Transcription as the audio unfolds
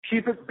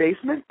Keep It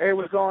Basement. Hey,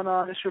 what's going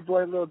on? It's your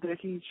boy Lil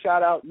Dicky.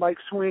 Shout out Mike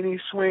Sweeney.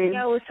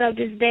 Yo, what's up?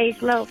 This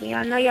Dave Low.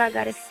 Y'all know y'all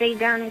gotta stay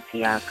down until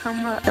y'all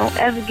come up. Don't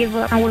ever give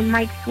up. I'm with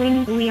Mike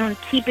Sweeney. We on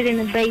Keep It in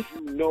the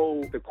Basement. You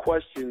know the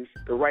questions,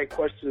 the right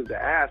questions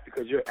to ask,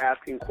 because you're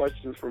asking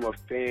questions from a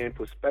fan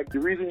perspective.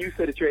 The reason you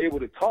said that you're able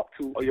to talk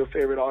to your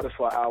favorite artist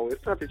for an hour,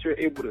 it's not that you're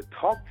able to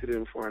talk to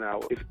them for an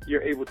hour. If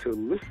you're able to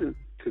listen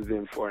to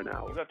them for an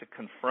hour. You have to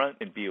confront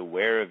and be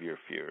aware of your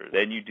fears.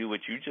 Then you do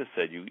what you just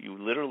said. You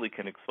literally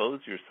can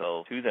expose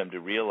yourself to them to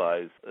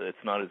realize it's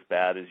not as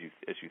bad as you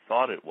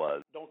thought it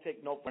was. Don't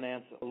take no for an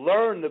answer.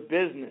 Learn the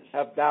business.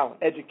 Have balance.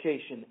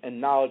 Education and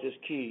knowledge is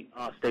key.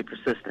 Stay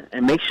persistent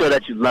and make sure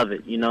that you love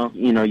it. You know,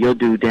 you'll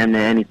do damn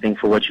near anything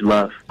for what you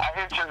love. I've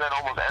interned at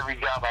almost every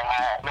job I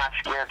had. I'm not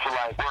scared to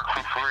work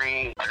for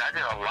free. I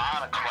did a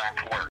lot of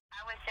craft work.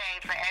 I would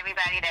say for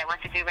everybody that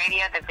wants to do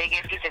radio, the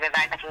biggest piece of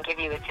advice I can give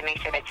you is to make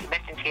sure that you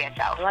listen to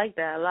yourself. I like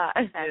that a lot.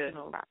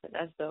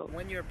 That's dope.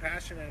 When you're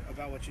passionate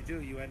about what you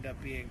do, you end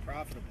up being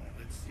profitable.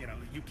 It's,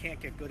 you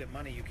can't get good at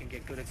money. You can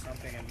get good at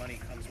something, and money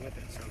comes with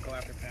it. So go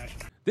after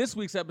passion. This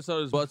week's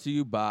episode is brought to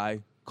you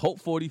by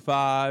Colt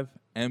 45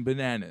 and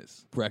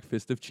Bananas,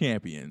 Breakfast of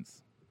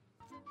Champions.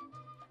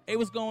 Hey,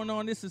 what's going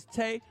on? This is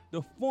Tay,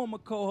 the former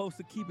co-host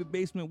of Keep It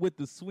Basement with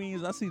the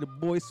Sweens. I see the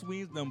boy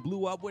Sweens done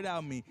blew up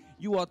without me.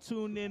 You are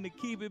tuned in to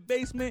Keep It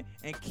Basement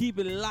and keep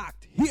it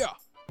locked here.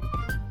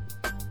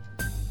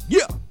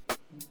 Yeah.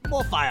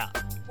 More fire.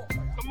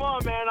 Come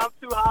on, man. I'm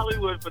too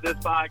Hollywood for this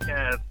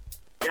podcast.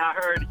 Yeah, I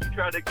heard you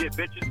tried to get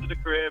bitches to the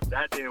crib.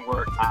 That didn't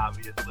work,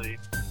 obviously.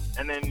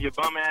 And then your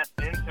bum-ass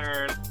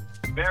intern,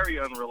 very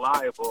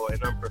unreliable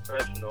and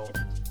unprofessional.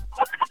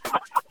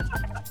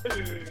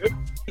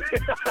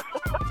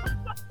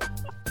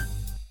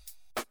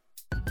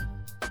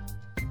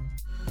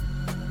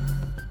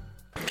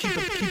 Keep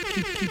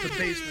it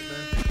basement,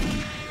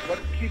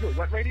 man.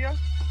 What radio?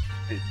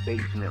 It's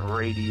Basement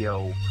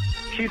Radio.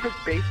 Keep It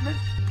Basement?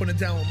 Put it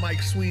down with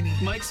Mike Sweeney.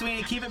 Mike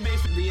Sweeney, Keep It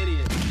Basement, the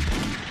idiot.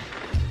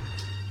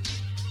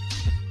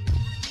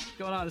 What's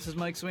going on? This is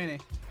Mike Sweeney.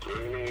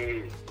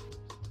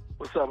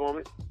 What's up,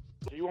 homie?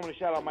 Do you want me to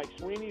shout out Mike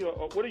Sweeney,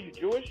 or what are you,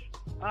 Jewish?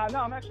 No,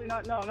 I'm actually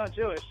not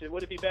Jewish.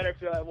 Would it be better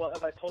if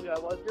I told you I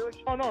was Jewish?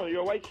 Oh, no,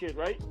 you're a white kid,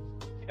 right?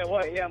 Yeah,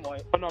 white. Yeah, I'm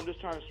white. Oh, no, I'm just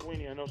trying to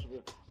Sweeney. I know some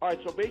people. All right,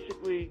 so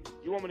basically,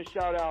 you want me to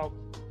shout out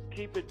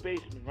Keep It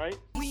Basement, right?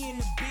 We in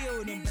the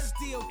building,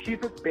 still.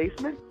 Keep It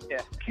Basement?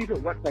 Yeah. Keep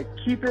it what?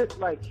 Keep it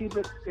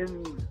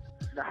in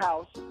the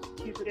house.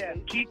 Keep it. Yeah.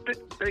 Keep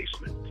It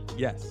Basement.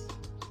 Yes.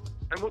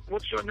 And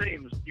what's your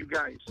names, you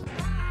guys?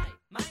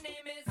 My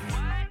name is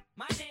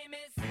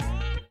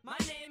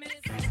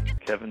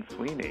Kevin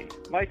Sweeney.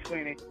 Mike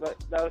Sweeney. But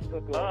that was so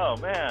cool. Oh,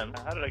 man.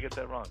 How did I get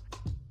that wrong?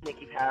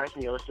 Nikki Paris,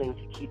 and you're listening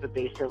to Keep It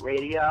Basement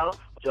Radio.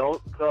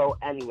 Don't go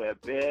anywhere,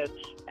 bitch.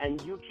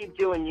 And you keep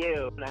doing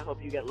you, and I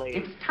hope you get laid.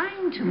 It's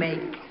time to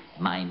make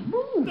my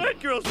move. That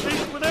girl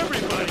sleeps with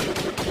everybody.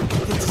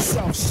 Get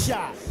yourself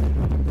shot.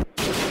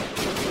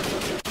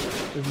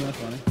 Isn't that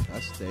funny? I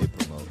stay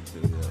promoting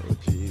too, yo.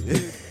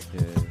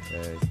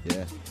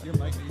 Yeah. Your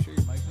mic, are you sure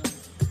your mic's on?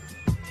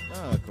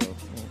 Ah, cool.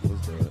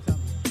 Let's do it.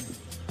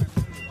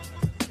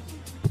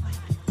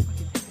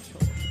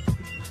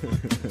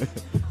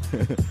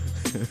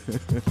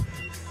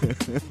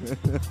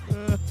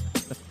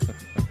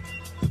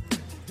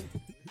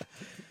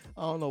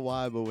 I don't know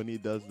why, but when he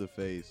does the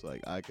face,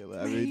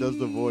 he does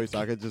the voice,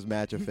 I could just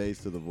match a face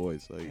to the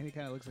voice. And he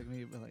kind of looks like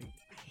me, but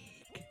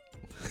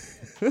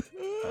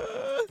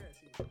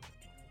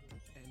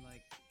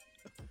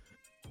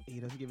and he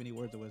doesn't give any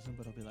words of wisdom,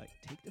 but he'll be like,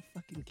 take the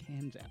fucking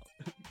cans out.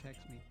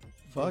 Text me.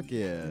 Fuck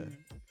yeah.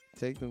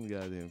 Take them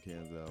goddamn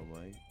cans out,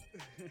 Mike.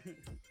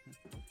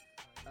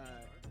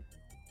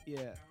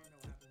 Yeah.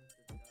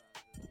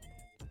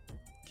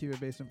 Keep It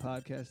Basement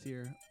podcast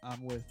here.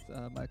 I'm with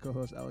my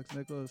co-host Alex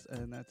Nicholas,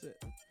 and that's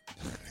it.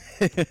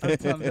 I'm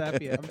Tom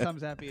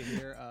Zappia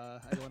here.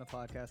 I go on a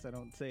podcast. I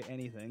don't say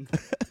anything.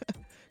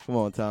 Come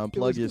on, Tom.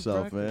 Plug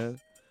yourself, practice. man.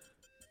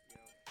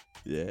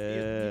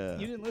 Yeah.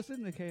 You didn't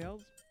listen to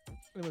KL's?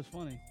 It was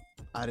funny.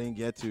 I didn't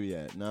get to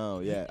yet. No,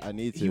 yeah, I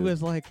need to. He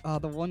was like,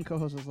 the one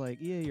co-host was like,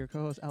 yeah, your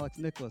co-host Alex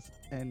Nicholas,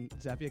 and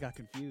Zappia got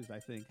confused, I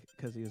think,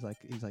 because he's like,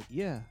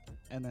 yeah,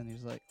 and then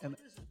he's like, and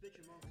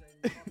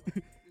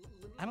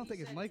I don't think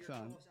his mic's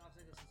on.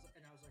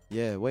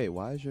 Yeah, wait,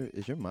 why is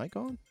your mic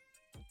on?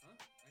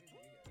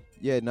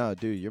 Yeah, no,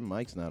 dude, your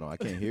mic's not on. I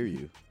can't hear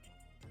you.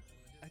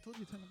 I told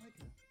you to turn the mic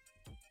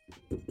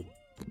on.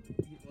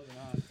 It wasn't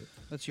on.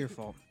 That's your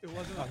fault. It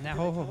wasn't on.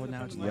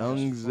 Now it's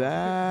Young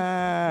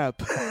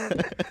Zap.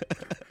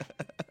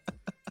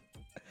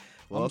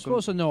 I'm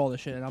supposed to know all this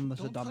shit, and I'm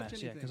just a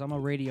dumbass, yeah, because I'm a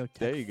radio tech.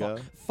 There you go.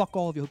 Fuck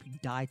all of you. Hope you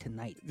die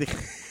tonight.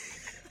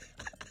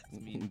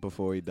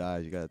 Before he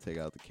dies, you got to take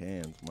out the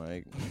cans,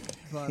 Mike.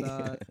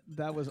 But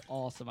that was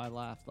awesome. I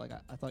laughed.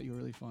 I thought you were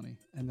really funny.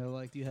 And they're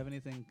like, do you have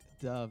anything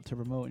to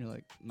promote? And you're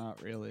like,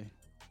 not really.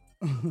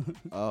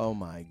 Oh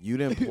my! You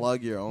didn't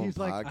plug your own He's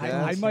like,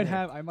 podcast.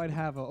 I might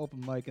have an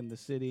open mic in the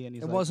city, and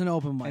he's It like, wasn't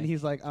open mic. and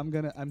he's like, I'm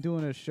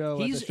doing a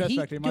show at the Stress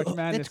Factory. March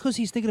Madness. That's because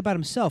he's thinking about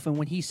himself. And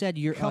when he said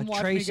your Come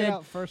watch Trey me get said,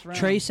 out first round.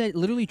 Trey said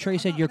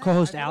your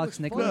co-host Alex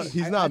Nicholas.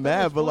 He's not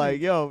mad, but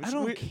like, yo, I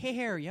don't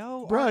care,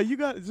 yo. bro, you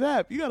got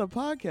Zap. You got a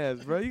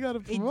podcast, bro. You got to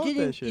promote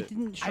that shit. It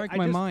didn't strike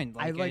my mind.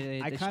 Like,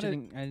 I thought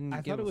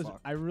it was.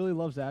 I really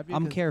love Zappy.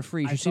 I'm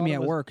carefree. You see me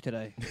at work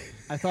today.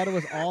 I thought it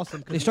was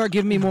awesome. They start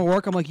giving me more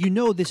work. I'm like,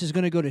 this is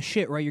going to go to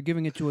shit, right? You're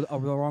giving it to the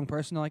wrong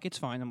person. They're like, it's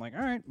fine. I'm like,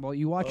 all right. Well,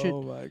 you watch it.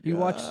 You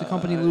watch the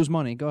company lose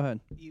money. Go ahead.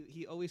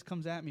 He always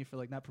comes at me for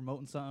like not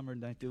promoting something or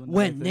not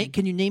doing.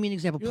 Can you name me an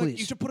example, You're please? Like,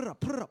 you should put it up.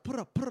 Put it up. Put it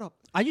up. Put it up.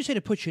 I just say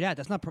to put shit out.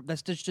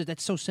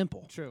 That's so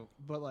simple. True,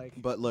 but like.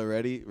 But look,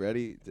 ready.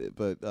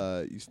 But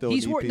you still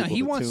He's need people he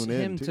to wants tune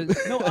him in. to.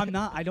 No, I'm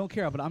not. I don't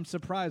care. But I'm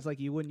surprised. Like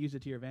you wouldn't use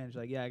it to your advantage.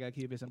 Like, yeah, I got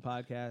Keep It Basement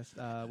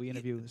podcast. We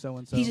interview so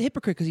and so. He's a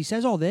hypocrite because he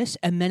says all this,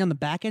 and then on the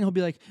back end he'll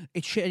be like,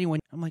 "It's shit anyway."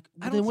 I'm like,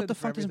 well, I don't then say what the this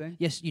for fuck does? everything.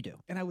 Yes, you do.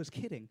 And I was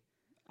kidding.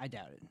 I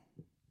doubt it.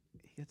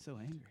 He gets so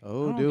angry.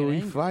 Oh, dude,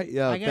 we fight.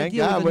 Yeah, I gotta thank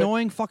deal God. with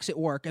annoying fucks at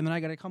work, and then I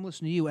gotta come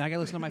listen to you, and I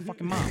gotta listen to my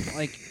fucking mom.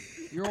 Like,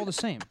 you're all the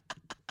same.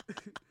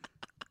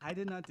 I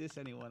did not diss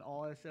anyone.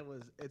 All I said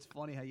was, it's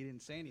funny how you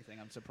didn't say anything.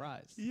 I'm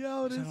surprised.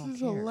 Yo, this is And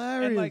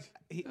hilarious.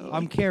 like,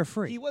 I'm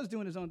carefree. He was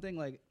doing his own thing.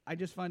 Like, I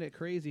just find it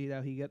crazy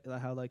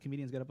how like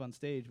comedians get up on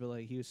stage, but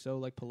like he was so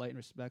like polite and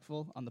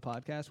respectful on the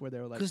podcast where they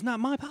were like, Because it's not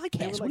my they podcast.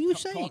 were, What like, are you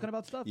saying? talking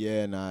about stuff.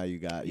 Yeah, nah, you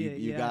got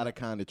you gotta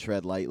kind of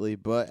tread lightly,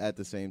 but at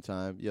the same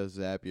time, yo,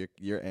 Zap,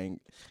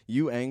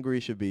 you angry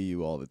should be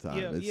you all the time.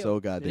 Yeah, it's yeah. so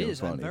goddamn It is.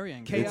 funny. I'm very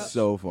angry. It's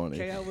so funny.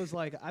 KL was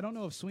like, I don't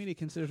know if Sweeney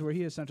considers where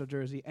he is Central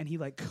Jersey, and he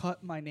like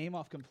cut my name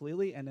off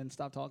completely and then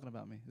stopped talking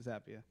about me.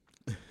 Zappia.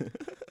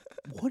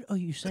 What are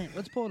you saying?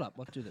 Let's pull it up.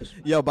 Let's do this.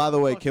 Yo, by the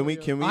way, can we?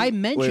 I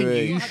mentioned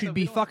wait, you should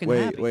be fucking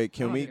wait, happy. Wait,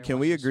 can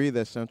we agree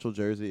that Central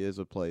Jersey is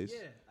a place?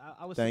 Yeah,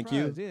 I was Thank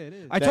surprised. you. Yeah, it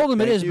is. I told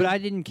him it thank is, you. but I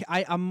didn't.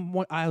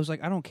 I was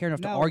like, I don't care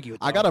enough to argue.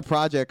 I got a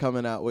project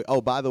coming out.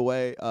 Oh, by the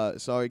way,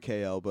 sorry,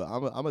 KL, but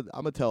I'm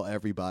gonna tell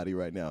everybody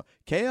right now.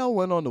 KL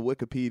went on the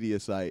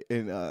Wikipedia site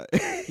and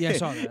Yeah, I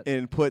saw that.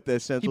 and put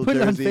that Central put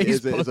it on Jersey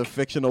is a Facebook.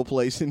 fictional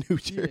place in New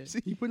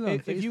Jersey. You put it on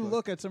If you Facebook.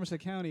 look at Somerset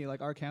County,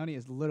 like our county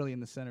is literally in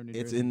the center of New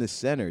Jersey. It's in the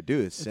center,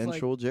 dude. It's like-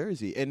 Central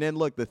Jersey. And then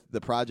look,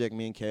 the project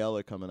me and KL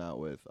are coming out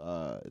with.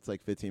 It's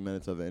like 15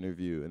 minutes of an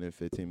interview and then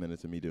 15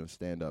 minutes of me doing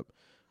stand up.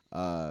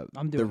 I'm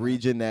the doing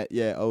region that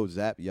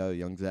Zap,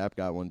 young Zap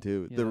got one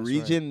too. Yeah, the that's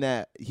region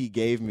that he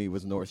gave me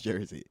was North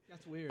Jersey.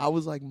 That's weird. I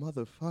was like,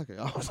 motherfucker.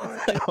 I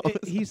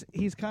was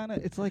He's kind of.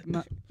 It's like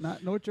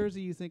not North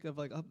Jersey. You think of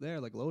like up there,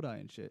 like Lodi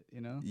and shit.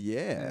 You know.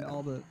 Yeah.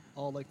 And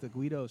all like the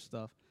Guido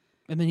stuff.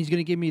 And then he's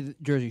gonna give me the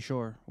Jersey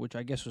Shore, which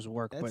I guess was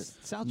work, That's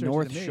but South Jersey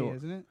North to me, Shore.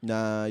 isn't it?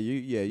 Nah,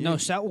 No,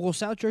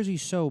 South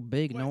Jersey's so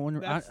big. No one.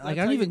 That's I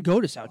how don't even you-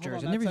 go to South hold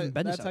Jersey. on, I've never that's even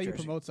been to That's South how you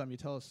Jersey. promote something. You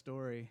tell a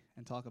story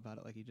and talk about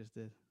it like you just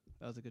did.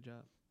 That was a good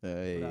job.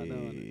 Without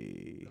knowing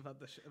Hey. it. About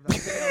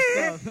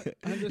KL stuff.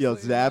 I'm just Yo,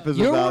 letting you Zap know. is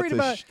You're about worried to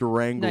about-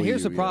 strangle Now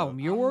here's you, the problem.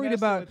 You're I'm worried messing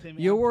about. with him.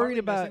 You're I'm worried partly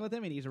about. messing with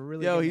him, and he's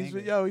really Yo, getting he's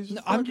angry. just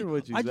No, I'm- fucking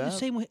with you, I do the Zap.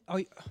 same way.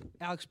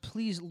 Alex,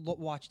 please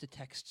watch the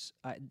texts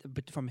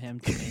from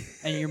him to me,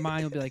 and your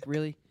mind will be like,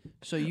 "Really?"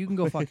 So you can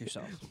go fuck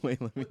yourself. Wait,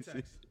 let me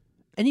see.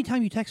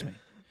 Anytime you text me,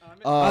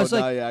 Oh, I was no,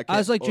 like, yeah, I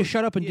was like, just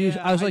shut up and do.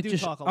 Yeah, I was I like, do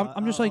just. talk a I'm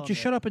lot. just I'll like, just admit.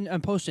 shut up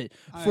and post it.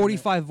 I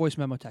 45 voice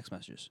memo text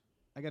messages.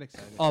 I got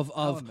excited. Of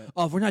I'll admit.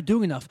 we're not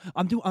doing enough.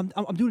 I'm doing a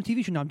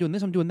TV show now. I'm doing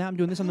this. I'm doing that. I'm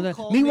doing this. I'm doing that.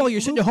 called Meanwhile, me.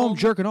 you're sitting Luke at home called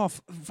me. jerking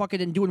off, fucking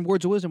and doing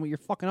words of wisdom with your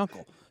fucking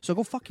uncle. So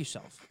go fuck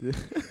yourself.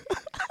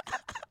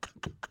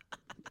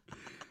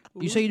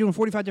 You say you're doing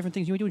 45 different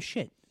things. You ain't doing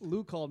shit.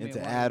 Luke called me. And to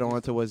and add wanted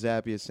on to what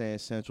Zappy is saying,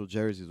 Central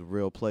Jersey is a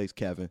real place,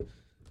 Kevin.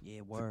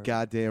 Yeah, It's a word.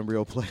 goddamn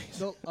real place.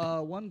 So,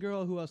 one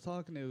girl who I was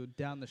talking to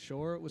down the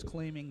shore was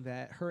claiming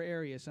that her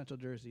area is Central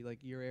Jersey, like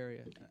your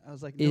area. I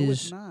was like, no,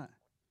 it's Is- not.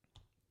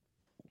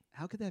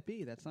 How could that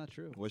be? That's not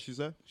true. What'd she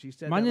say? She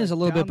said Mine that, is a like,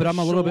 little bit, down but the I'm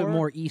a little bit shore,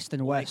 more east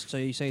than west. So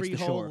you say it's the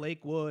Freehold, shore.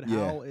 Lakewood,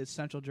 Yeah. how is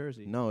Central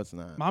Jersey? No, it's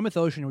not. Monmouth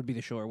Ocean would be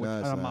the shore. Which, No,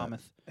 it's not.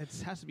 Monmouth. It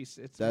has to be. It's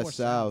That's more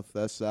south.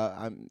 That's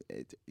south.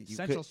 You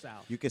Central could,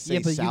 south. You could say Yeah,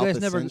 but south you guys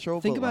of never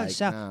central, think but about like,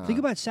 south. Nah. Think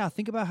about south.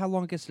 Think about how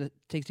long it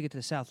takes to get to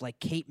the south. Like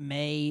Cape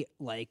May,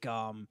 like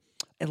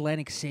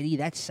Atlantic City.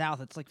 That's south.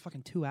 It's like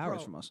fucking 2 hours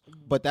Bro. from us.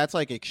 But that's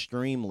like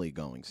extremely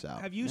going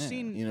south. Have you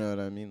seen? You know what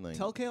I mean? Like,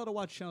 Tell KL to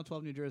watch Channel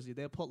 12 New Jersey.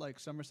 They'll put like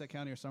Somerset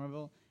County or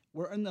Somerville.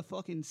 We're in the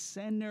fucking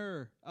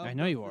center. I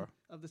know you are.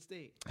 Of the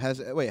state. has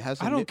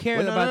I don't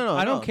care about.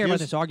 I don't care about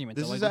this argument.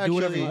 Though. Like, do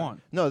whatever you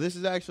want. No, this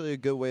is actually a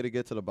good way to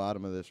get to the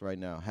bottom of this right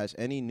now. Has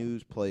any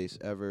news place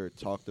ever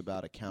talked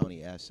about a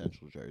county as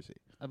Central Jersey?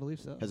 I believe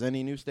so. Has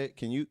any news state?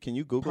 Can you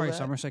Google Probably that?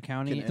 Somerset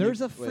County. Can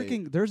There's a wait.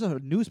 freaking. There's a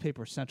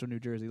newspaper, Central New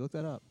Jersey. Look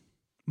that up.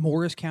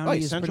 Morris County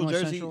Wait, is Central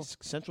pretty Jersey, much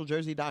central.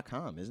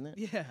 centraljersey.com, isn't it?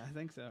 Yeah, I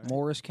think so. Right?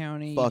 Morris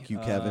County. Fuck you,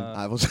 Kevin.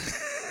 I was.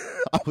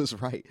 I was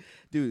right,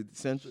 dude.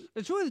 Central.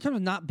 It's really the term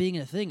of not being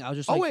a thing. I was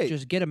just Oh, like, wait.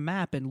 just get a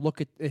map and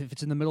look at if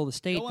it's in the middle of the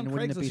state, Go on and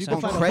wouldn't it Craigslist. be You can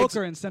central? find a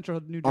hooker in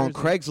central New Jersey. On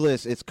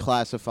Craigslist, it's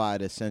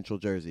classified as Central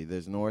Jersey.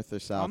 There's North or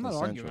South I'm not and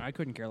arguing. Central. I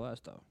couldn't care less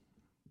though.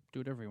 Do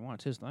whatever he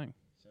wants. His thing.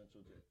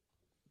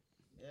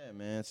 Yeah,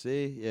 man.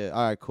 See, yeah.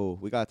 All right, cool.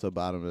 We got to the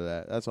bottom of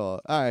that. That's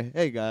all. All right,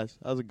 hey guys,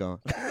 how's it going?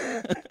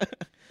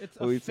 It's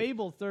a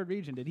fabled third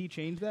region. Did he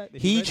change that?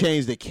 Did He read it?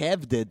 changed it.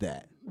 Kev did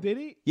that. Did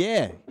he?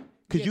 Yeah,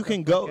 because you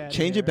can go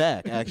change it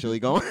back. Actually,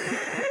 go on,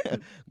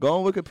 go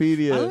on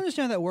Wikipedia. I don't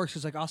understand how that works.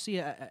 Because like I'll see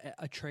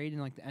a trade in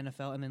like the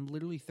NFL, and then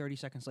literally 30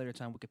 seconds later, it's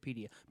on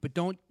Wikipedia. But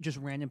don't just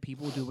random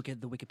people do the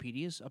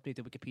Wikipedias, update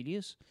the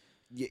Wikipedias.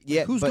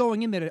 Yeah, who's but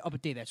going in there to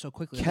update that so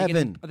quickly?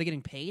 Kevin. Are they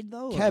getting paid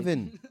though? or-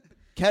 Kevin.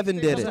 Kevin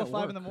Stays did up it. till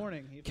 5 in the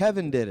morning.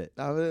 Kevin did it.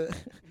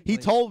 He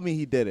told me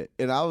he did it,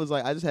 and I was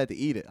like, I just had to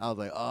eat it. I was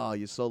like, oh,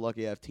 you're so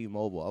lucky I have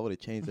T-Mobile. I would have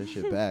changed that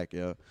shit back,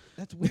 yo.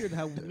 That's weird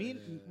how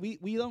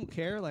we don't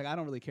care. Like I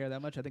don't really care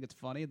that much. I think it's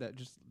funny that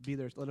just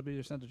let it be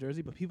their Central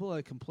Jersey, but people are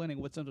like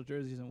complaining what Central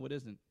Jersey is and what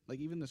isn't. Like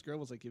even this girl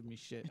was like giving me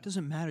shit. It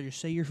doesn't matter. Just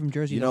say you're from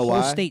Jersey. You the know whole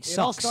why? state It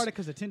all sucks. started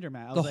because of Tinder,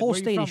 man. I was The like, whole "Where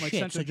you state from?" is Like, shit.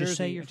 Central So just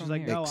say Jersey. you're And from she's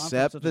like, here. no, I'm from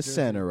Except Central the Jersey.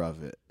 center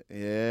of it.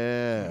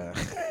 Yeah.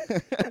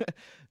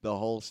 The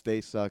whole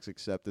state sucks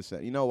except the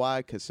center. You know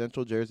why? Because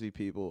Central Jersey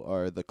people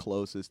are the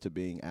closest to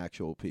being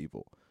actual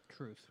people.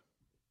 Truth.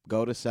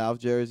 Go to South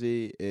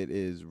Jersey, it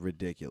is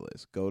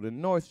ridiculous. Go to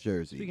North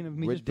Jersey, Speaking of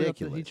me,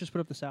 ridiculous. he just put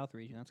up the South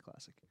region. That's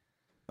classic.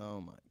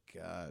 Oh my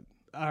God.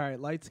 All right,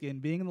 light skin.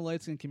 Being in the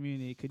light skin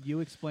community, could you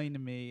explain to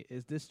me,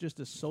 is this just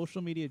a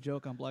social media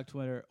joke on Black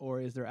Twitter,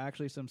 or is there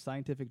actually some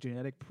scientific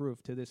genetic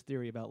proof to this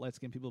theory about light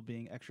skin people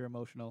being extra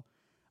emotional?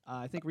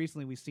 I think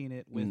recently we've seen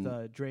it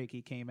with Drake.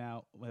 He came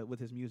out with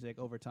his music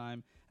over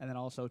time, and then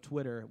also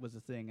Twitter was a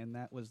thing, and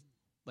that was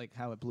like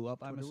how it blew up,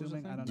 I'm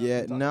assuming. I don't know.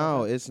 Yeah, Can you talk no,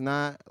 about that? it's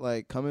not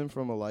like coming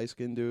from a light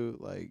skinned dude.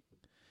 Like,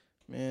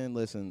 man,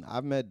 listen,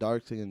 I've met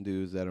dark skinned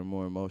dudes that are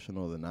more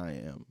emotional than I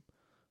am.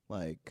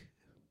 Like,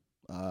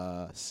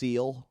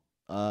 Seal,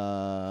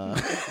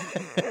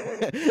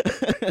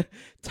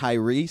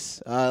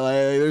 Tyrese. Like,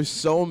 there's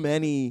so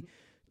many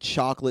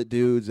chocolate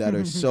dudes that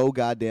are so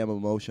goddamn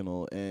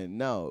emotional. And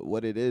no,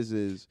 what it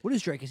is What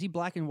is Drake? Is he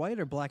black and white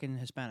or black and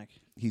Hispanic?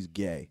 he's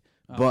gay.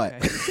 Oh, But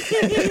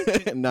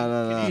okay.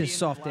 no. He's a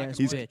soft ass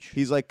bitch.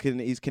 He's like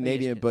he's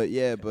Canadian, but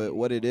yeah, but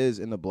what it is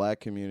in the black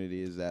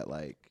community is that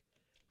like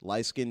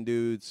light skinned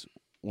dudes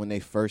when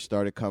they first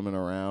started coming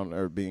around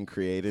or being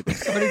created,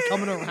 Started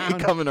coming around.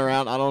 coming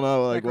around. I don't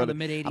know like Back around what the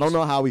mid-80s. I don't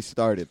know how we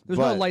started. There's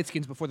but, no light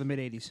skins before the mid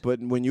 '80s.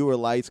 But when you were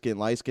light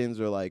skins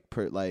are like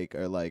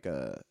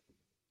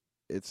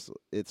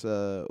it's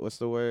a what's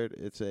the word?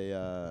 It's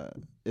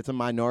a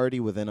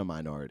minority within a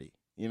minority.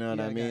 You know what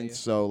Yeah, I I got mean? you.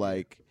 So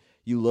like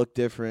you look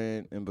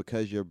different, and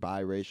because you're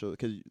biracial,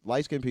 because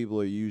light skinned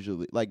people are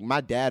usually like my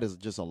dad is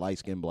just a light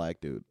skinned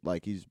black dude.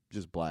 Like he's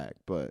just black,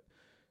 but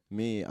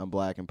me, I'm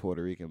black and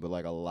Puerto Rican. But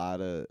like a lot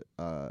of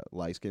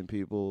light skinned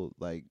people,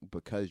 like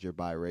because you're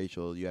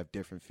biracial, you have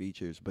different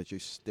features, but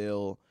you're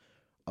still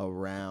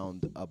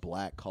around a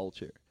black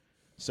culture.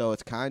 So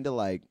it's kind of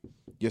like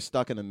you're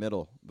stuck in the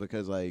middle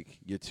because like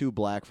you're too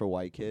black for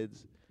white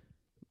kids,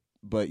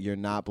 but you're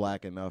not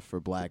black enough for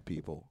black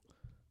people.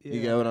 You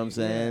get what I'm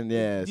saying?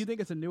 Yeah. Do you think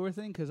it's a newer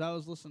thing? Because I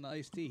was listening to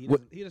Ice-T.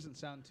 What- He doesn't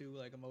sound too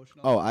like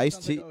emotional. Oh, He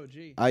sounds Ice-T. like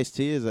OG.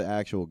 Ice-T is an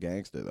actual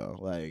gangster though.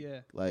 Like,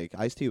 Yeah. like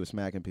Ice-T was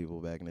smacking people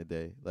back in the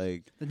day.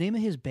 Like, The name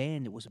of his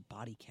band was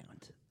Body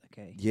Count.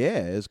 Okay.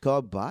 yeah, it's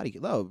called Body.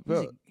 No,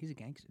 bro. He's a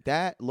gangster.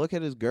 That look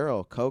at his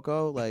girl,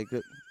 Coco. Like,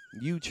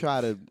 you try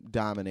to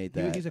dominate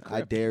that. He's a I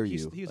Crip. dare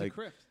He's you. a Like,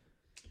 Crip.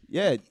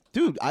 yeah,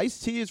 dude.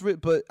 Ice-T is,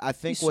 but I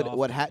think He's what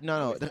soft. happened?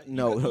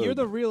 No. You're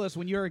the realist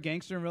when you're a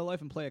gangster in real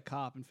life and play a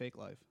cop in fake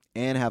life.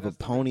 and have a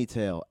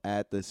ponytail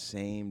at the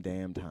same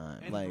damn time.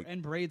 And, Like,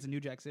 and braids in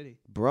New Jack City.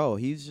 bro,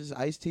 he's just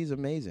Ice-T's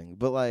amazing.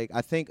 But like,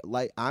 I think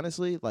like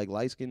honestly, like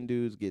light skinned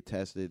dudes get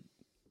tested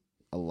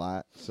a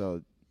lot,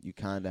 so you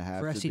kind of have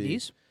For to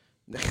STDs? be.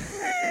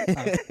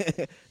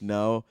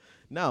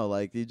 No,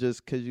 like you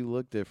just because you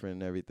look different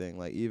and everything.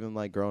 Like even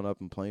like growing up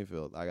in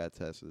Plainfield, I got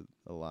tested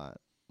a lot,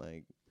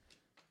 like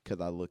because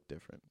I look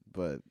different.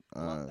 But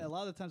A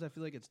lot of the times I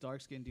feel like it's dark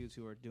skinned dudes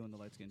who are doing the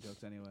light skinned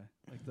jokes anyway.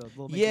 Like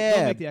they'll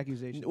yeah, make the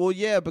accusation. Well,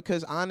 yeah,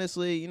 because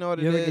honestly, you know what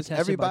You it ever get is. tested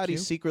by Everybody Q?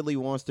 secretly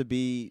wants to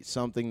be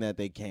something that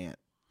they can't.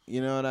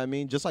 You know what I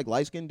mean? Just like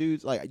light skinned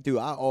dudes. Like, dude,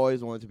 I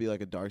always wanted to be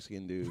like a dark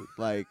skinned dude.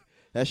 Like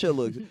that shit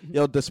looks.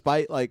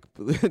 Despite like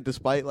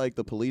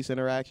the police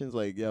interactions,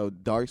 like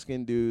dark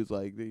skinned dudes,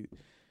 like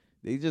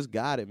they just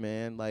got it,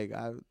 man. Like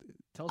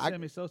Tell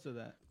Sammy Sosa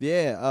that.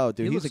 Yeah. Oh,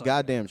 dude, He he's looks a like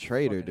goddamn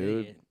traitor, fucking dude.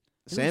 idiot.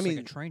 He Sammy, looks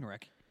like a train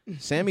wreck.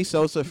 Sammy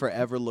Sosa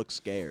forever looks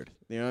scared.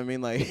 You know what I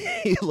mean? Like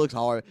he looks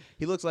hard.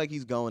 He looks like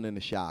he's going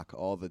into shock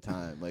all the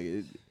time. Like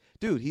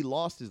Dude, he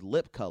lost his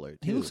lip color.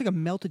 He looks like a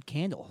melted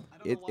candle.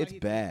 It's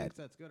bad. Thinks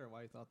that's good, or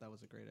why he thought that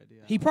was a great idea.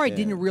 He probably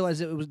didn't realize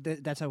it was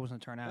that's how it was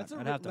going to turn out. That's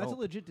I'd have to that's a hope.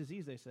 legit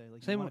disease. They say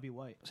like Same you want with- to be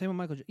white. Same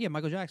with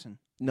Michael Jackson.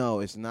 No,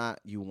 it's not.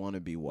 You want to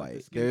be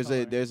white. skin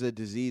color. There's a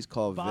disease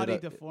called Body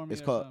deformity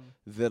It's or called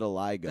something.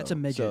 vitiligo. That's a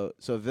midget.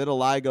 So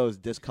vitiligo is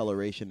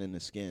discoloration in the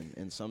skin,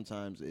 and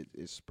sometimes it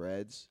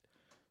spreads.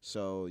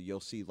 So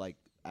you'll see like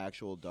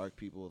actual dark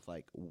people with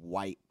like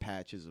white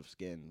patches of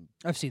skin.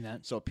 I've seen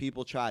that. So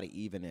people try to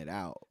even it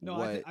out. No,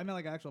 What- I meant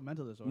like actual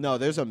mental disorder. No,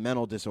 there's a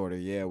mental disorder,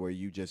 where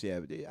you just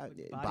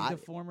Body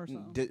deform or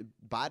something?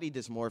 Body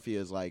dysmorphia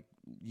is like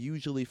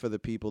usually for the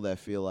people that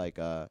feel like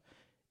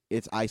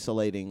it's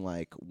isolating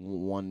like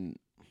one.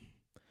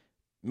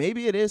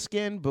 Maybe it is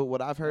skin, but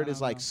what I've heard is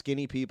like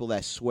skinny people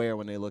that swear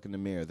when they look in the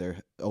mirror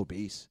they're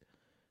obese.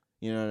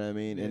 You know what I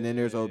mean? And then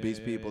there's obese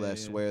people that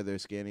swear they're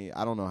skinny.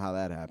 I don't know how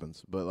that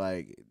happens, but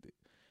like,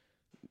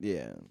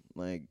 yeah,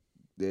 like.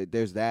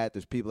 There's that.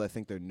 There's people that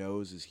think their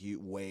nose is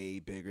way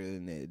bigger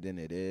than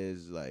it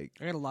is. Like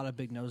I got a lot of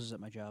big noses at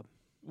my job.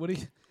 What do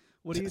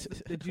you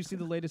did you see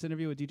the latest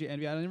interview with DJ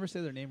Envy? I never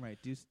say their name right.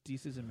 Jesus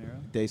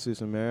Amaro.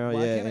 Jesus Amaro,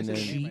 Why yeah, can't I and say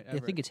then their name right I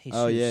think ever? it's Jesus.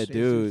 oh yeah, Jesus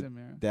dude,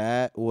 Amaro.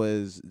 that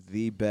was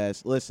the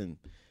best. Listen,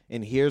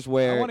 and here's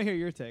where I want to hear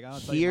your take. I'll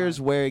tell you here's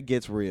mine. where it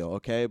gets real,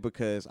 okay?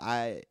 Because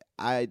I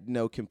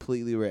know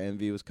completely where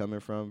Envy was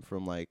coming from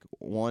like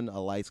one, a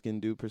light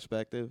skinned dude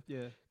perspective.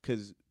 Yeah.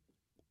 Because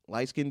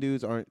light skinned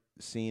dudes aren't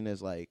seen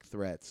as like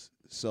threats.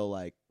 So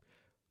like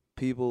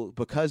people,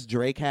 because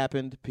Drake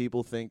happened,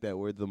 people think that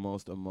we're the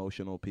most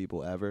emotional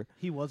people ever.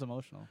 He was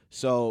emotional.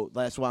 So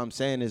that's what I'm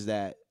saying is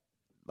that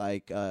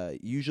like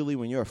usually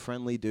when you're a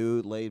friendly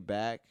dude, laid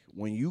back,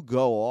 when you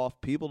go off,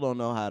 people don't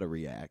know how to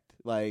react.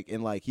 Like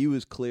and like he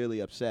was clearly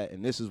upset,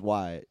 and this is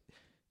why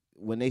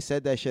when they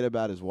said that shit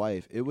about his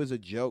wife, it was a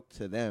joke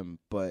to them,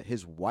 but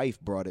his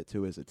wife brought it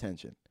to his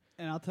attention.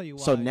 And I'll tell you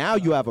why. So now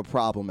you have a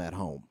problem at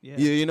home. Yeah.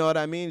 You know what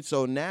I mean?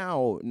 So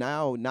now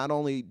not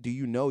only do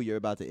you know you're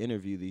about to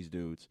interview these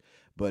dudes,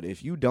 but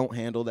if you don't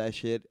handle that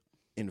shit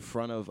in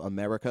front of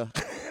America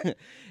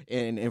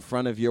and in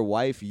front of your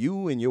wife,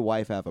 you and your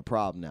wife have a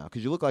problem now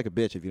because you look like a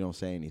bitch if you don't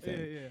say anything.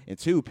 Yeah. And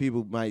two,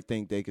 people might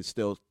think they could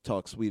still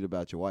talk sweet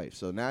about your wife.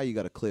 So now you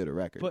got to clear the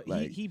record. But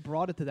like, he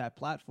brought it to that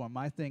platform.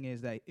 My thing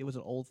is that it was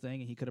an old thing,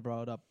 and he could have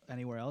brought it up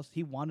anywhere else.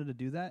 He wanted to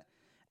do that,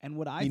 and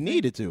He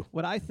needed to.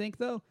 What I think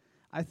though.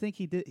 I think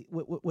he did.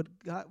 What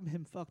got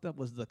him fucked up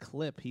was the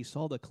clip. He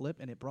saw the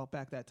clip, and it brought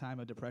back that time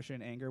of depression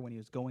and anger when he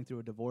was going through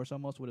a divorce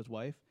almost with his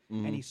wife,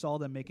 and he saw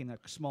them making a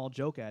small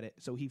joke at it.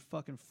 So he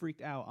fucking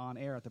freaked out on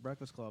air at the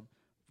Breakfast Club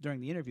during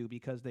the interview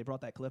because they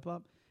brought that clip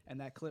up, and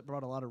that clip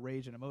brought a lot of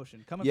rage and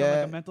emotion. Coming from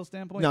like a mental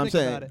standpoint, no,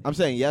 think about it. I'm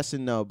saying yes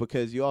and no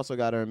because you also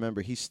got to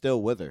remember he's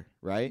still with her,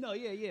 right? No,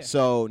 yeah.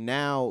 So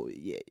now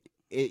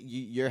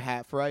you're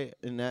half right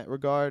in that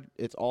regard.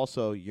 It's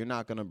also you're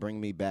not gonna bring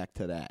me back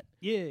to that.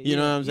 Yeah, you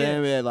know what I'm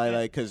saying? yeah.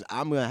 Like, because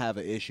I'm gonna have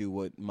an issue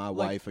with my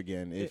wife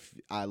again if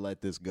I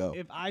let this go.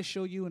 If I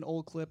show you an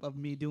old clip of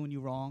me doing you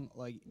wrong,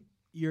 like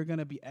you're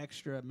gonna be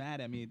extra mad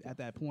at me at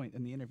that point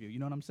in the interview. You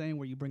know what I'm saying?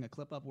 Where you bring a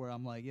clip up where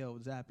I'm like, "Yo,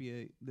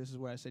 Zappia, this is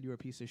where I said you were a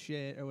piece of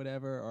shit or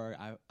whatever," or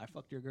I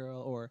fucked your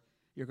girl, or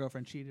your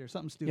girlfriend cheated, or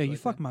something stupid. Yeah, you like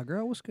fucked that. my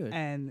girl. What's good?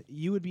 And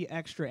you would be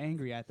extra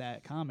angry at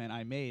that comment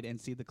I made and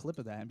see the clip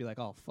of that and be like,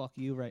 "Oh, fuck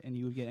you," right? And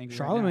you would get angry.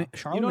 Charlemagne- right now.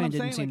 Charlemagne you know what I'm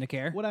didn't saying? seem Like, to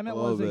care. What I meant A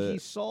was little that he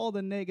bit. saw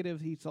the negative.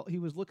 He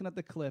was looking at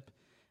the clip.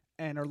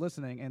 And are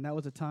listening, and that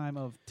was a time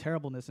of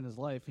terribleness in his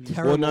life. And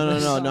Well, no. He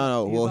was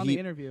well, on the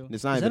interview.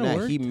 It's not Is even that a that.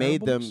 word? He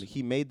made them. Terribleness?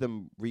 He made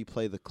them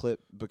replay the clip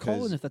because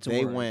Colin, if that's a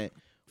they word. went.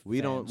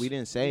 We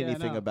didn't say Yeah, I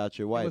anything know. about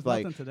your It wife, was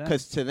like nothing to them.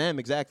 because to them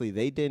exactly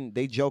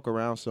they joke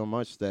around so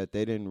much that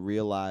they didn't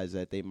realize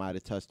that they might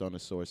have touched on a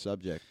sore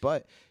subject.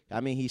 But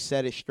I mean, he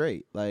said it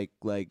straight, like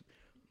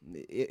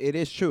it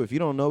is true. If you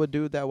don't know a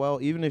dude that well,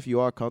 even if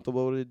you are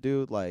comfortable with a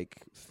dude,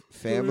 like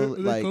family, Are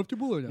they like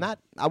comfortable or not? not.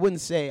 I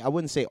wouldn't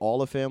say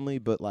all of family,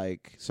 but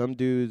like some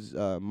dudes,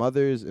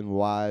 mothers and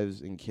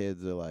wives and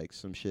kids are like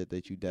some shit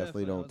that you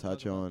definitely don't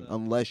touch on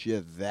unless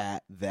you're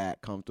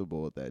that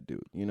comfortable with that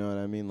dude. You know what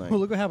I mean? Like, Well,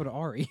 look what happened to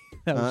Ari.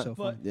 That was so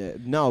But- funny. yeah,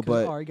 no, 'Cause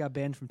but Ari got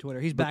banned from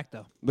Twitter. He's back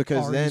though.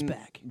 because Ari's then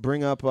back.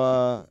 bring up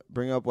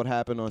what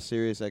happened on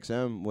Sirius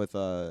XM with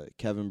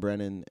Kevin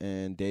Brennan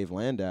and Dave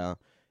Landau.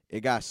 It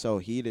got so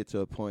heated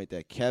to a point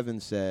that Kevin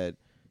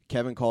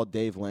called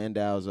Dave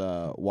Landau's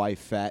wife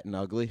fat and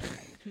ugly.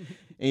 And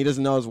he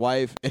doesn't know his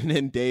wife. And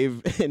then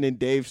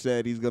Dave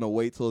said he's gonna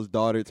wait till his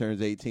daughter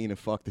turns 18 and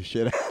fuck the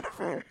shit out of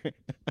her.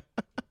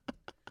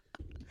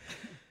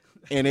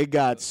 And it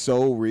got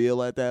so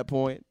real at that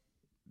point,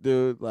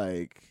 dude.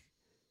 Like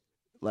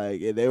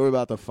they were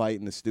about to fight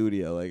in the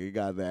studio. Like it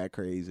got that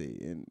crazy.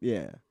 And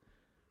yeah.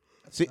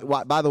 See,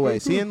 by the way,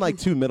 seeing like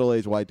two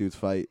middle-aged white dudes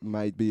fight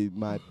might be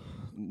my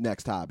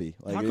next hobby.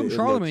 Like, How come it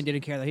Charlemagne looks-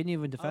 didn't care? He didn't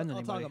even defend I'll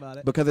anybody. talk about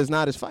it. because it's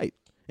not his fight,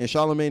 and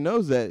Charlemagne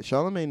knows that.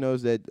 Charlemagne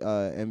knows that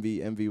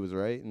Envy was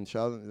right, and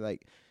Charlemagne,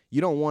 like,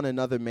 you don't want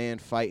another man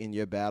fighting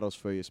your battles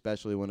for you,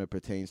 especially when it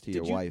pertains to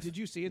your wife. Did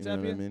you see it, You know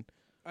what I Zappia? mean?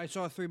 I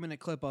saw a 3-minute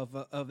clip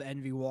of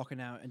Envy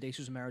walking out and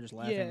Jesus Mero just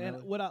laughing. Yeah,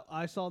 and what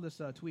I saw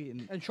this tweet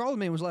and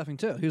Charlemagne was laughing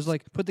too. He was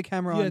like, "Put the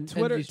camera on."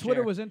 Twitter. Envy's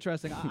Twitter chair. was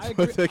interesting. I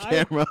Put the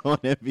camera on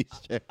Envy's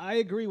chair. I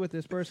agree with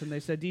this person.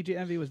 They said DJ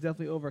Envy was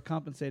definitely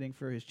overcompensating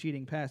for his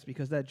cheating past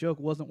because that joke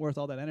wasn't worth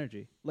all that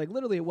energy. Like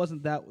literally, it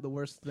wasn't the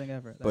worst thing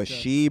ever. But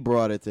she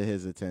brought it to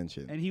his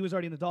attention. and he was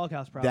already in the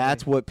doghouse. Probably.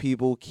 That's what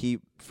people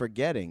keep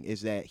forgetting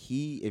is that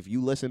if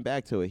you listen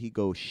back to it, he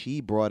goes,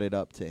 she brought it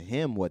up to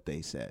him what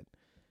they said.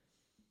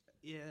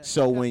 Yeah.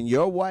 So when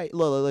your wife,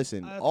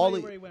 listen, all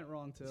where he went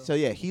wrong too. So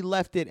yeah, he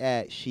left it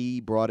at she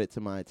brought it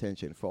to my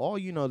attention. For all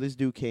you know, this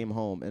dude came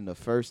home and the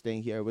first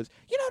thing he heard was,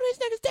 you know, this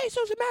nigga's day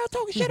social Mero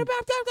talking shit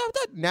about blah, blah,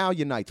 blah. Now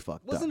your night's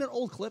fucked Wasn't up. an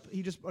old clip?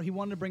 He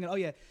wanted to bring it. Oh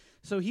yeah.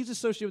 So he's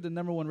associated with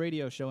the #1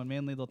 radio show, and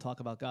mainly they'll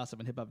talk about gossip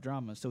and hip hop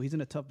drama. So he's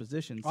in a tough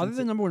position. Are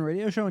they the #1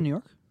 radio show in New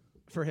York?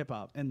 For hip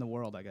hop in the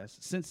world, I guess.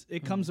 Since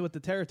it comes with the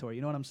territory,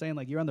 you know what I'm saying?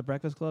 Like you're on the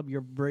Breakfast Club,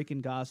 you're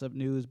breaking gossip,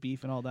 news,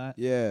 beef, and all that.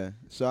 Yeah.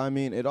 So I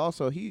mean, it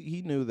also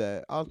he knew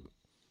that.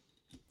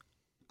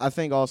 I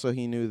think also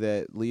he knew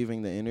that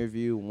leaving the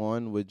interview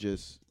would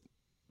just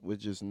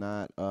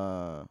not.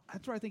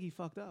 That's where I think he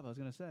fucked up. I was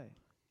gonna say.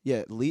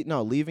 Yeah.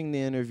 Leaving the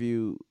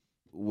interview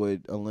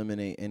would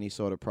eliminate any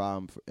sort of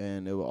problem,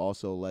 and it would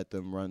also let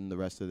them run the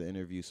rest of the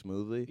interview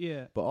smoothly.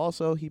 Yeah. But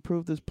also, he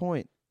proved his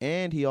point.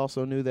 And he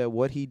also knew that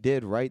what he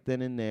did right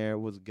then and there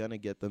was going to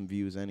get them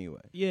views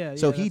anyway. Yeah.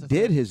 So yeah, he that's the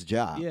did thing. his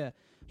job. Yeah.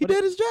 He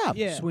did his job.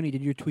 Yeah. Sweeney,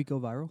 did your tweet go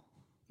viral?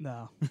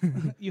 No.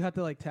 You have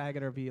to like tag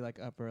it or be like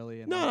up early.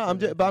 And No,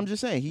 I'm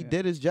just saying he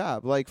did his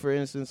job. Like for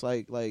instance,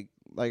 like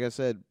I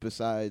said,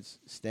 besides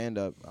stand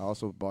up, I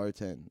also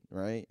bartend,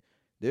 right?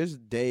 There's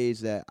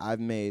days that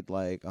I've made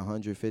like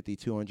 $150,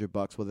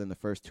 $200 within the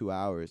first 2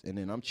 hours, and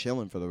then I'm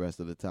chilling for the rest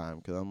of the time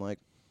because I'm like,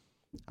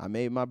 I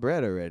made my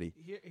bread already.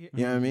 You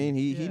know what I mean?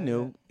 He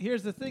knew.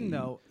 Here's the thing,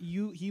 though.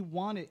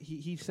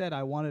 He said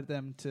I wanted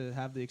them to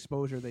have the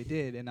exposure they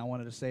did, and I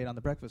wanted to say it on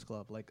the Breakfast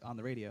Club, like on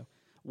the radio.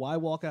 Why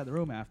walk out of the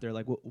room after?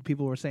 Like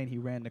people were saying he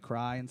ran to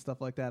cry and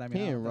stuff like that. I mean,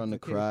 He I don't didn't know run if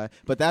to that's the cry, case.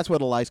 but that's where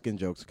the light skin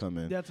jokes come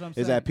in. That's what I'm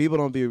Is that saying. people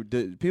don't be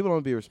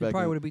respecting.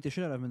 Probably would have beat the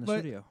shit out of him in the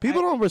studio.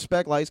 People don't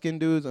respect light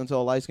skinned dudes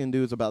until a light skinned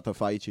dude's about to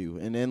fight you,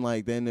 and then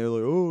they're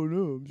like, oh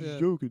no, I'm just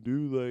joking,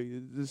 dude. Like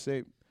it's the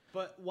same.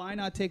 But why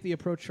not take the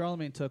approach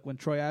Charlemagne took when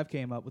Troy Ave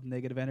came up with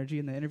negative energy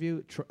in the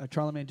interview?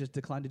 Charlemagne just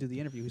declined to do the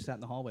interview. He sat in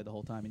the hallway the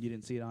whole time, and you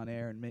didn't see it on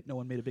air, and no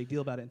one made a big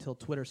deal about it until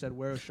Twitter said,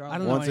 "Where is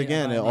Charlemagne?" Once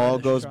again, it all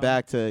goes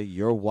back to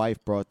your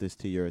wife brought this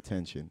to your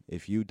attention.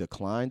 If you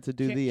decline to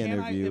do the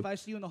interview, if I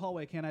see you in the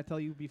hallway, can I tell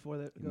you before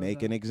that?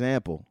 make an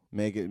example.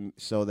 Make it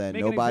so that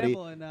Make an nobody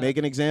example and, make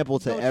an example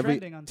to go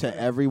trending on Twitter.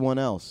 everyone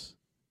else.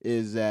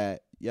 Is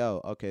that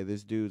okay,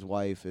 this dude's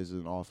wife is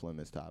an off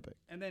limits topic.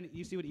 And then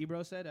you see what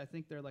Ebro said? I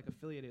think they're like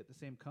affiliated at the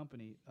same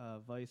company,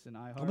 Vice and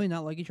iHeart. Don't they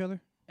not like each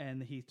other?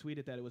 And he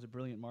tweeted that it was a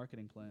brilliant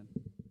marketing plan.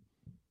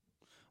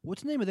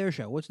 What's the name of their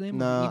show? What's the name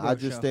No, of the I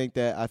Ebro just show? think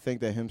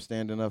that him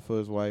standing up for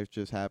his wife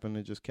just happened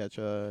to just catch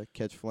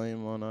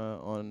flame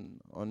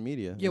on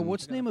media. Yeah, And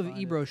what's the name of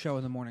Ebro show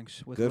in the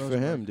mornings? With good for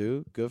Rosenberg? him,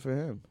 dude. Good for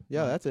him.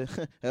 Yeah, that's it.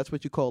 That's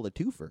what you call a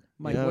twofer.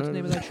 Mike, You know what's what the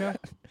I name of that show?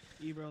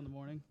 Ebro in the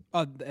morning.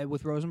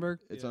 With Rosenberg.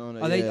 It's on.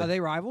 Are they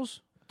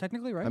rivals?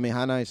 Technically, right? I mean,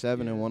 High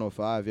 97 and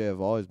 105, have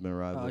always been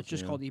rivals. It's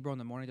just you know. called Ebro in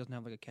the morning. It doesn't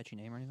have like a catchy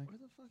name or anything. Where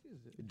the fuck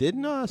is it?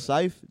 Didn't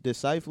did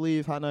Syph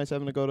leave High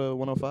 97 to go to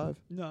 105?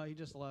 No, he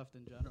just left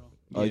in general.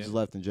 Oh, he just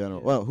left in general.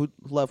 Well, who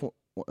left?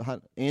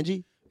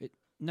 Angie?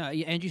 No,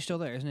 Angie's still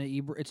there, isn't it?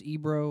 Ebro, it's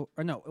Ebro.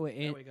 Or no, wait.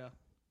 There we go.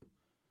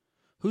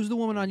 Who's the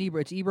woman on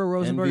Ebro? It's Ebro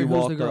Rosenberg. Envy And who's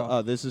the walked girl?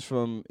 off. This is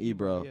from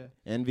Ebro. Yeah.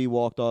 Envy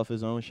walked off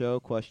his own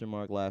show, ?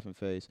 Laughing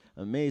face.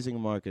 Amazing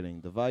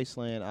marketing. The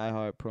Viceland,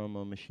 iHeart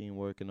promo machine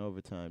working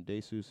overtime.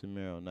 DeSuze and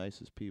Mero,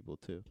 nicest people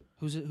too.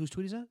 Whose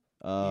tweet is that?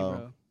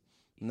 Ebro.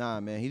 Nah,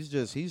 man, he's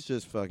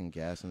just fucking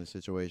gassing the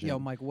situation. Yo,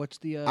 Mike, what's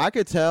the? I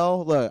could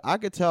tell. Look, I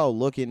could tell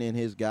looking in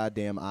his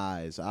goddamn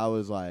eyes. I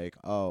was like,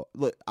 oh,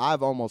 look,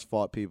 I've almost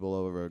fought people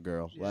over a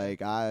girl. Yeah. Like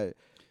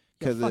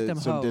fuck them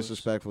of some hoes.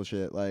 disrespectful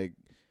shit. Like,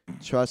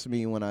 trust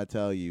me when I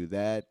tell you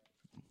that.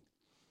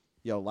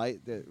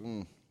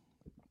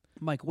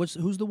 Mike,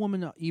 who's the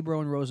woman?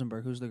 Ebro and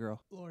Rosenberg. Who's the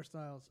girl? Laura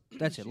Stiles.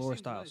 That's it, She Laura seems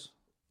Stiles. nice.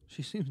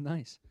 She seems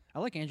nice. I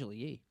like Angela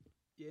Yee.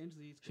 Yeah,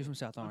 Angela Yee's She's cool. from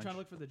South I'm Orange. trying to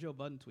look for the Joe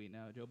Budden tweet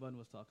now. Joe Budden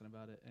was talking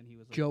about it, and he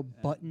was like, Joe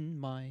Button,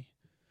 my.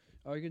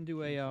 Are we gonna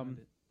do a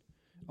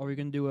Are we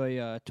gonna do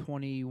a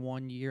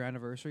 21-year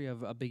anniversary of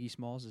Biggie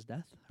Smalls'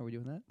 death? Are we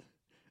doing that?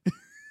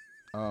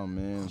 Oh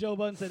man. Joe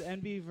Budden said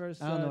Envy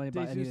versus I don't know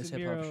about any of DeSuze this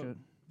and hip-hop Mero shit.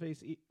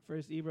 face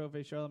first Ebro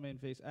face Charlemagne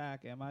face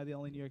Ack. Am I the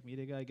only New York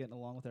media guy getting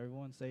along with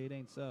everyone? Say it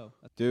ain't so.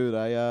 Dude,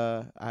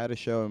 I had a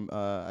show.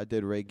 I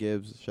did Ray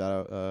Gibbs.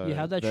 Shout out. Yeah,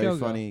 how'd that very show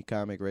go? funny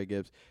comic Ray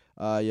Gibbs.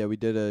 Yeah, we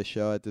did a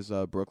show at this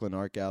Brooklyn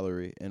Art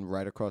Gallery, and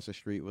right across the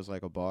street was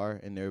like a bar,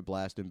 and they were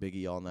blasting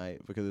Biggie all night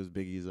because it was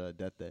Biggie's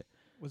death day.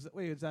 Was that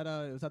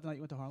the night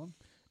you went to Harlem?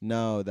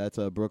 No, that's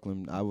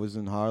Brooklyn. I was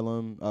in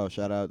Harlem. Oh,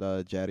 shout out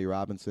Jaddy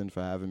Robinson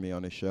for having me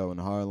on his show in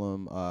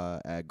Harlem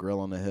at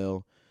Grill on the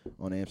Hill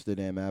on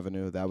Amsterdam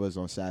Avenue. That was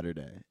on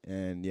Saturday,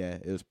 and yeah,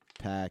 it was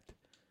packed.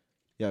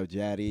 Yo,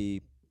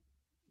 Jaddy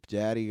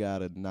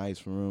got a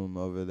nice room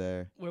over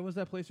there. Where was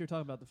that place you were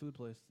talking about? The food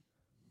place?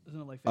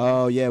 Isn't it like?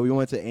 Oh yeah, we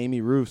went to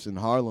Amy Roof's in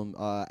Harlem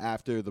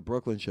after the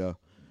Brooklyn show.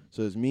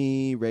 So it's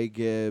me, Ray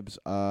Gibbs.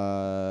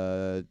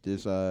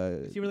 Is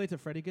he related to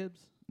Freddie Gibbs?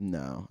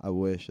 No, I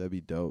wish that'd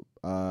be dope.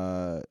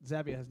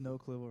 Zabia has no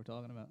clue what we're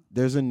talking about.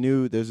 There's a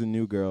new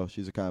girl.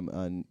 She's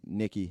a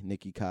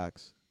Nikki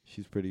Cox.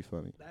 She's pretty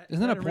funny.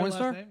 Isn't that a real porn last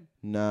star? name?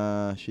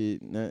 Nah,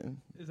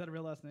 Is that a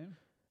real last name?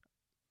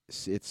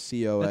 It's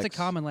COX. That's a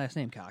common last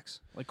name, Cox.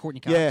 Like Courtney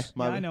Cox. Yeah,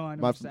 I know.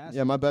 I'm just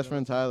asking. My best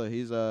friend Tyler.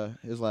 He's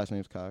his last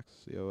name's Cox.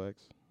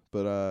 COX.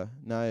 But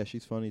yeah,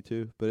 she's funny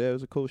too. But yeah, it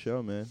was a cool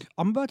show, man.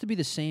 I'm about to be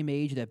the same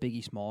age that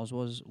Biggie Smalls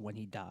was when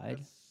he died.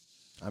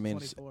 I mean,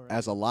 24, right?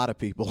 as a lot of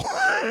people.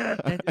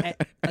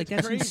 That's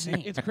crazy.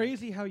 insane. It's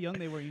crazy how young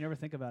they were. You never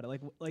think about it.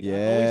 Like I always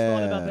Yeah.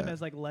 thought about them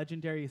as like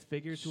legendary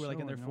figures who were like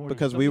in their 40s.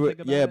 Because Don't we you were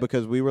think about it?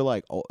 because we were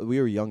like we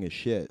were young as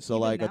shit. So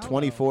Even like now, a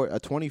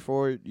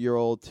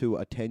 24-year-old to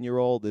a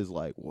 10-year-old is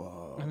like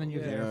whoa. And then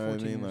you're You there know what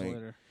 14 years Like,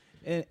 later.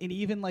 And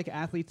even like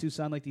athletes who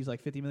sign like these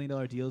like $50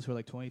 million deals who are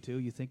like 22,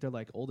 you think they're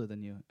like older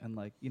than you, and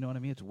like you know what I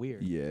mean? It's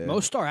weird. Yeah.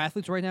 Most star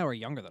athletes right now are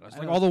younger than us. I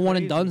Like know, all the it's one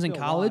and crazy. dones in Feel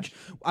college.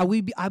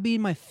 I'd be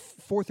in my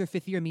fourth or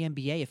fifth year in the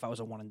NBA if I was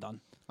a one and done.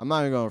 I'm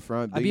not even going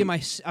front. I'd be in my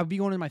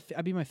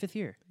fifth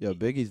year. Yo,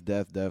 Biggie's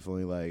death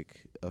definitely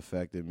like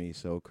affected me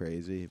so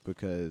crazy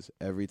because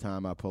every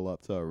time I pull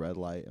up to a red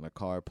light and a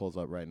car pulls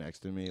up right next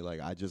to me,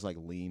 like I just like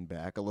lean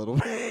back a little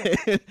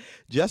bit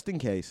just in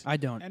case. I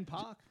don't. And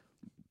Pac.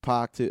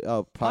 Pac too.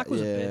 Oh, Pac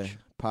was a yeah. bitch.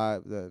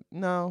 Pac.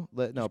 No.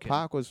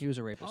 Pac was. He was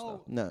a rapist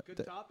Oh, though. No.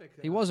 good topic.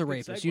 He was a Good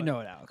rapist. segue. You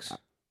know it, Alex.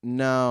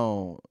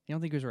 No. You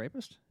don't think he was a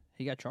rapist?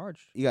 He got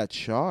charged. He got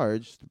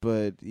charged,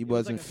 but he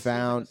was wasn't like a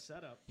found.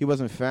 setup. He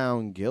wasn't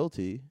found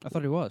guilty. I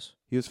thought he was.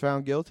 He was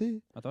found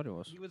guilty. I thought he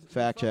was. He was Fact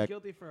found check.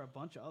 guilty for a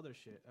bunch of other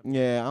shit.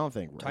 Yeah, I don't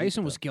think. rape,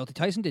 Tyson was though. guilty.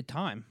 Tyson did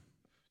time.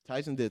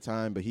 Tyson did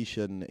time, but he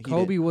shouldn't. He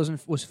Kobe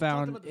didn't. was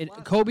found.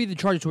 Kobe, the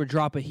charges were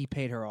dropped, but he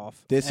paid her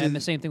off. This and is- the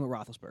same thing with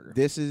Roethlisberger.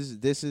 This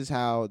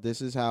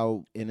is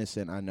how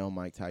innocent I know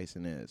Mike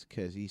Tyson is,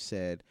 because he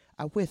said,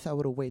 "I wish I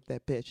would have raped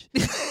that bitch.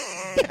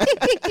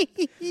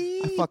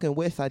 I fucking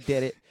wish I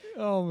did it."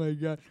 Oh my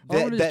god! I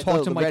That- want to that- just talk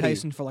no, to Mike ready.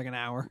 Tyson for like an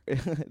hour.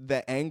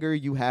 The anger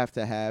you have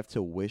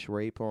to wish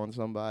rape on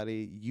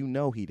somebody, you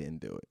know he didn't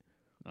do it.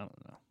 I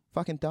don't know.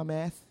 Fucking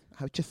dumbass.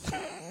 I just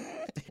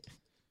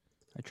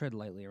I tread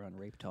lightly around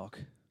rape talk.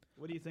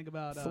 What do you think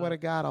about? swear to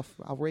God,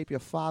 I'll rape your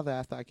father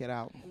after I get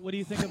out. What do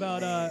you think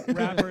about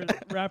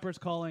rappers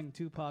calling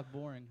Tupac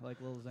boring, like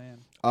Lil Xan?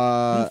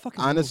 Who the fuck is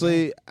Lil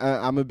Honestly,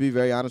 I'm gonna be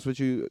very honest with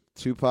you.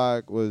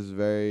 Tupac was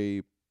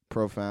very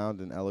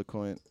profound and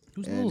eloquent,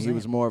 Who's and Lil he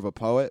was Xan? more of a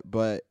poet.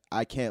 But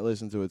I can't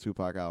listen to a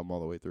Tupac album all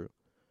the way through.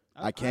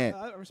 I can't.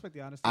 I respect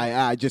the honesty.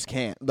 I just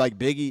can't. Like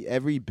Biggie,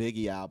 every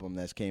Biggie album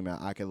that's came out,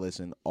 I could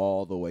listen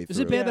all the way through. Is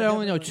it bad Yeah, that I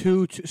only know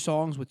definitely. two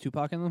songs with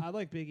Tupac in them? I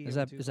like Biggie. Is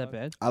and that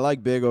bad? I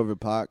like Big over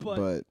Pac, But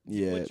but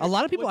yeah. what's A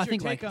lot of people, what's I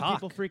think, your like take on Pac.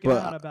 people freaking But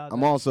out about I'm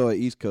that? also an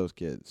East Coast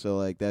kid, so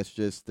like that's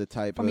just the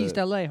type From of East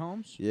LA,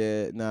 Holmes.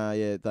 Yeah,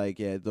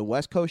 the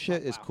West Coast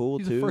shit is cool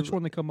He's too. the first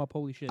one to come up.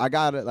 Holy shit! I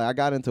got it. Like, I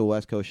got into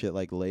West Coast shit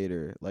like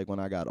later, like when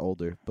I got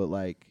older. But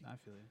like I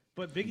feel you.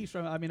 But Biggie's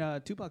from.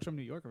 Tupac's from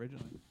New York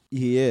originally.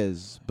 he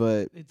is,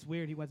 but It's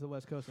weird. He went to the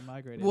West Coast and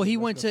migrated. Well, he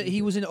West went Coast to. He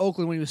people. was in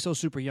Oakland when he was still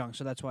super young,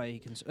 so that's why he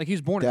can. Like he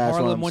was born in That's what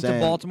Harlem, I'm went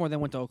saying. to Baltimore, then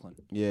went to Oakland.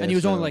 yeah. And he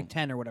was only so- like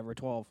 10 or whatever,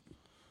 12.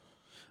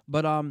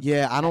 But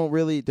Yeah, I don't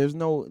really. There's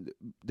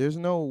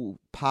no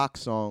Pac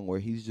song where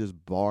he's just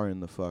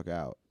barring the fuck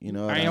out. You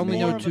know, what I I only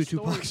mean? know More of a two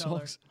Tupac storyteller.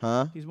 songs.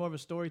 Huh? He's more of a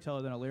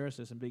storyteller than a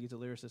lyricist, and Biggie's a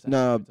lyricist. and a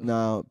No, storyteller.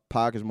 no.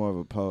 Pac is more of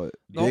a poet.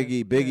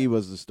 The- Biggie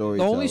was the The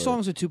storyteller. only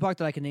songs of Tupac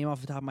that I can name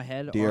off the top of my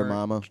head Dear are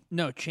Mama.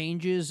 No,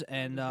 Changes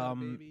and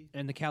Baby.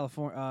 the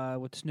California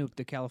with Snoop,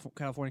 the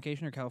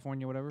Californication or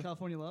California whatever.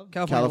 California Love.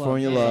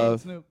 California Yeah.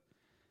 Love. Snoop.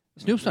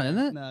 Snoop's not in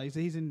it. No,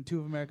 he's in two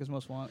of America's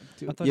Most Wanted.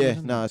 I thought he Yeah, was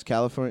in no, it's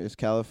California. It's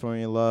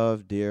California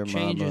Love. Dear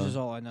Changes Mama. is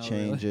all I know, really.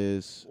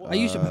 Changes. I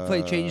used to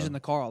play Changes in the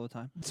car all the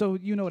time. So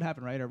you know what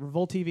happened, right?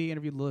 Revolt TV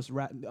interviewed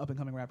up and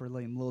coming rapper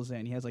named Lil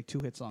Xan. He has like 2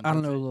 hit songs. I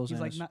don't That's know it. who Lil He's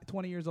Xan like is.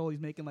 20 years old.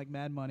 He's making like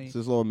mad money. It's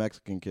this little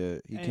Mexican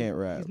kid. He And can't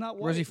rap. He's not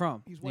white. Where's he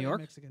from? He's New white and York?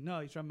 Mexican. No,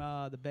 he's from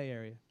the Bay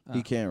Area.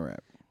 He can't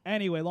rap.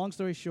 Anyway, long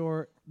story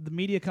short, the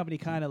media company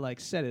kind of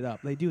like set it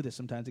up. They do this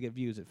sometimes to get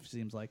views. It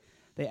seems like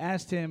they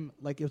asked him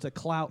like it was a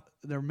clout.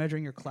 They're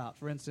measuring your clout.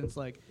 For instance,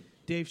 like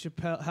Dave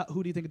Chappelle.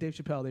 Who do you think of Dave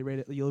Chappelle? They rate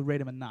it. You'll rate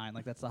him a 9.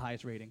 Like that's the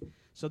highest rating.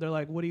 So they're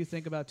like, what do you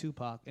think about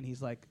Tupac? And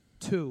he's like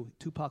 2.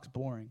 Tupac's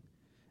boring.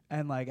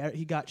 And like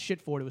he got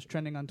shit for it. It was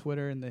trending on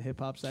Twitter in the hip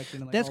hop section.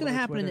 And, like, That's all gonna over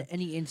happen in Twitter.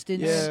 any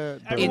instance. Yeah,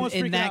 but- Everyone's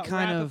in freaking that out.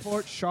 kind of.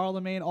 Rappaport,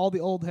 Charlemagne, all the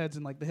old heads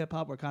in like the hip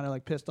hop were kind of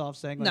like pissed off,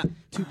 saying like No.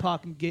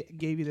 Tupac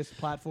gave you this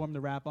platform to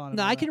rap on. and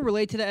No, all I that. can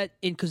relate to that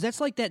because that's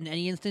like that in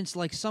any instance.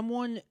 Like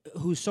someone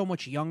who's so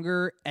much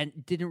younger and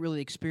didn't really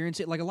experience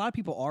it. Like a lot of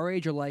people our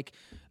age are like,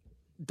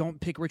 don't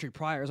pick Richard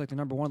Pryor as like the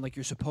number one like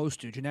you're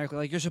supposed to generically.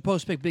 Like you're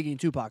supposed to pick Biggie and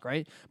Tupac,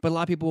 right? But a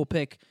lot of people will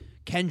pick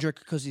Kendrick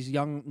because he's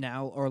young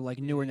now or like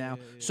newer now.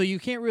 So you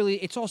can't really.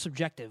 It's all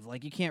subjective.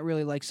 Like you can't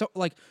really like so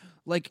like.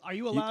 Are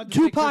you allowed to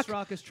Tupac, say Chris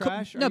Rock is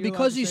trash? No, Are you allowed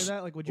because to he's say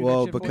that? Like, would you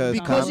well, get shit for because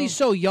it? because he's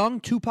so young.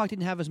 Tupac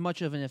didn't have as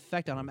much of an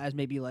effect on him as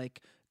maybe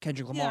like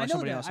Kendrick Lamar yeah, I or know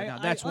somebody that. else. Like I,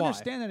 that. That's I why.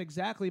 understand that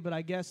exactly, but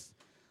I guess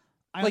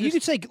Like you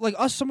could say, like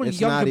us, someone It's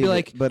young not could be even-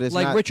 like, but it's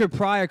like not- Richard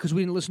Pryor, because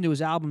we didn't listen to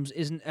his albums,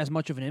 isn't as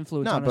much of an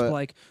influence No, on us. But but-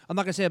 like, I'm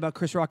not gonna say about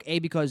Chris Rock,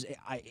 because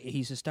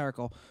he's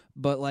hysterical,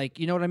 but like,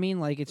 you know what I mean?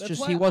 Like, it's That's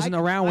just why he wasn't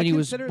around when he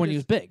was consider when he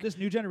this- was big. This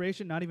new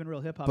generation, not even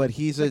real hip hop. But It's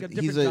he's like a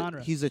different he's a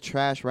genre. he's a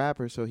trash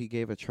rapper, so he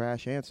gave a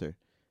trash answer.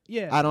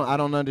 Yeah. I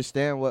don't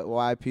understand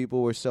why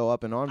people were so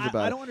up in arms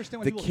about it. I don't understand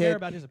why The people kid- care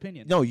about his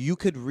opinion. No, you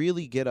could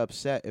really get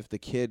upset if the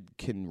kid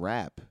can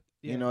rap.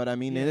 Yeah. You know what I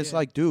mean? Yeah, and it's yeah.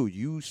 like, dude,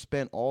 you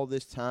spent all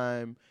this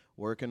time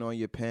working on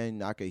your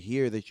pen. I could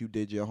hear that you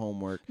did your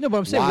homework. No, but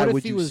I'm saying, why what if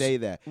would he you was- say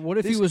that? what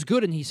if he was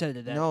good and he said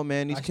that? No,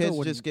 man, these I still kids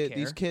wouldn't just get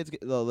these care. kids.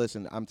 No,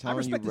 listen, I'm I telling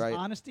respect you right. his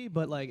honesty,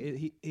 but like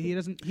he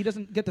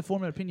doesn't get to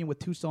form an opinion with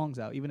 2 songs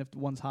out, even if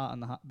one's hot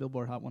on the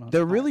Billboard Hot 100.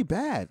 They're really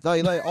bad.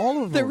 Like all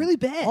of them. They're really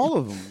bad. All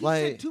of them. He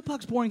Like said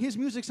Tupac's boring. His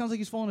music sounds like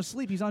he's falling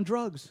asleep. He's on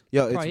drugs.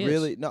 yo, it's Probably is.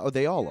 really no.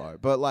 They all are.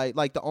 But like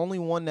the only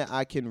one that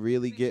I can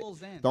really get, Lil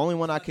Xan. the only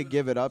one I could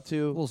give it up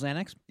to. Lil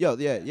Xanax? Yo,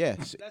 yeah.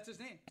 That's his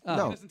name. Oh,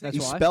 No, that's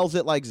he why? spells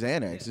it like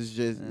Xanax. It's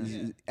just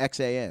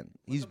XAN.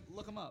 He's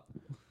Look him up.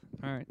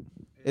 All right.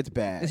 it's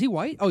bad. Is he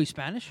white? Oh, he's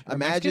Spanish. Or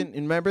Imagine,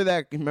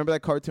 Mexican? remember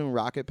that cartoon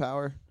Rocket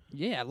Power?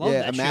 Yeah, I love Yeah,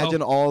 that imagine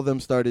show. all of them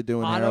started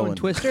doing Otto heroin. and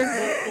Twister.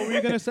 What were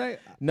you gonna say?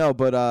 No,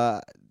 but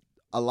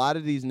a lot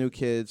of these new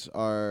kids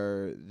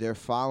they're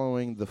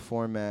following the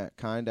format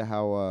kind of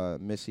how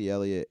Missy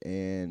Elliott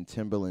and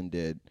Timbaland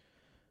did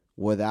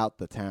without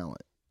the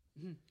talent.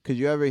 Cause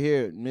you ever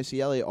hear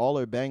Missy Elliott, all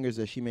her bangers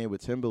that she made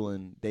with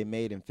Timbaland, they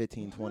made in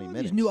 15, 20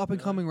 minutes. These new up and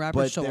coming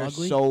rappers But so they're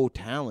ugly. so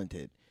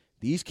talented.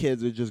 These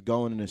kids are just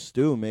going in a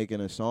stew,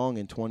 making a song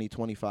in 20,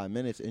 25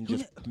 minutes, and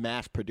just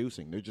mass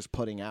producing. They're just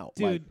putting out.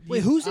 Dude,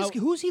 Wait, who's this?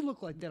 Who's he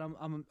look like that?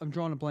 I'm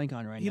drawing a blank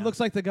on right He now.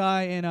 looks like the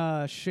guy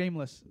in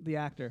Shameless, the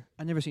actor.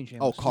 I've never seen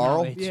Shameless. Oh,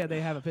 Carl? No, Yeah,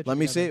 they have a picture. Let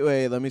me together. see.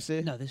 Wait, let me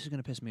see. No, this is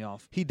gonna piss me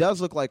off. He does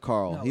look like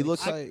Carl. No, he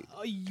looks it's-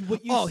 like.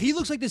 Oh, he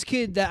looks like this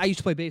kid that I used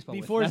to play baseball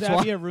Before with. That's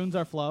why. Zappia ruins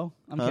our flow.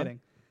 I'm Huh? kidding.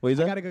 What is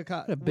I that? got a good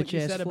What a what you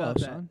bitch-ass said flow, about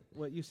that. son.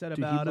 What you said Dude,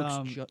 he about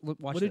looks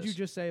watch what did you this.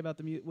 just say about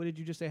the what did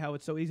you just say how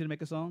it's so easy to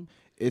make a song?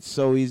 It's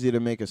so easy to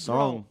make a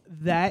song. Bro,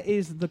 that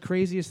is the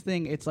craziest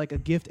thing. It's like a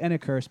gift and a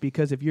curse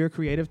because if you're a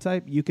creative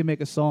type, you can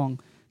make a song,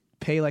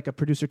 pay like a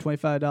producer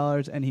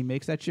 $25, and he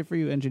makes that shit for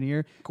you,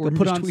 engineer. Gordon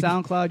Put it just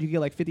on tweeted- SoundCloud, you get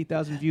like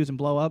 50,000 views and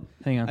blow up.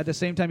 Hang on. At the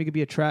same time, you could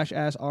be a trash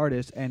ass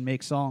artist and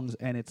make songs,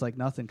 and it's like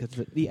nothing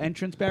because the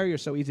entrance barrier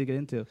is so easy to get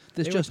into.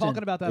 This they just were in.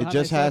 talking about that. It on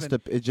just Hot has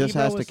 97. to. It just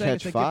Ebo has to was saying catch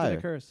it's a gift and a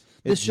fire. curse.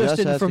 It This just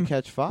just in has from- to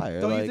catch fire.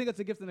 Don't you like- think it's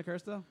a gift and a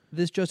curse though?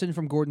 This just in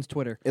from Gordon's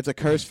Twitter. It's a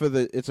curse for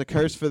the. It's a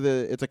curse for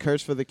the. It's a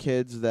curse for the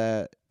kids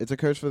that. It's a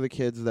curse for the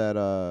kids that.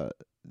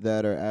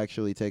 That are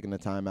actually taking the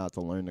time out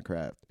to learn the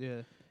craft.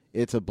 Yeah.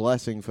 It's a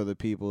blessing for the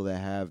people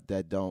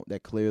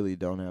that clearly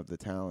don't have the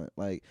talent.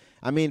 Like,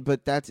 I mean,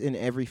 but that's in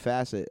every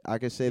facet. I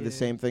could say the Yeah.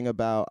 same thing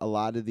about a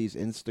lot of these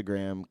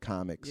Instagram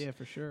comics. Yeah,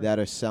 for sure. That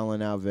are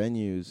selling out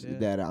venues. Yeah.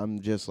 That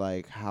I'm just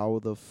like, how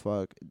the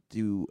fuck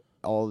do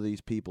all of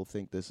these people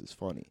think this is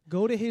funny?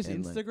 Go to his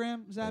And, like,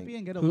 Instagram, Zappy,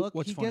 and get a Who- look.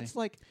 what's He funny? gets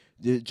like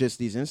Just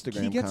these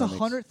Instagram. he gets comics.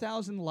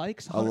 100,000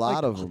 likes. A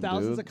lot of 'em,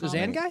 thousands dude. of The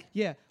Zan comments. guy?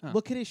 Yeah. Huh.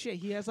 Look at his shit.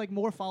 He has like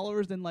more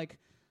followers than like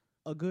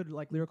a good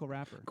like lyrical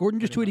rapper. Gordon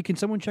just Pretty tweeted, "Can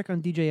someone check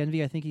on DJ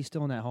Envy? I think he's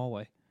still in that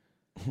hallway."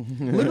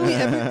 Literally,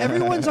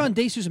 everyone's on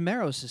De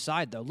Susamero's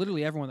side though.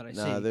 Literally, everyone that I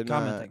Nah, see they're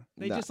commenting.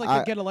 They Nah, just like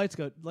to get a light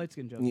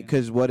skin joke. in.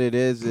 Because what it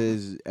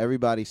is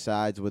everybody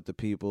sides with the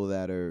people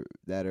that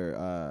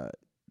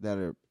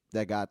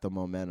got the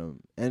momentum.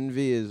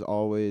 Envy's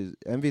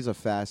a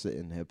facet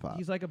in hip hop.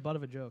 He's like a butt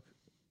of a joke.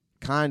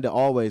 Kinda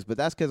always, but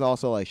that's because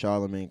also like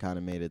Charlamagne kind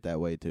of made it that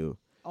way too.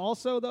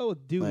 Also, though,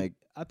 dude, Like,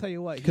 I'll tell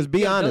you what. Because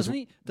be honest, doesn't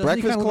he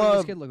Breakfast kinda look like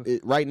this Club kid?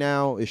 Look- right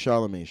now is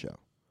Charlamagne's show.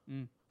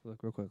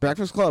 Look real quick.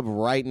 Breakfast Club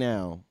right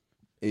now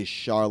is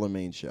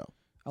Charlamagne's show.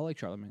 I like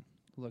Charlamagne.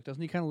 Look,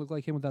 doesn't he kind of look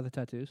like him without the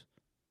tattoos?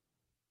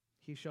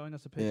 He's showing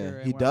us a picture. Yeah,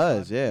 and he we're does.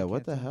 outside. Yeah, You what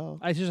can't the tell. hell?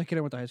 I just a kid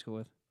I went to high school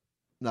with.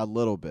 A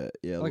little bit,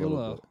 yeah, Like a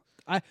little.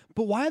 bit.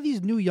 But why are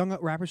these new young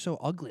rappers so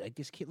ugly? Like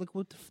this kid, look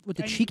with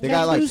the And cheek They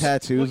got like tattoos.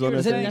 tattoos What on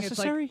you're their saying, face. it's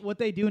like what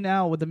they do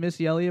now with the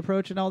Missy Elliott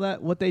approach and all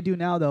that. What they do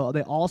now, though,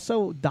 they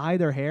also dye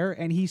their hair.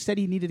 And he said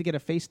he needed to get a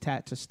face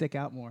tat to stick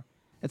out more.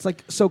 It's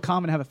like so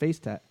common to have a face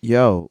tat.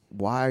 Yo,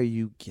 why are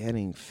you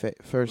getting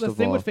first The of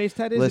thing all? with face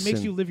tat is listen, it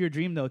makes you live your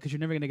dream though, because you're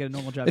never gonna get a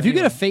normal job. If you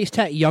get a anyway. face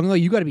tat young though,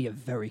 you got to be a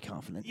very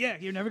confident. yeah,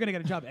 you're never gonna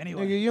get a job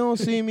anyway. Nigga, you don't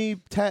see me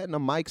tatting a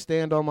mic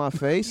stand on my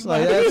face.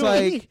 Like that's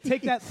like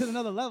take that to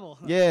another level.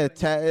 yeah,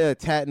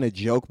 tatting a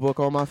joke book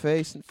on my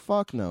face.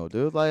 Fuck no,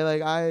 dude.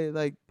 Like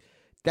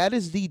that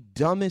is the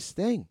dumbest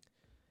thing.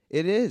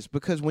 It is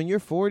because when you're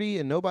 40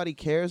 and nobody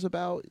cares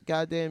about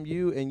goddamn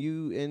you and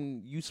you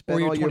Or spend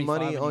you're all your 25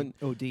 money and on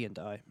you OD and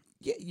die.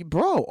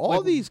 bro,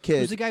 all these Who's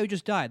kids. the guy who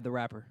just died? The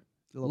rapper.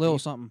 Lil Lil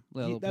Peep. something.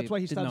 Lil That's Peep. why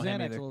he Didn't stopped know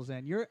him Xanax. either. Lil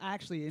Xan. You're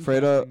actually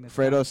Fredo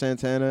interesting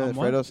Santana. On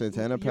what? Fredo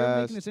Santana You're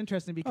passed. making this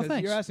interesting because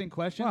thanks. you're asking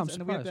questions. Wow, I'm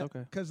and we have surprised,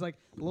 okay. Because like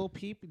Lil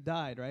Peep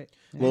died, right?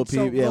 Lil And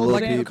so Peep, yeah, Lil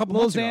Xan, Peep. a couple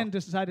Lil months ago. Xan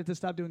decided to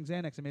stop doing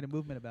Xanax and made a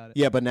movement about it.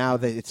 Yeah, but now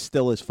that it's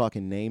still his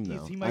fucking name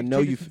though. He I might know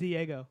change you. it to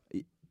Diego.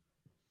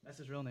 That's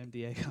his real name,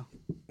 Diego.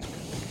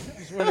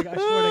 I swear to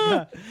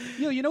God.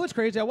 Yo, you know what's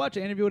crazy? I watched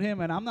an interview with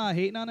him, and I'm not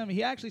hating on him.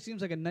 He actually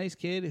seems like a nice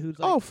kid who's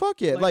like, Oh fuck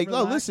yeah! Like,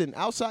 no, relaxed. listen.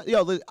 Outside,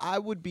 I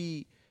would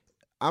be.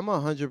 I'm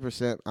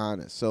 100%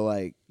 honest. So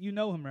like, You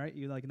know him, right?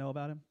 You like know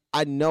about him?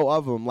 I know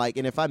of him. Like,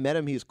 and if I met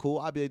him, he's cool.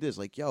 I'd be like this,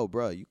 like, yo,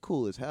 bro, you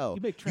cool as hell.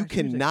 You make You trash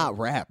music, cannot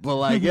rap, but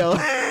like, yo,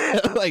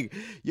 like,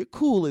 you're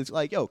cool as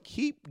like, yo,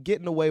 keep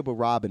getting away with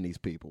robbing these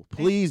people.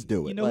 Please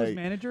do it. You know who his Like,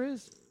 manager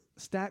is?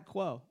 Stat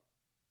Quo.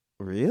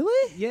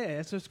 really? Yeah,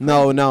 it's just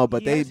No,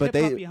 but He they, has but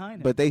hip-hop they, behind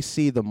him. but they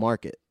see the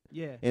market.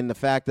 Yeah. And the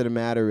fact of the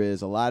matter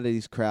is, a lot of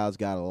these crowds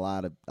got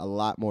a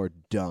lot more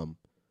dumb.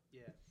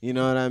 Yeah. You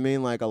know what I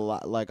mean? Like a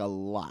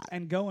lot.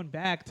 And going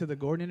back to the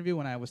Gordon interview,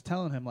 when I was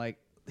telling him, like,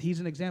 he's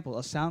an example,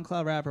 a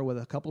SoundCloud rapper with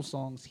a couple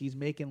songs, he's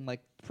making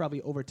like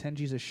probably over 10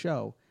 G's a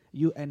show.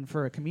 And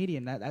for a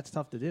comedian, that's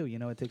tough to do. You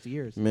know, it takes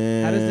years.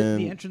 Man. How does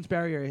the entrance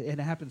barrier? It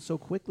happens so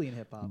quickly in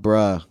hip hop.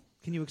 Bruh.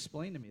 Can you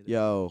explain to me this?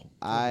 Yo,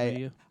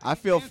 I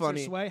feel Answer,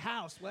 funny. Sway.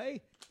 How,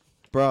 Sway?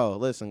 Bro,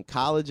 listen,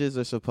 colleges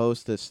are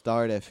supposed to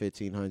start at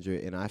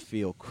 1,500, and I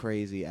feel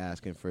crazy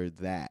asking for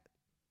that.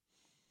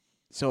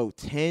 So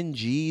 10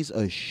 G's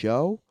a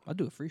show? I'll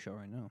do a free show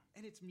right now.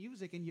 And it's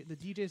music, and the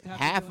DJs have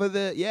Half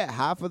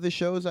of the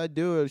shows I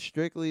do are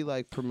strictly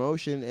like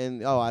promotion,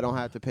 and I don't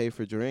have to pay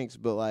for drinks,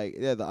 but like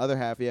the other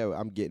half,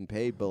 I'm getting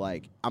paid, but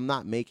like I'm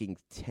not making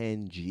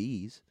 10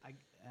 G's.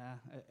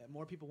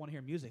 More people want to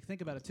hear music.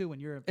 Think about it too. When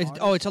you're an It's,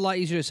 artist. it's a lot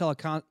easier to sell a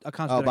concert.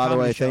 Oh, by the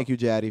way, thank you,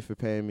 Jaddy, for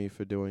paying me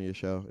for doing your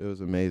show. It was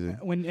amazing.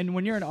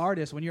 When you're an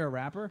artist, when you're a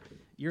rapper,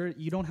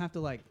 you don't have to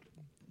like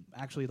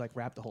actually like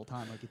rap the whole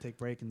time. Like you take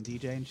break and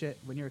DJ and shit.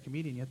 When you're a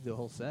comedian, you have to do a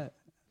whole set.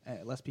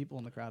 Less people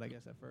in the crowd, I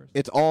guess, at first.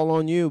 It's all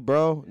on you,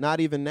 bro. Not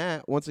even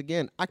that. Once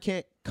again, I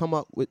can't come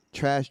up with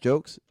trash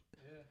jokes.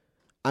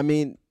 I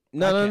mean,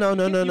 no. You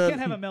can't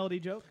have a melody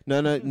joke.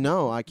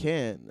 No, I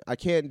can't. I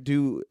can't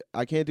do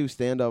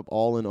stand up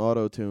all in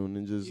auto tune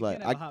and just like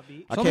can't have a hot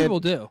beat. Some people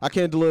do. I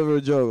can't deliver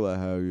a joke like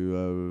how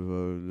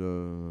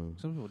you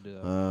Some people do.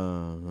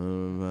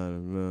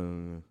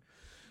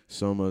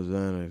 So much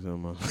Xanax, so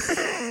much.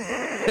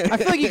 I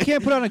feel like you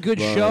can't put on a good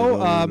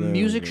show,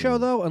 music show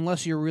though,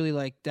 unless you're really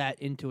like that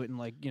into it and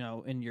like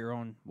in your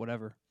own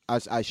whatever.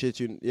 I shit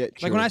you. Yeah,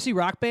 like when I see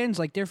rock bands,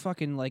 like they're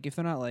fucking like if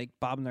they're not like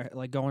bobbing their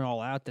like going all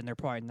out, then they're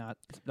probably not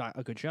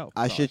a good show.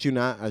 I shit you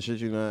not.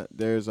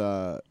 There's there's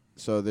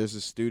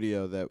a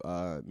studio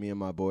that me and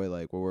my boy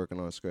like we're working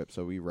on a script,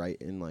 so we write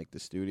in like the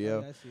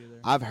studio. Oh, I see you there.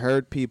 I've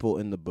heard people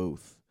in the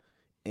booth,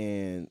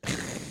 and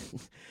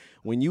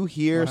when you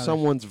hear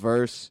someone's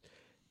verse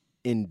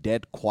in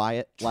dead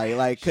quiet,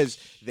 like because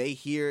they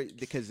hear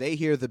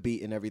the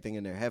beat and everything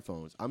in their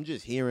headphones. I'm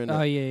just hearing.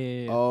 Oh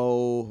yeah.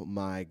 Oh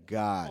my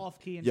god. Off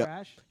key and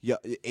trash. Yeah,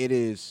 it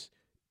is,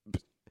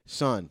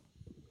 son.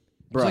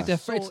 It's like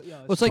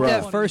that. It's like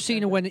that first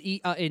scene when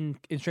in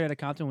Straight Outta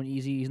Compton when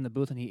Eazy-E's in the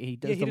booth and he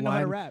does he the didn't know how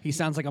to line. rap. He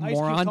sounds like a Ice Cube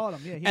moron. taught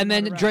him. Yeah, he And didn't know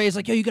then how to rap. Dre's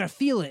like, "Yo, you gotta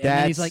feel it." And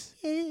then he's like,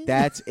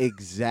 That's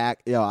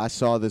exact. Yo, I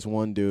saw this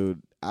one dude.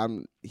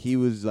 He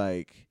was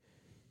like,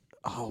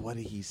 oh, what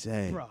did he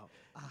say? Bro.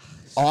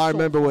 All I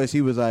remember was he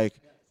was like,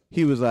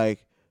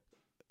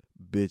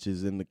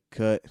 bitches in the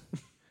cut.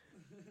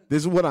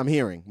 This is what I'm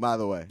hearing, by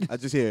the way. I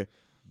just hear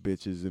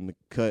bitches in the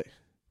cut.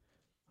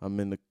 I'm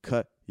in the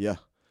cut. Yeah.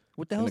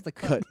 What the hell's the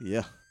cut?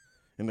 Yeah.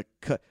 In the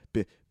cut.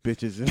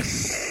 Bitches in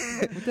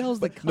What the hell's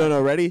the cut?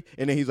 No, ready?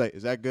 And then he's like,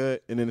 is that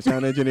good? And then the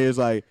sound engineer's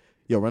like,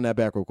 yo, run that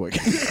back real quick.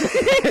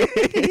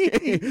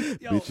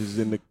 Bitches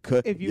in the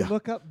cut. If you yeah.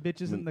 look up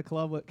 "Bitches in the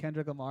Club" with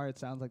Kendrick Lamar, it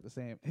sounds like the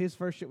same. His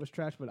first shit was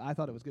trash, but I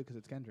thought it was good because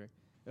it's Kendrick.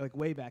 Like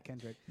way back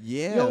Kendrick.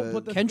 Yeah. Yo,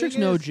 but the Kendrick's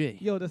thing no is- G.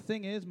 Yo, the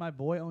thing is, my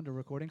boy owned a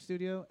recording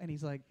studio, and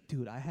he's like,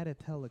 dude, I had to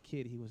tell a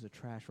kid he was a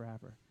trash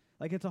rapper.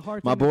 Like it's a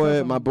hard My thing to tell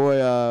boy,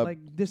 someone, like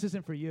this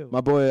isn't for you.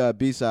 My boy,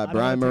 B-side, I don't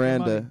Brian wanna take your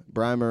Miranda. money.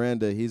 Brian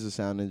Miranda, he's a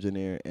sound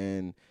engineer,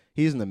 and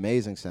he's an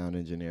amazing sound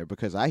engineer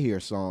because I hear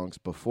songs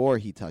before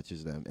he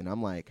touches them, and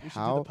I'm like, We should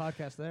how? do the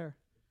podcast there.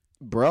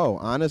 Bro,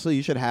 honestly,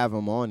 you should have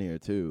him on here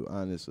too.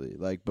 Honestly,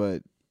 like,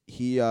 but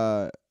he,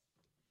 that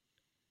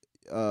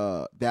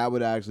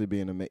would actually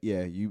be an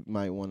yeah. You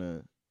might want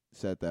to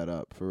set that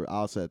up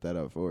I'll set that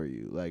up for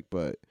you. Like,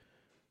 but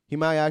he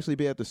might actually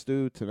be at the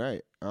stew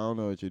tonight. I don't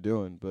know what you're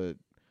doing, but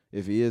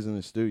if he is in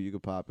the stew, you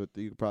could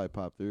you could probably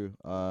pop through.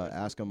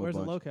 Ask him Where's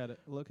a it bunch.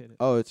 located?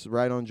 Oh, it's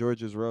right on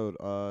George's Road.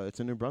 It's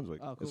in New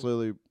Brunswick. Oh, It's cool.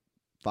 literally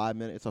 5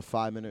 minutes. It's a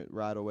 5-minute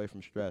ride away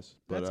from Stress.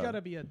 But, That's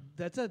gotta be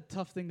that's a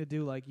tough thing to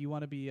do. Like you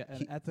want to be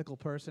an ethical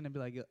person and be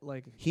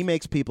like he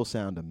makes people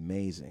sound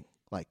amazing.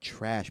 Like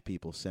trash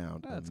people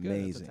sound that's good.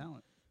 amazing. That's a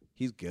talent.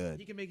 He's good.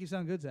 He can make you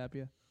sound good,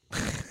 Zappia.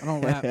 I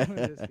don't rap. Just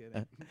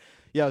kidding.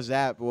 Yo,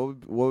 Zap,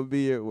 what would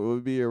be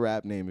your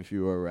rap name if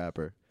you were a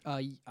rapper?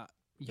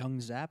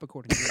 Young Zap,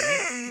 according to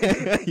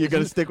you. You're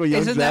gonna stick with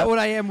Young Isn't Zap? that what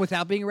I am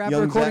without being a rapper,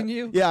 Young according Zap? to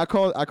you? Yeah, I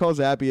call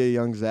Zappy a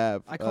Young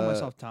Zap. I call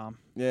myself Tom.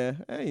 Yeah,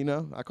 hey, you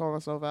know, I call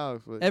myself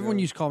Alex. But, Everyone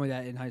you know. used to call me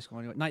that in high school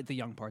anyway. Not the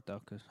young part,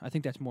 though, because I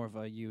think that's more of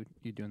a you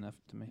doing that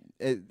to me.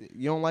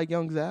 You don't like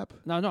Young Zap?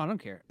 No, I don't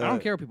care. I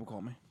don't care what people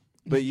call me.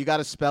 But you got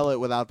to spell it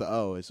without the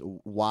O. It's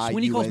Y.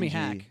 Sweeney calls me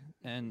Hack,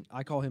 and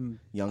I call him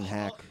Young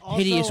Hack.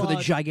 hideous with a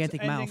Also,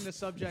 gigantic ending mouth. the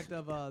subject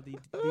of the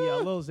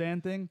Lil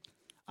Xan thing.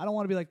 I don't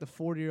want to be like the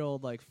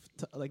 40-year-old, like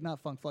not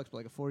Funk Flex, but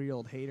like a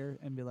 40-year-old hater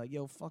and be like,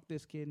 yo, fuck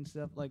this kid and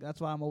stuff. Like that's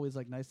why I'm always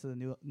like nice to the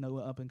new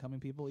up and coming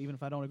people, even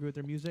if I don't agree with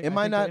their music. It I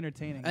might think not- they're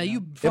entertaining. You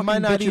know? fucking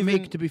might not bitch and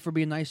even- make for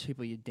being nice to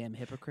people, you damn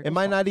hypocrite. It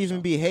might not even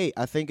be hate.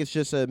 I think it's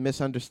just a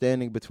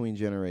misunderstanding between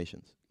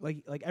generations.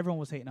 like everyone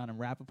was hating on him.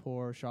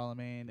 Rappaport,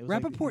 Charlemagne. It was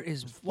Rappaport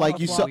is Like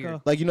you saw,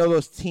 Flocka. like you know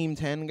those Team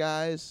 10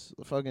 guys,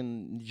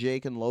 fucking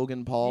Jake and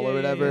Logan Paul or Yeah,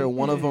 whatever. yeah, and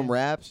one of yeah. them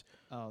raps.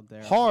 Oh,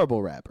 there.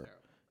 Horrible rapper.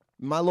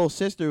 My little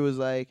sister was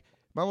like,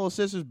 my little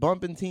sister's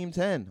bumping Team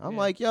 10. I'm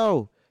like,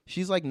 yo,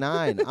 she's like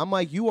 9. I'm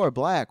like, you are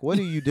black. What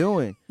are you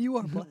doing? You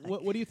are black.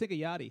 What do you think of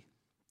Yachty?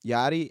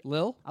 Yachty,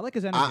 Lil? I like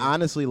his energy. I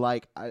honestly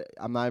like.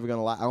 I'm not even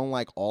gonna lie. I don't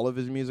like all of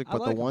his music, I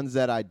but like the him. ones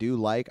that I do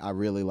like, I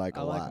really like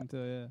I a like lot. him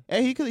too. Yeah.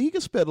 And he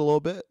could spit a little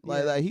bit. Yeah.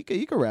 Like he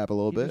could rap a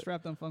little He bit. just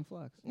rapped on Funk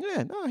Flex.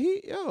 Yeah, no,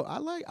 I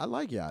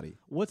like Yachty.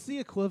 What's the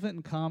equivalent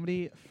in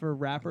comedy for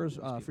rappers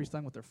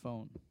freestyling with their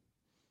phone?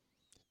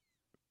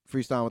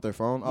 Freestyle with their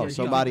phone. Oh, Yeah,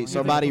 somebody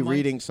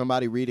yeah.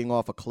 somebody reading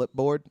off a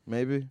clipboard,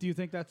 maybe. Do you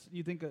think that's do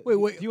you for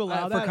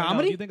allow that or no?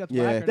 comedy? Do you think that's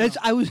Yeah. whack or That's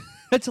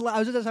no? I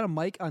was just on a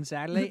mic on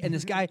Saturday, and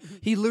this guy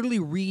he literally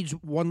reads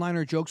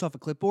one-liner jokes off a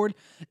clipboard,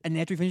 and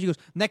after he finishes, he goes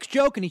next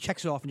joke, and he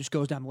checks it off and just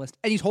goes down the list,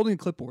 and he's holding a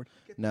clipboard.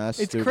 Nah, that's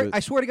It's stupid. I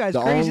swear to God, it's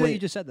crazy that you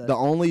just said that. The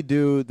only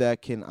dude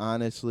that can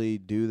honestly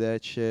do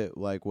that shit,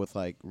 like with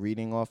like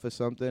reading off of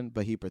something,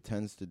 but he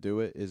pretends to do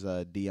it, is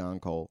Dion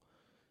Cole.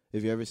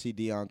 If you ever see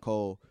Dion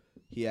Cole,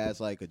 he has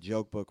like a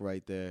joke book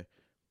right there,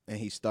 and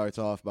he starts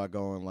off by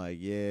going like,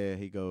 "Yeah,"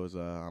 he goes,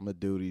 "I'm gonna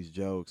do these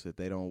jokes. If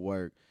they don't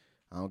work,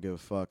 I don't give a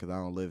fuck because I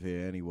don't live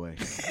here anyway."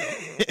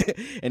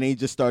 And he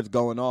just starts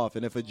going off.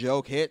 And if a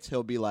joke hits,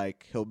 he'll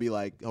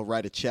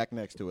write a check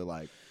next to it,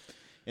 like.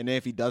 And then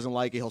if he doesn't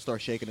like it, he'll start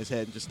shaking his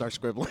head and just start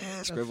scribbling.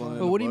 scribbling.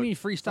 But what do you mean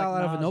freestyle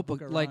out of a Nas, notebook?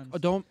 Book of Like,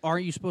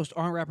 Rhymes.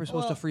 aren't rappers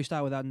supposed to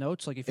freestyle without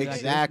notes? Like if you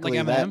Exactly.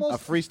 like That, Eminem? a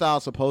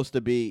freestyle's supposed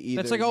to be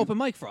either. That's like an you- open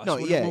mic for us. No,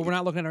 yeah. we're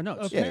not looking at our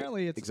notes.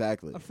 Apparently, it's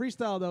exactly. a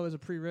freestyle though is a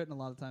pre-written a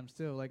lot of times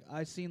too. Like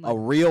I've seen A like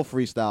real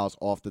freestyle's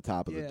off the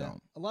top of the yeah,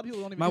 dome. a lot of people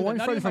don't even. My do that. one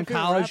Not friend even my from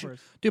favorite college, rappers.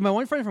 dude. My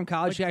one friend from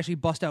college, he actually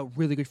bust out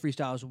really good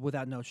freestyles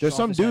without notes. There's just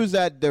some off his head. dudes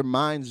that their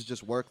minds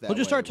just work that He'll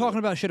just way. start talking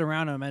about shit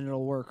around him and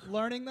it'll work.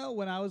 Learning though,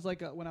 when I was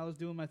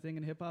doing my thing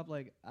in hip hop,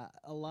 like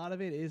a lot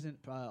of it isn't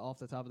off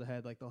the top of the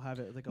head. Like they'll have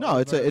it like No,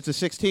 it's a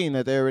 16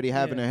 that they already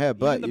have in their head.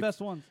 But Even the best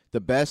ones. The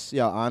best,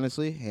 yeah,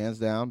 honestly, hands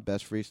down,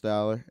 best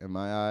freestyler in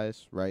my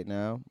eyes right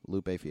now,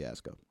 Lupe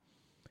Fiasco.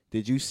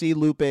 Did you see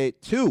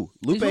Lupe? Two.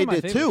 Lupe one of my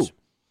did favorites. 2.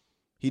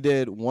 He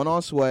did one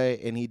on Sway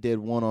and he did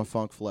one on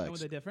Funk Flex. And were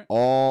they different?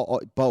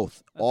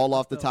 Both. All that's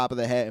off the dope. top of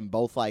the head and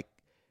both like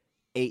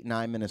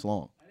 8-9 minutes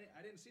long.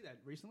 I didn't see that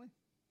recently.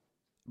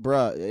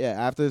 Bruh, yeah,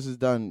 after this is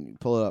done,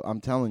 pull it up.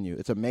 I'm telling you,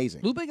 it's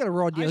amazing. Lupe got a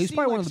raw deal. I've He's seen,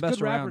 probably like, one of the best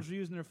good around. rappers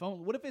using their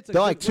phone. What if it's a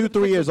They're good- like what 2, if it's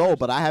 3 a years good old, person?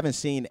 but I haven't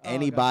seen okay.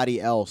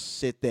 anybody else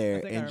sit there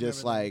I think I and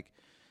just remember that. like,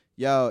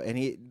 yo,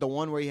 and the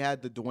one where he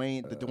had the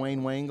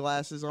Dwayne Wayne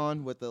glasses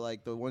on with the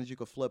ones you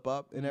could flip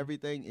up Mm-hmm. and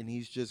everything, and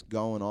he's just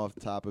going off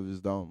the top of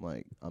his dome,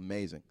 like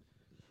amazing.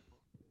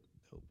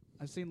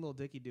 I've seen Lil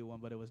Dicky do one,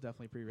 but it was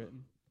definitely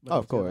pre-written. But Oh, it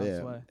of was good course, on yeah,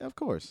 its way. of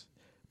course.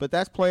 But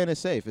that's playing it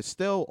safe. It's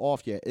still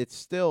off yet. It's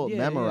still Yeah,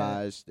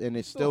 memorized, and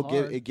it Still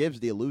still hard. it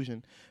gives the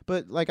illusion.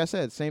 But like I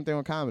said, same thing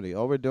with comedy.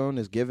 All we're doing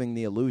is giving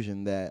the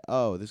illusion that,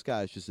 oh, this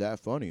guy's just that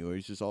funny, or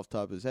he's just off the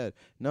top of his head.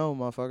 No,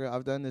 motherfucker,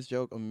 I've done this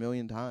joke a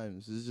million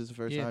times. This is just the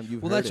first time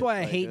you've well, heard that's it. why I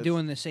Like, hate it's-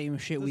 doing the same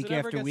shit Does week it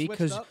ever after get week switched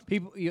because up?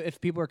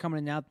 if people are coming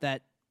in out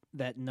that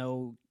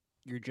know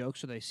your jokes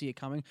so they see it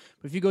coming.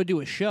 But if you go do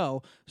a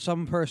show,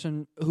 some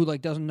person who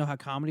like doesn't know how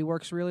comedy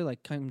works really,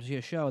 like comes to see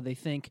a show, they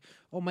think,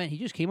 oh man, he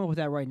just came up with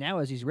that right now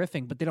as he's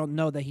riffing, but they don't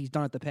know that he's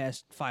done it the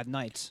past 5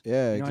 nights.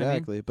 Yeah, You know what I mean?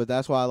 exactly. But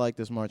that's why I like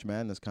this March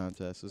Madness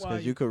contest. Is Well,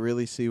 because you- you could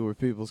really see where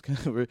people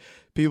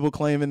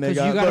claiming they 'Cause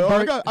got, you gotta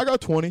like, oh, burn-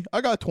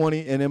 I got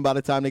 20, and then by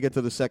the time they get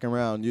to the second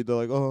round, they're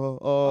like,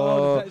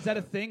 Is that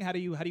a thing? How do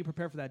you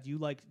prepare for that? Do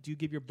you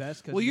give your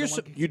best? 'Cause Well, you you're don't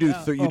so- want you to do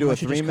kick th- out? you do I a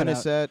should just cut 3-minute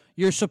out. set.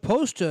 You're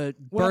supposed to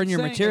What burn I'm your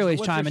saying material is, each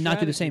what's time your and not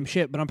do the strategy? same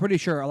shit, but I'm pretty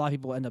sure a lot of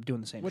people end up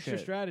doing the same What's shit. your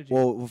strategy?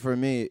 Well, for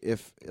me,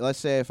 if let's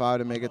say if I were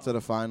to make it to the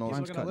finals, People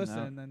Mine's are gonna cutting listen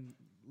out. and then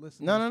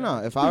listen. no, to no, the no.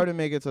 strategy. If I were to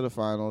make it to the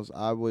finals,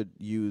 I would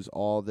use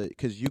all the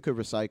because you could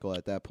recycle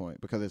at that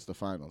point because it's the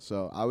finals.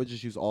 So I would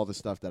just use all the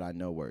stuff that I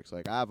know works.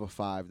 Like I have a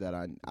 5 that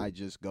I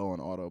just go on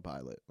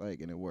autopilot,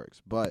 like, and it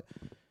works. But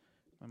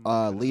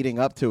leading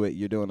up to it,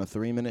 you're doing a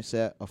 3-minute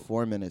set, a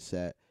 4-minute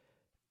set,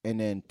 and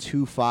then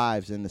 2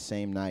 5s in the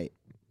same night,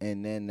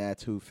 and then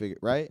that's who figure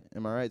right.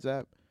 Am I right,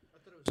 Zap?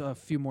 a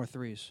few more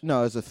threes.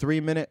 No, it's a 3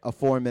 minute, a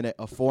 4 minute,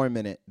 a 4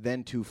 minute,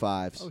 then 2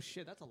 5s. Oh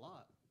shit, that's a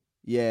lot.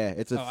 Yeah,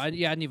 it's a. I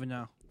didn't even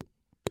know.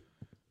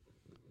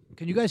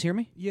 Can you guys hear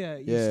me? Yeah,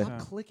 you Yeah. stop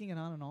clicking it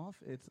on and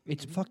off.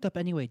 It's fucked up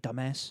anyway,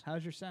 dumbass.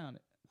 How's your sound?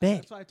 Bad.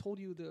 That's why I told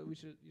you that you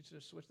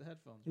should switch the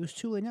headphones. It was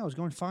too late now. It was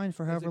going fine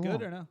for Is however it good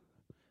long. or no?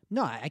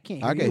 No, I can't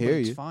hear I you. can but hear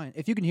it's you. fine.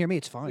 If you can hear me,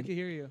 it's We fine. can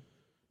hear you.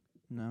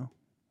 No.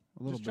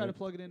 A little Just try to bit.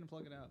 plug it in and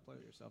plug it out. Play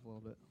with yourself a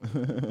little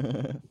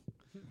bit.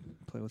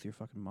 Play with your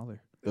fucking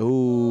mother.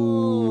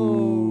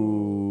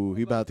 Ooh,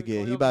 he about to get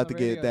radio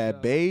that show.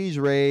 beige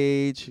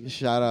rage.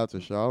 Shout out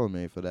to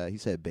Charlemagne for that. He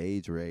said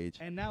beige rage.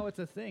 And now it's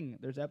a thing.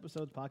 There's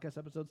podcast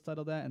episodes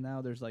titled that, and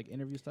now there's like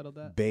interviews titled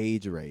that.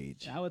 Beige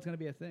rage. Now it's gonna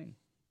be a thing.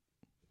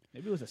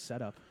 Maybe it was a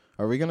setup.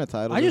 Are we gonna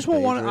title? I this just won't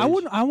Beige want. I Rage?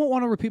 wouldn't. I won't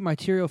want to repeat my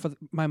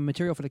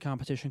material for the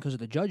competition because of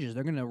the judges.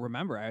 They're gonna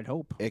remember. I'd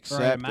hope. Or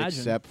I'd imagine.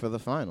 Except for the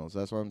finals.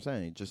 That's what I'm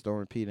saying. Just don't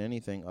repeat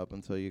anything up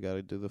until you got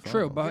to do the finals.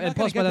 True, but You're and not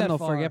plus gonna by get then that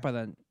they'll forget far. by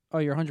then. Oh,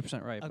 you're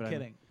 100% right. I'm but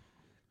kidding.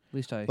 At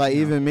least I. Like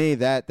you know. even me,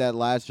 that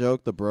last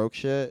joke, the broke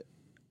shit.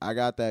 I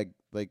got that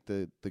like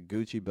the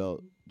Gucci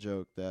belt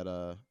joke that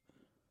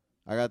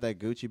I got that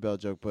Gucci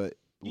belt joke, but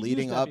You've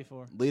leading used that up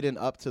before. leading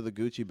up to the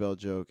Gucci belt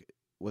joke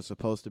was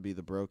supposed to be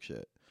the broke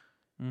shit.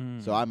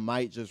 So I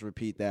might just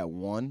repeat that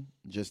one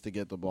just to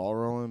get the ball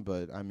rolling,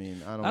 but I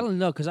mean I I don't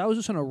know because I was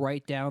just gonna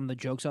write down the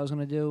jokes I was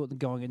gonna do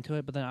going into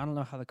it, but then I don't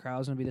know how the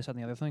crowd's gonna be this and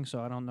the other thing, so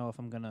I don't know if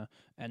I'm gonna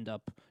end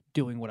up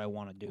doing what I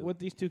want to do. What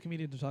these two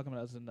comedians are talking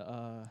about is an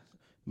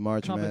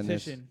March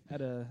Madness. competition at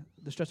the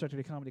Stress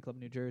Factory Comedy Club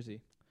in New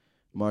Jersey.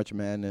 March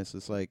Madness.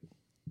 It's like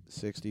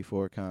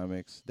 64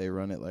 comics. They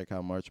run it like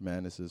how March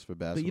Madness is for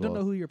basketball. But you don't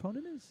know who your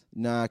opponent is?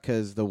 Nah,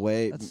 because the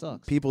way That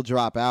sucks. people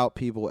drop out,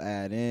 people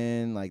add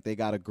in. Like they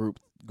got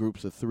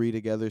groups of 3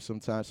 together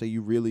sometimes, so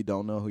you really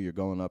don't know who you're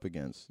going up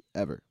against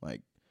ever.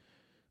 Like,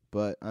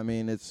 but I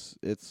mean, it's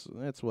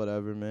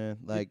whatever, man.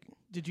 Like,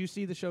 Did you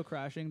see the show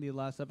Crashing, the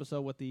last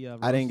episode with the?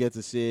 I didn't get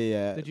to see it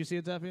yet. Did you see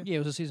it, Zappy? Yeah, it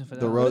was a season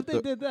finale. The What roast,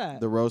 if they did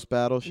that? the roast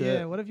battle shit.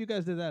 Yeah. What if you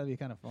guys did that? It'd be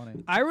kind of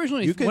funny. I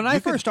originally, You could- when I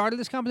you could- first started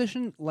this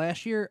competition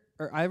last year,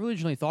 I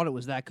originally thought it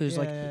was that because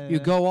like Yeah, you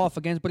yeah. go off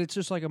against, but it's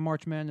just like a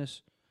March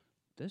Madness.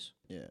 This?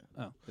 Yeah.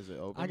 Oh. Is it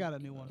open? I got a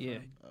new one. for Yeah.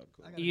 him. Oh,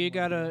 cool. I got a new You one for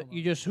gotta, him. Hold you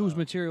on. just whose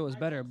material is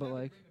better, but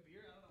like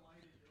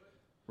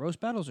roast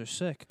battles are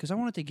sick because I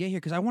wanted to get here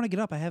because I want to get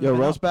up. I haven't. Yo,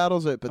 been roast up.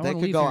 battles, but I they wanna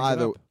could leave go here and get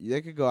either. up.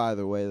 They could go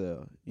either way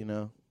though. You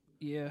know,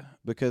 Yeah.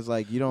 because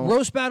like you don't.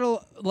 Roast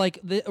battle, like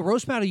the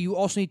roast battle, you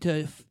also need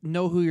to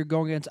know who you're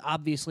going against,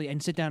 obviously,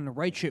 and sit down and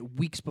write shit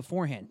weeks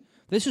beforehand.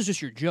 This is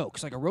just your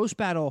jokes. Like a roast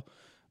battle,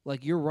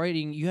 like you're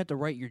writing, you have to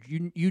write your.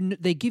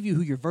 They give you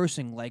who you're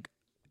versing like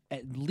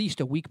at least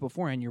a week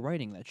beforehand. You're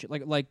writing that shit.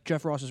 Like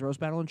Jeff Ross's roast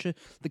battle and shit.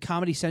 The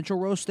Comedy Central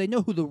roast, they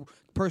know who the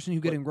person who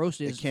getting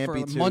roasted it is can't for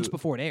be too- months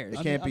before it airs.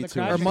 it can't be too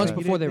Crashing or months thing,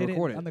 before they didn't-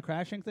 record it. On the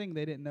Crashing thing,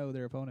 they didn't know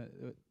their opponent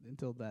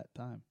until that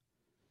time.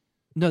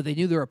 No, they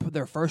knew their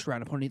first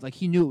round opponent. Like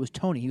he knew it was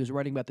Tony. He was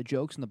writing about the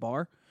jokes in the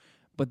bar,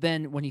 but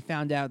then when he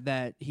found out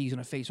that he's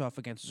gonna face off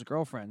against his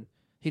girlfriend,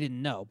 he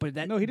didn't know. But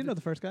that No, he didn't know the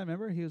first guy.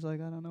 Remember, he was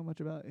like, I don't know much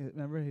about it.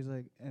 Remember, he's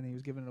like, and he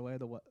was giving it away.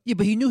 The what? Yeah,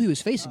 but he knew he was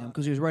facing him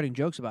because he was writing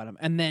jokes about him.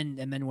 And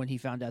then when he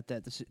found out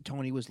that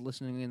Tony was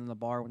listening in the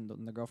bar when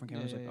the girlfriend came,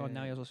 he was like, oh,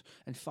 now he has lost.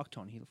 And fuck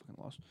Tony, he fucking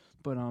lost.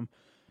 But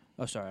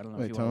oh sorry, I don't know.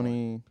 Wait, if you wanna-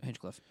 Tony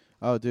Hinchcliffe.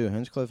 Oh, dude,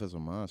 Hinchcliffe is a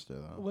monster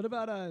though. What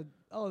about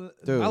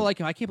Dude. I like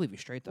him. I can't believe he's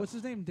straight though. What's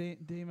his name?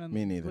 Damon.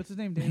 Me neither. What's his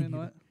name? Damon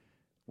what?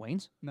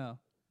 Wayne's? No.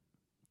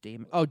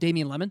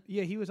 Damian Lemon.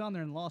 Yeah, he was on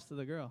there and lost to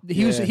the girl.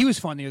 He was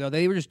funny though.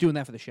 They were just doing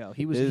that for the show.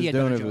 He was He is he had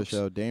doing other it for the jokes.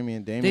 show.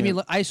 Damien.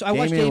 I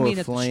watched Damien will at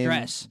the flame,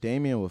 Stress.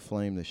 Damien will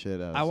flame the shit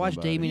out of I watched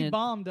somebody. Damien He at-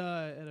 bombed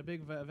at a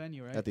big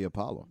venue, right? at the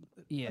Apollo.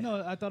 Yeah.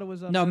 No, I thought it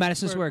was No,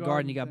 Madison Square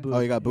Garden. He got thing. booed. Oh,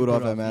 he got booed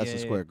off at Yeah, Madison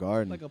yeah, Square yeah.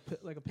 Garden.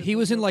 Like a He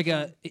was in pitbull like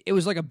joke a. It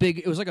was like a big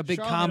Charlamagne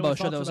combo always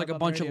show. talks There was like a about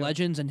bunch the of radio.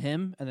 legends and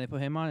him, and they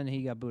put him on, and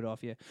he got booed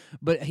off. Yeah,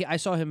 but I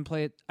saw him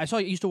play it. I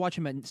used to watch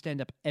him at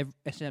stand up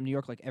New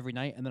York like every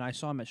night, and then I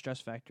saw him at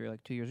Stress Factory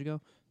like 2 years ago.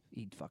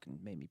 He fucking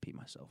made me pee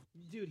myself.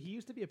 Dude, he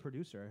used to be a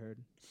producer. I heard.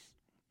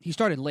 He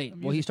started late. A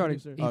Well, he music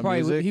started. producer. He Oh, probably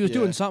music? he was Yeah.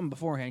 doing something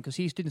beforehand because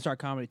he didn't start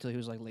comedy till he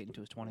was like late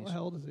into his 20s. Well,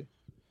 how old is he?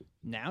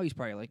 Now he's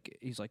probably like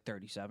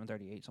 37,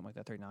 38, something like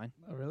that, 39.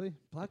 Oh, really?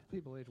 Black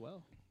people age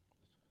well.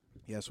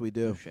 Yes, we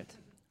do. Oh shit.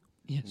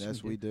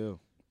 Yes, we do.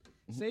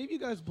 Say if you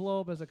guys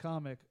blow up as a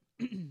comic,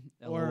 or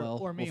LOL. me, Well,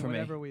 for me.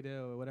 whatever we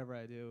do, whatever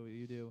I do,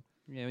 you do.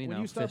 Yeah, when know,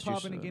 you start fist juice,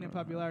 popping and gaining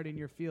popularity in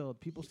your field,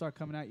 people start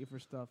coming at you for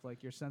stuff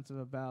like you're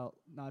sensitive about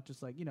not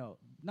just like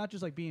not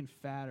just like being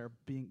fat or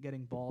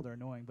getting bald or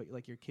annoying, but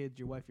like your kids,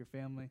 your wife, your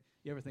family.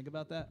 You ever think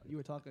about that? You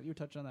were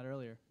touching on that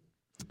earlier,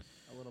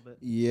 a little bit.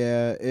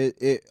 Yeah,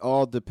 it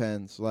all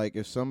depends. Like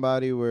if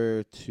somebody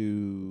were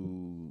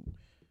to,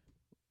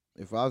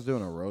 if I was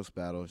doing a roast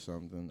battle or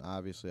something,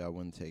 obviously I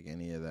wouldn't take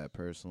any of that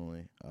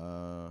personally.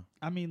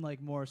 I mean,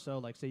 like more so,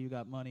 like say you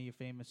got money, you're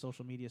famous,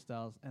 social media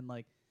styles, and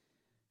like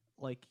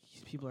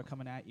people are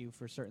coming at you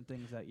for certain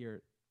things that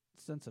you're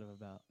sensitive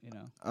about, you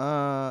know.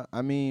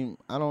 I mean,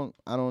 I don't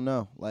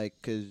know, like,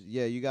 'cause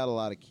yeah, you got a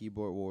lot of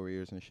keyboard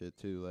warriors and shit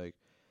too. Like,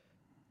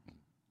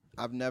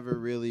 I've never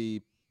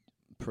really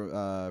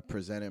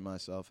presented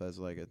myself as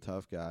like a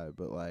tough guy,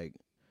 but like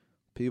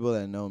people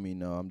that know me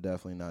know I'm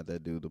definitely not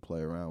that dude to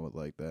play around with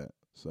like that.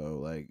 So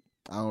like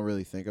I don't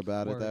really think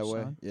about it that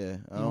way. Son. Yeah,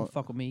 I don't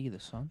fuck with me either,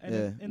 son.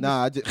 I'm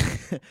not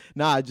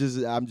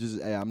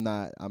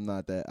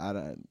that.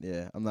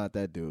 I'm not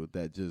that dude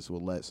that just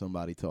will let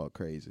somebody talk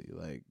crazy.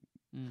 Like,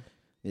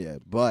 yeah,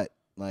 but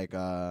like,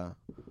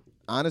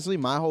 honestly,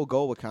 my whole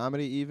goal with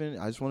comedy, even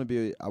I want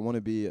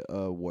to be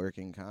a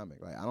working comic.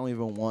 Like, I don't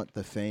even want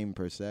the fame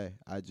per se.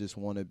 I just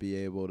want to be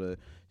able to.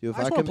 If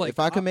I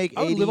can make 80,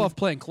 I would live off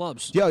playing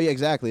clubs. Yeah,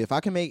 exactly. If I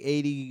can make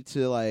 80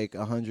 to like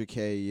 100K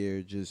a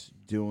year, just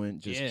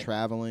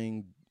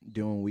traveling,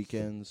 doing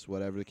weekends,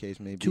 whatever the case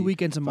may be. 2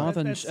 weekends a month,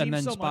 and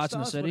then so spots in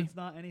the us, city. It's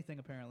not anything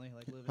apparently.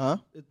 Like living. Huh?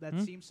 That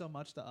seems so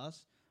much to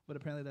us, but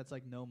apparently that's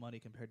like no money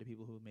compared to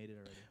people who made it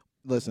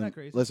already. Isn't that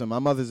crazy? Listen. My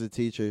mother's a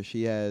teacher.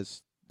 She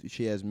has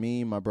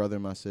me, my brother,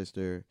 and my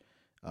sister.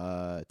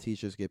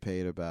 Teachers get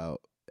paid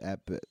about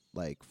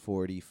like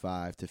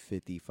 45 to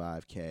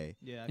 55K.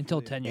 Yeah,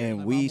 until tenure.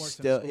 And we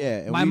still,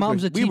 and my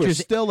mom's a teacher. We were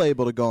still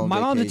able to go on my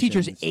vacation. mom's a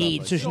teacher's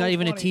aide, like so she's not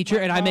even a teacher,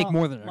 and I make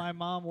more than her. My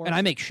mom works, and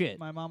I make shit.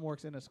 My mom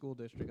works in a school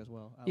district as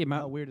well. Yeah,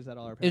 how weird is that?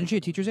 All our isn't she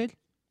a teacher's aide?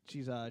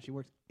 She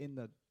works in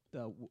the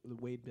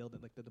Wade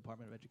building, like the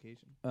Department of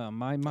Education.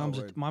 My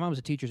mom's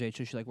a teacher's aide,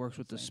 so she like works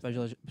with the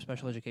special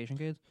education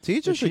kids.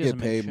 Teachers should get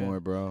paid more,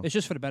 bro. It's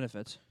just for the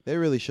benefits. They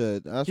really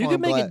should. You can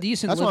make a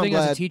decent living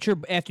as a teacher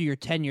after you're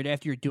tenured,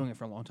 after you're doing it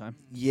for a long time.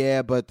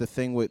 Yeah, but the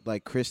thing with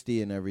like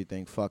Christie and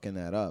everything fucking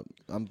that up.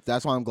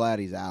 That's why I'm glad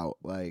he's out.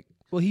 Like,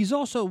 well, he's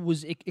also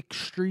was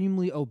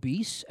extremely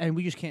obese, and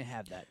we just can't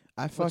have that.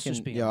 I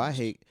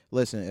hate.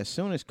 Listen, as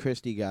soon as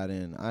Christie got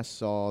in, I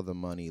saw the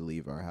money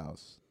leave our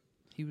house.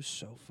 He was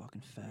so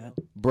fucking fat.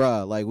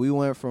 Bruh, like we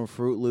went from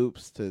Fruit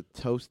Loops to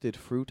toasted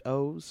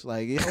Fruit-O's.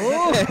 Like,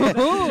 Sometimes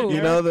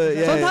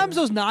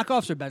those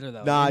knockoffs are better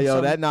though. Nah,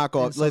 that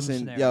knockoff.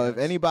 Listen, if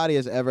anybody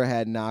has ever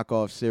had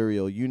knockoff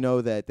cereal, you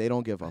know that they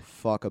don't give a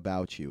fuck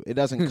about you. It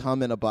doesn't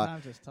come in a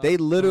box. They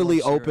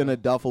literally open a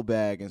duffel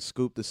bag and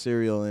scoop the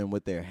cereal in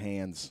with their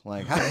hands.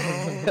 Like,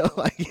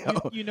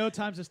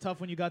 times it's tough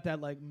when you got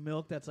that like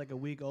milk that's like a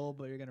week old,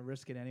 but you're gonna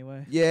risk it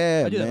anyway.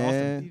 Yeah, I do man. that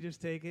often. You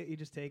just take it.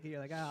 You're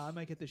like, I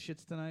might get the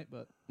shits tonight,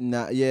 but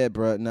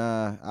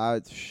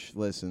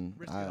listen.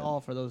 Risk it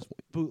all for those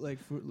bootleg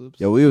Fruit Loops.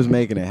 Yo, we was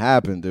making it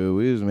happen, dude.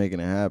 We was making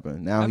it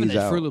happen. Now I haven't he's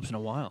had out. Fruit Loops in a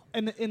while.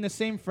 And in the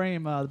same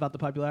frame about the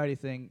popularity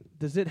thing,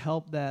 does it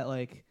help that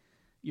like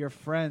your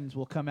friends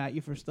will come at you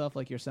for stuff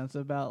like you're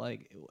sensitive about,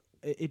 like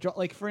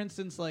like for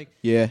instance, like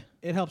it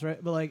helps,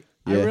 right? But like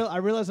I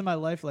realize in my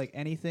life, like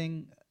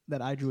anything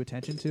that I drew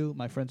attention to,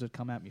 my friends would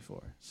come at me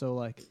for. So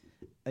like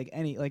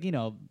any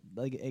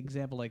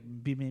example, like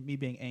me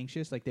being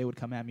anxious, like they would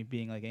come at me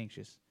being like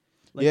anxious.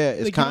 Like,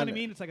 it's you know what I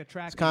mean. It's like a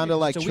track. It's kind of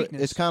like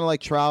it's kind of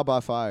like trial by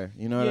fire.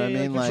 You know what I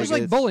mean? Like, it's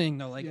like bullying,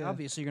 though. Like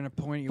obviously you're gonna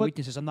point at your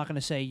weaknesses. I'm not gonna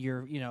say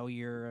you're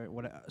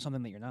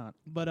something that you're not.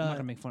 But I'm not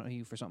gonna make fun of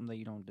you for something that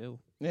you don't do.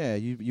 Yeah,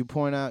 you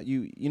point out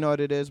you know what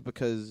it is,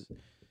 because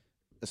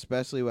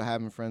especially with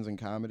having friends in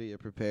comedy, it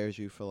prepares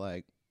you for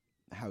like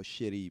how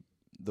shitty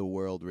the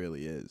world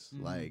really is.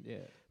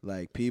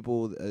 Like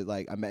people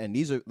and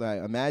these are like,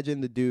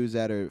 imagine the dudes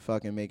that are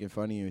fucking making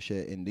fun of you and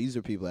shit, and these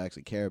are people that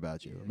actually care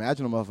about you.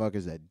 Imagine the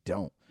motherfuckers that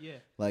don't.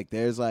 Like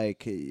there's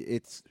like,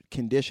 it's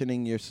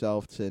conditioning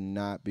yourself to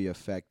not be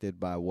affected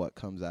by what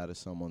comes out of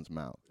someone's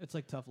mouth. It's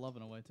like tough love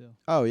in a way too.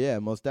 Oh yeah,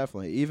 most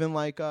definitely. Even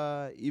like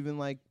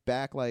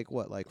back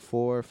like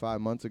 4 or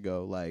 5 months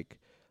ago, like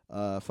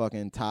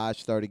fucking Taj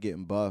started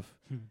getting buff,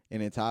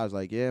 and then Taj was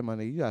like, yeah, man,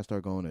 you gotta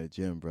start going to the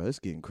gym, bro. It's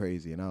getting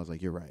crazy. And I was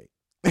like, you're right.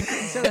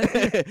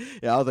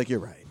 Yeah, I was like, you're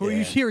right. Well,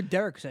 you hear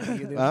Derek said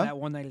that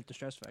one night at the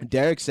Stress Factory.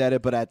 Derek said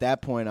it, but at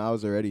that point, I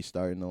was already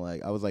starting to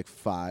I was like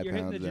 5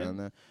 pounds down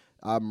there.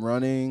 I'm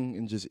running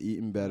and just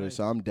eating better,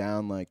 so I'm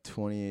down like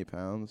 28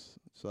 pounds.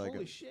 So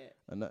holy shit!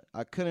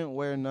 I couldn't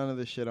wear none of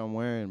the shit I'm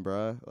wearing,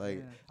 bro.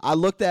 Like I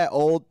looked at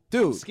old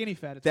dude. Skinny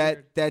fat. It's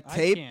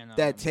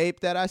that tape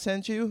that I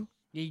sent you.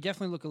 Yeah, you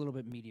definitely look a little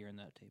bit meatier in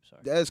that tape.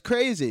 Sorry. That's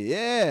crazy.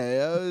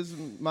 Yeah, it was,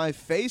 my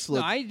face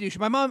looked. No, I do.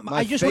 My mom.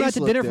 I just went out to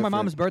dinner for my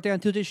mom's birthday on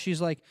Tuesday.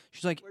 She's like.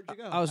 Where'd you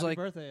go? I was Happy like,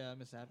 birthday,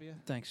 Miss Appia.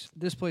 Thanks.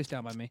 This place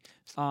down by me.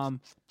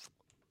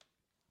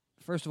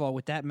 First of all,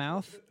 with that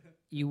mouth,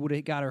 you would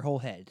have got her whole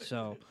head.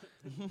 So,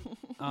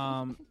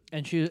 and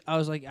I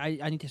was like,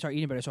 I need to start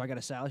eating better, so I got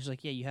a salad. She's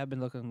like, yeah, you have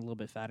been looking a little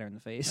bit fatter in the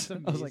face.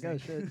 I was like, oh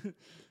shit.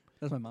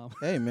 That's my mom.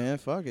 Hey man,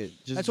 fuck it.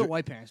 That's what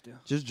white parents do.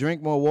 Just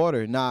drink more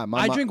water. Nah,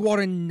 I drink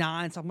water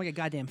nonstop. I'm like a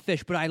goddamn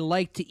fish, but I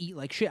like to eat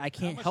like shit. I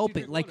can't help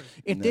it. Like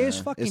if there's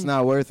fucking, it's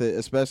not worth it.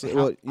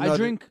 Especially I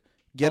drink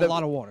Get a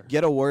lot of water.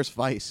 Get a worse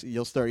vice.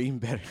 You'll start eating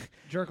better.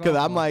 Jerk Because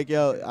off I'm more. like,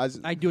 yo,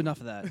 I do enough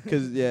of that.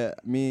 Because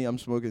I'm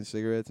smoking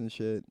cigarettes and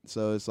shit.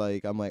 So it's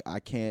like I'm like I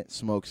can't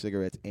smoke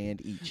cigarettes and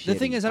eat shit. The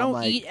thing is, I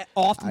don't eat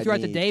often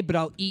throughout the day, but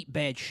I'll eat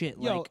bad shit.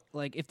 Yo.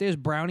 Like if there's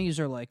brownies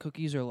or like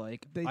cookies or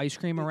like ice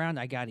cream around,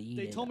 I gotta eat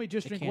They it. told me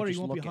just I drink can't water. just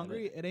You won't be look at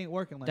hungry. it. It ain't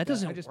working like That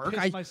doesn't I just work.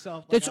 pissed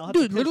myself. That's, I'll have to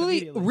dude, piss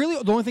literally,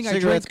 immediately. the only thing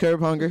cigarettes I drink. curb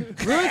hunger.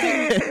 Really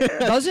think,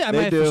 does it? I They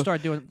might have to do.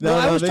 start doing. No,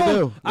 I no, was they told.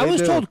 do. I They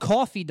was do. told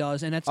coffee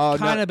does, and that's Oh,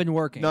 kind no. of been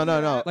working. No.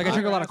 Like I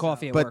drink a lot of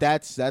coffee at But work.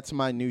 that's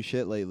my new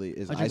shit lately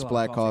is I drink ice a lot of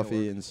black coffee at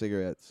coffee and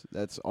cigarettes.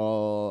 That's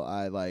all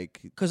I like.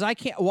 Because I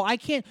can't. Well, I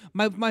can't.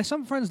 My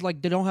some friends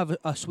like they don't have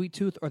a sweet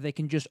tooth, or they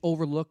can just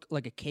overlook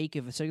like a cake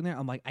if it's sitting there.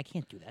 I'm like, I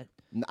can't do that.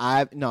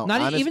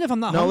 Even if I'm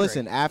not. No, hungry.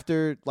 listen.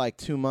 After like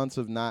 2 months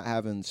of not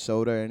having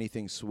soda or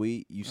anything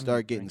sweet, you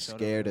start getting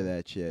scared of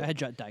that shit. I had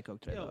Diet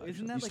Coke today. Yo, though,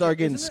 isn't that actually. like start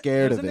getting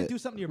scared of doesn't it. do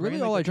something to your Really,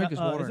 brain? all like I drink is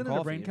water Isn't and it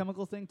a brain coffee.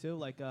 chemical thing too?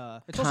 Like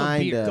It's also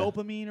beer.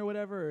 dopamine or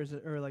whatever, or is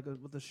it, or like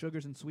with the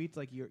sugars and sweets?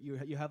 Like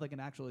you have like an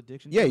actual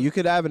addiction. Yeah, to it? you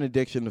could have an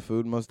addiction to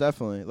food, most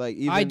definitely. Like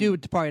even I do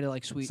probably to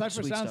like sweet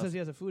Cypher Sound stuff. says he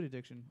has a food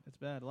addiction. It's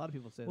bad. A lot of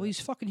people say Well, that. he's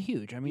fucking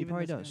huge. I mean, he Even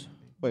probably this does. guy.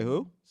 Wait,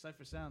 who?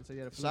 Cypher Sound said he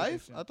had a food Syph?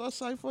 addiction. I thought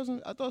Syph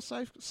wasn't. I thought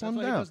Syph That's slimmed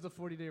why he down. does the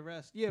 40-day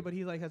rest. Yeah, but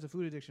he like has a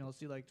food addiction. He'll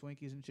see like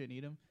Twinkies and shit and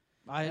eat them.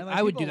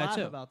 I would do that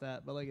too. About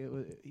that, but like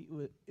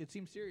it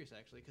seems serious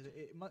actually because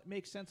it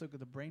makes sense with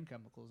the brain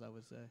chemicals. I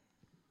would say.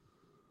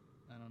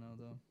 I don't know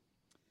though.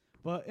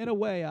 But in a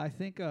way, I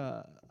think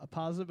a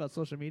positive about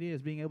social media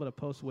is being able to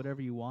post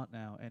whatever you want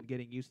now and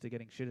getting used to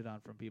getting shitted on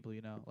from people.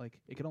 You know, like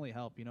it can only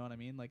help. You know what I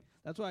mean? Like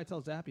that's why I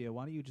tell Zappia,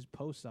 why don't you just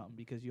post something?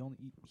 Because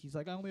he's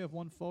like, I only have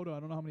one photo. I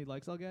don't know how many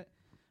likes I'll get.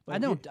 But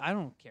I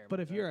don't care. But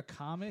if you're a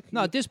comic,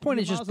 No, at this point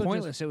you it's might just as well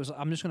pointless.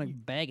 I'm just gonna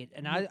bag it,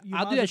 and you I'll might do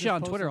as that well shit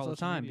on just post Twitter on all the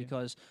social time media.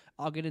 because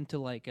I'll get into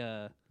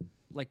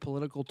like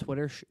political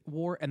Twitter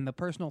war, and the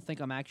person will think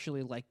I'm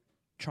actually like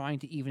trying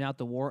to even out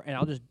the war, and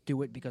I'll just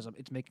do it because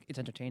it's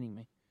entertaining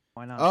me.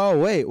 Why not? Oh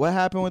wait, what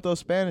happened with those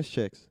Spanish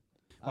chicks?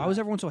 Why was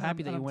everyone so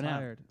happy that you went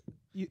tired.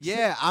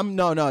 Yeah,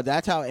 no.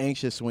 That's how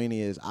anxious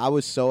Sweeney is. I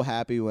was so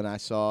happy when I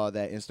saw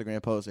that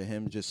Instagram post of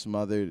him just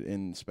smothered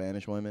in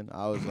Spanish women.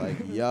 I was like,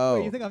 yo.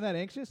 Wait, you think I'm that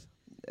anxious?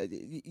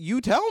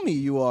 You tell me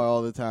you are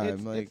all the time.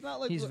 It's not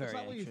like He's it's very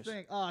not what you anxious.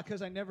 think.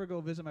 Because I never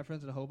go visit my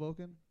friends in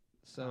Hoboken,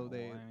 so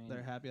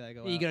they're happy that I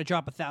go. You out. gotta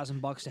drop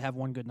 $1,000 to have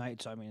one good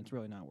night, so I mean it's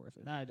really not worth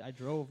it. Nah, I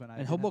drove and I.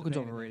 And didn't have to Hoboken's pay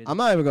anything. overrated. I'm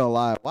not even gonna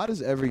lie. Why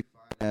does every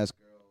fine ass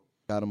girl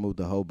gotta move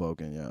to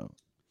Hoboken, yo?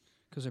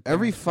 'Cause their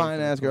Every parents pay for fine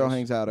the ass girl place.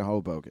 hangs out in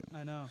Hoboken.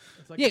 I know.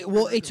 It's like Yeah,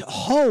 well, it's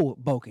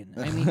Hoboken.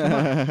 I mean, come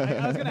on.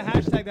 I was gonna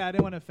hashtag that. I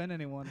didn't want to offend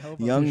anyone.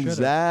 Hoboken. Young You should've.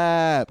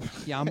 Zap.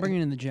 Yeah, I'm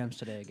bringing in the gems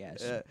today, I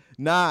guess.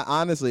 Nah,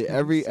 honestly,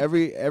 every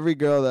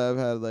girl that I've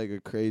had like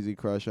a crazy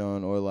crush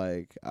on, or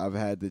like I've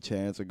had the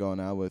chance of going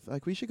out with,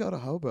 like we should go to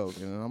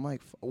Hoboken, and I'm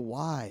like,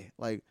 why?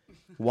 Like,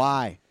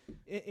 why?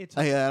 It's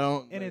I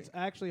don't. and it's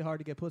actually hard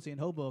to get pussy in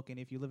Hoboken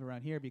if you live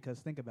around here because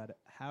think about it.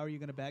 How are you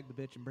gonna bag the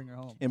bitch and bring her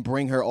home? And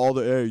bring her all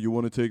the. Hey, you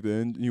want to take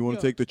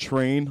the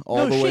train all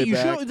No the shit, way you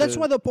back? should. That's to-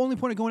 why the only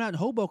point of going out in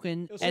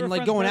Hoboken was for and a like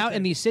friend's going out in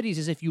birthday. these cities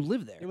is if you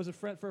live there. It was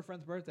for a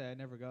friend's birthday. I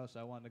never go, so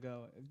I wanted to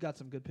go. Got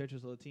some good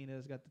pictures of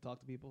Latinas. Got to talk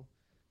to people.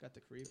 Got to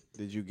creep.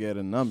 Did you get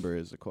a number?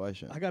 Is the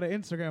question. I got an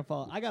Instagram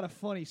follow. I got a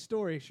funny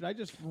story. Should I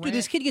just? Dude,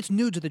 this kid gets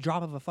nudes at the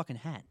drop of a fucking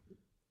hat.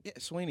 Yeah,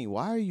 Sweeney,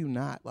 why are you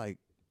not like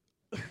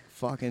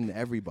fucking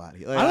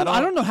everybody? Like,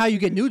 I don't know how you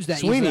get nudes that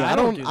Sweeney, easily. I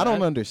don't do I don't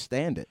that.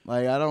 understand it.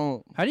 Like I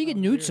don't. How do you get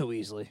nudes so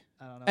easily?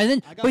 I don't know. And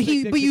then, I got but big dick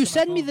you pics on my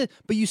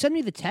send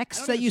me the I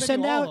texts don't that even you send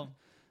send you all of out. them.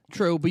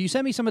 True, but you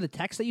send me some of the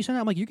texts that you send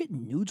out. I'm like, you're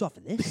getting nudes off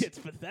of this. It's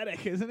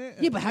pathetic, isn't it?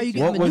 Yeah, but how you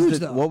What getting the was nudes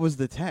the though? What was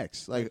the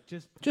text? Like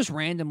Just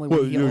randomly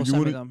when he'll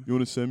send me them. You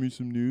want to send me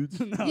some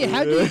nudes? Yeah,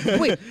 how do you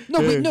wait?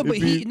 No, but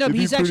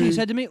he's actually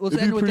said to me. Let's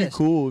end with this.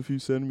 Cool if you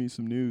send me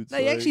some nudes. No,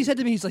 he actually said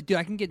to me, he's like, dude,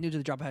 I can get nudes at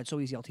the drop of a hat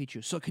so easy. I'll teach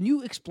you. So can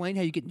you explain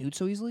how you get nudes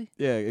so easily?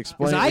 Yeah,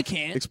 explain. Because I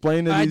can't.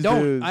 Explain to I these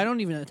don't. dudes. I don't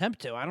even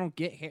attempt to. I don't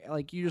get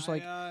like you just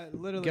like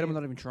literally get them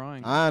without even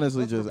trying. I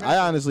honestly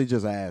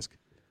just ask.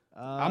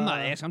 I'm not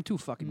asking. I'm too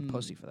fucking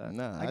pussy for that.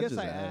 Nah, I guess just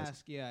I ask.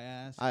 ask. Yeah, I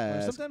ask. I But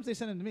ask. Sometimes they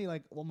send them to me.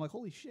 Like, well, I'm like,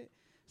 holy shit.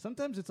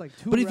 Sometimes it's like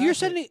too. But if you're rapid.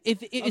 sending,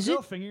 if a is girl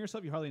it? fingering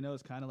yourself, you hardly know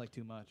it's kind of like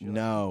too much. You're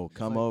No, like,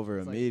 come it's like- over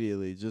it's like-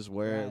 immediately. Just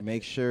wear. ratchet.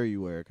 Make sure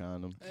you wear a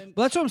condom. Well,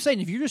 that's what I'm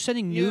saying. If you're just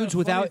sending Yeah, the nudes funny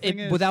without thing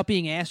is- without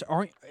being asked,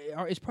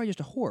 it's probably just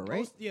a whore,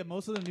 right?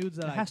 most of the nudes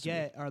that It I has to be.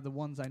 get are the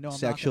ones I know. I'm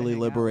Sexually not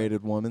gonna hang out with.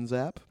 liberated woman's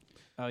app.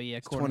 Oh yeah,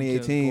 It's according to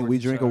 2018. We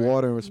Gordon, drink sorry.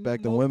 water and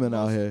respect the women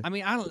out here. I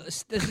mean, I don't.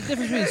 There's a difference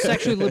between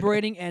sexually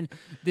liberating and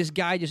this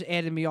guy just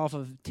added me off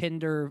of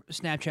Tinder,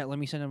 Snapchat. Let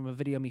me send him a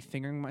video of me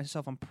fingering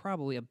myself. I'm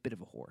probably a bit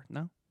of a whore.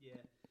 No.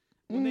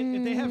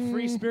 If they have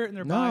free spirit in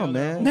their No, bio,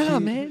 man. No,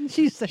 She- man.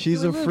 She's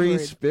She's a free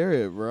liberated.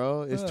 spirit,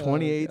 bro. It's Oh,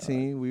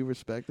 2018. We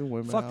respect the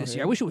women. Fuck out this here.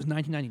 year. I wish it was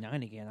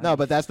 1999 again. No,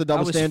 but that's the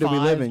double I was standard we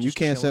 5, live in. You just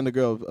can't chilling. send a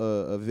girl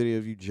a video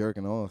of you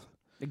jerking off.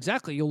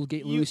 Exactly. You'll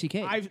get Louis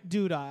C.K.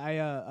 Dude,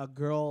 a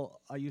girl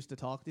I used to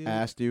talk to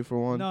Asked you for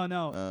one?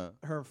 No,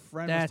 her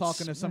friend was That's-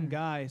 talking to some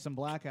guy, some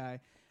black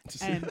guy,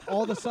 And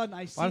all of a sudden,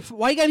 I see.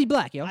 Why you gotta be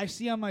black, yo? I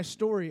see on my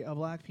story a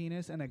black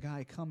penis and a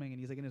guy coming, and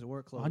he's like in his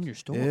work clothes. On your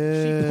story?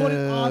 She put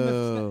it on the.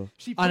 Ew.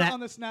 She put it on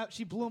the snap.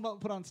 She blew him up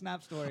and put it on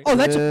Snap story. Oh,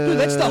 that's dude.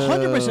 That's the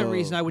 100%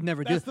 reason I would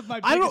never do. That's my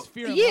I don't. biggest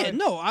fear in Yeah, life.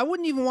 no, I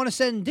wouldn't even want to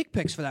send dick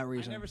pics for that I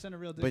reason. never sent a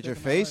real dick But pic your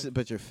in my face, life.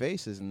 but your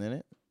face isn't in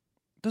it.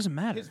 Doesn't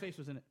matter. His face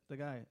was in it. The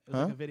guy. It was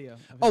Huh? like a video.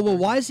 Oh well,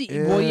 why is he?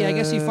 Well, yeah, I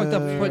guess he fucked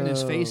up putting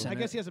his face in I it.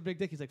 guess he has a big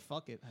dick. He's like,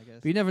 fuck it. I guess.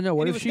 But you never know.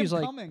 What And if it was she's him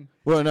like? coming.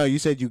 Well, no, you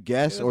said you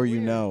guess was or you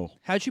weird. know.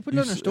 How'd she put it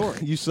You on her story?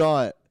 You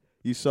saw it.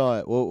 You saw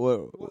it.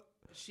 What?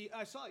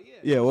 I saw it. Yeah.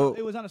 Yeah, It was, well-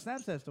 it was on a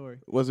Snapchat story.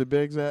 Was it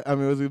big? Zach? I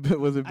mean, was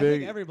it I big?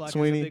 think every black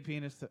Sweeney? has a big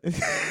penis.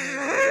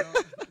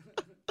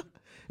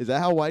 Is that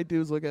how white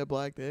dudes look at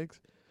black dicks?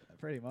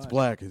 Pretty much. It's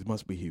black. It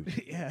must be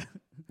huge. Yeah.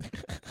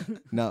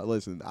 No,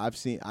 listen.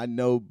 I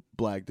know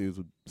black dudes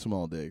with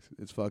small dicks.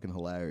 It's fucking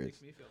hilarious.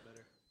 Makes me feel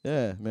better.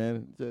 Yeah,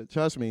 man.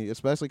 Trust me,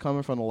 especially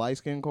coming from the light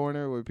skin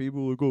corner where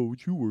people are like, "Oh,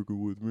 what you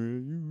working with,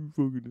 man? You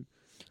fucking."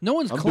 No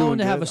one's I'm cloned doing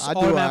to have good. a I do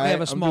automatically alright. have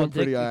a I'm small doing dick,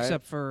 pretty alright.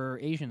 except for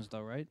Asians,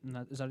 though, right?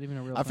 Is that even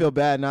a real? I feel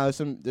bad now.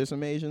 There's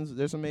some Asians.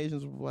 There's some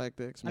Asians with black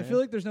dicks. Man. I feel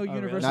like there's no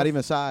universal. Not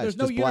even size. There's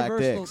no just black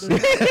universal.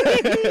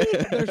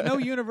 dicks. There's no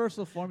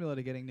universal formula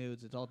to getting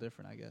nudes. It's all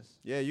different, I guess.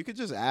 Yeah, you could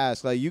just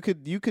ask. Like you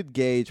could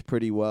gauge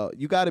pretty well.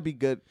 You got to be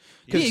good.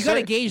 Yeah, you got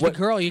to gauge the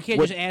girl. You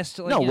can't just ask.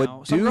 To, like, no, you what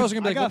know, some girls are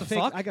gonna be like, "What the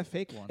fuck?" I got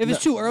fake ones. If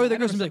it's too early, the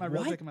girls gonna be I like, never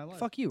sent my real dick in my "What? life.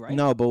 Fuck you, right?"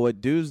 No, but what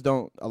dudes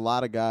don't. A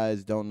lot of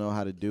guys don't know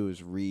how to do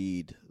is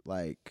read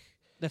like.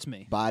 That's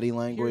me. Body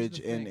language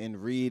and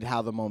read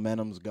how the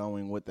momentum's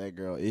going with that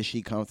girl. Is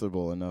she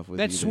comfortable enough with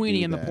That's you to Sweeney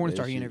do and the that? porn Is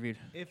star he she- interviewed.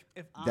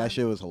 That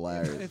shit was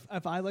hilarious.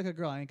 If I like a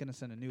girl, I ain't gonna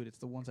send a nude. It's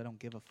the ones I don't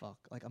give a fuck.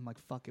 Like I'm like,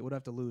 fuck it. What do I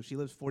have to lose? She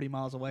lives 40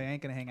 miles away. I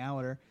ain't gonna hang out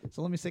with her.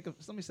 So let me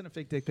send a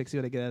fake dick pic. See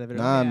what I get out of it.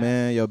 Nah, Yeah.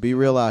 man, yo, be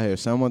real out here.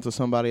 Someone to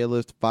somebody that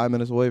lives 5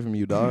 minutes away from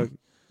you, dog.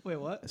 Wait,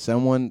 what?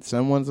 Someone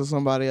to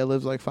somebody that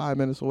lives like 5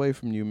 minutes away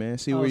from you, man.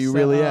 See Oh, where you so-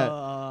 really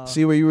at.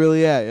 See where you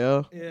really at,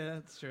 yo. Yeah,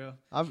 that's true.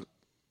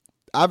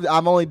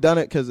 I've only done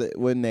it because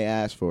when they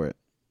asked for it.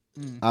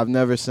 Mm. I've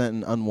never sent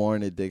an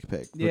unwarranted dick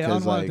pic. Yeah,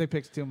 because, unwanted like, dick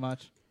pics too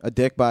much. A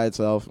dick by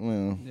itself,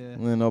 Yeah.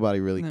 nobody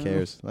really No.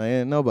 cares.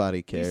 Like,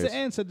 nobody cares.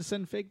 And said to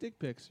send fake dick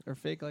pics or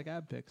fake like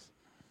ab pics.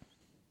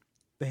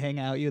 They hang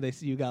out you. They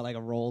see you got like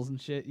a rolls and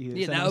shit. You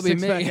Yeah, send that them would be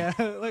me. six-pack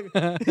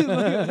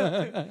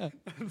ab-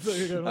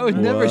 I would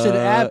never send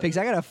ab pics.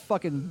 I got a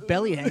fucking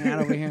belly hanging out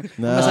over here.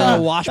 Nah. Unless I have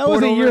a washboard. That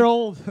was a over year it.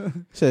 old.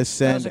 Says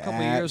send a couple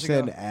ab, years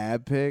send ago.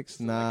 ab pics.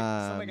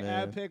 Nah, like an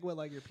man. ab pic with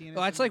like your penis.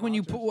 Well, it's like when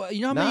you put,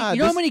 you know how Nah, many, you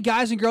know how this- many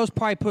guys and girls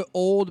probably put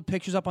old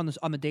pictures up on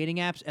the dating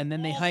apps, and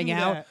then they hang do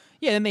out. that.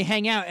 Yeah, then they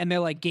hang out and they're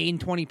like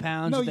gained 20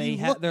 pounds. No, they you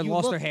have look- they you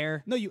lost look- their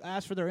hair. No, you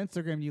ask for their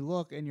Instagram. You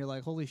look and you're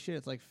like, holy shit!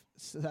 It's like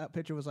that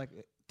picture was like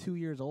 2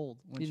 years old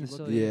when Even she so,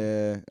 looked. At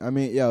it. Yeah, I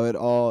mean, it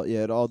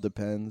all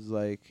depends.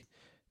 Like,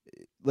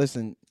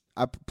 listen,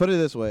 I put it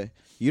this way: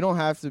 you don't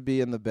have to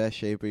be in the best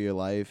shape of your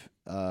life,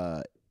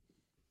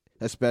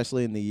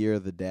 especially in the year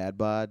of the dad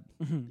bod.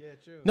 Yeah,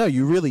 true. No,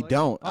 you really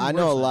don't. I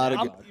know a lot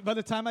of. By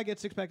the time I get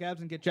six pack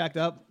abs and get jacked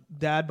up,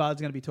 dad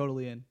bod's gonna be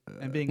totally in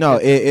and being. No,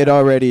 it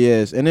already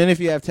is. And then if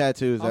you have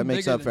tattoos, that I'm makes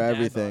bigger up for than dad bod,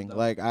 everything. though.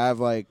 Like I have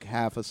like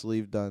half a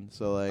sleeve done,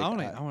 so like. I want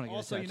to get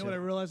Also, a you know tattoo. what I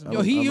realized? Yo,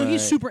 I'm he's alright.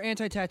 super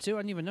anti-tattoo. I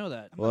didn't even know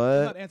that. What?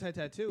 I'm not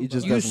anti-tattoo. He but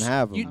just I'm- doesn't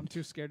have 'em. I'm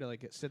too scared to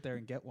like sit there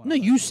and get one. No,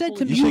 I'm you like, said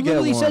to holy me, shit. you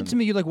literally said one. to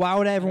me, you're like, why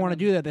would I ever want to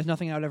do that? There's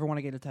nothing I would ever want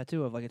to get a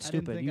tattoo of. Like, it's I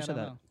didn't stupid. think You I said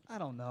don't that. know. I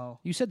don't know.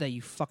 You said that,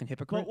 you fucking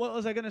hypocrite. But what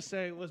was I gonna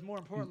say? Was more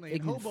importantly, in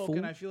ignorant Hoboken,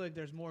 fool. I feel like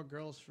there's more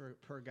girls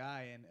per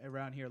guy, and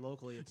around here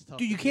locally, it's tough.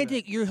 Dude, you to can't do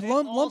that. take. You're And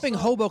lumping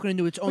also- Hoboken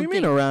into its What own do you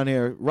mean thing. around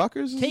here?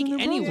 Rutgers is Take in New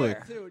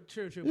anywhere. Brunswick.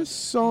 True. There's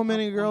so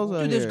many girls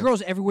out Dude, here. there's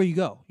girls everywhere you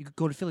go. You could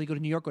go to Philly, you go to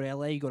New York, go to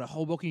LA, you go to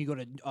Hoboken, you go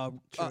to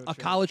a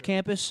college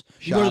campus,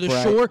 you go to the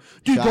ShopRite. shore.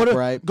 Dude,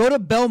 ShopRite. go to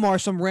Belmar,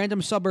 some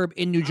random suburb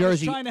in New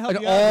Jersey, Trying to help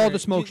and you out all here. the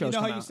smoke you shows know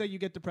come how you out. say you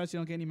get depressed, you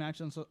don't get any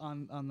matches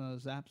on the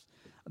Zaps.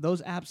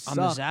 Those apps On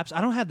suck. the Zaps, I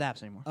don't have the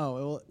apps anymore. Oh,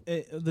 well,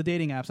 the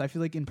dating apps. I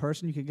feel like in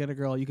person you could get a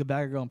girl, you could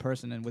bag a girl in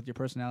person and with your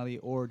personality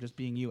or just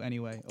being you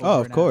anyway. Oh, over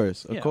of an app.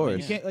 course, of Yeah, course.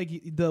 You can't like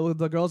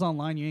the girls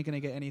online. You ain't gonna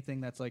get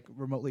anything that's like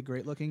remotely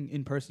great looking.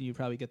 In person, you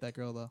probably get that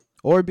girl though.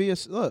 Or be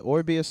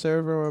a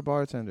server or a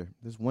bartender.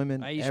 There's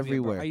women I used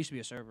everywhere. I used to be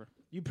a server.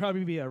 You'd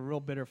probably be a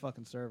real bitter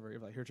fucking server. You're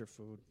like, here's your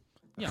food.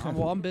 Yeah,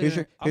 I'm bitter. Here's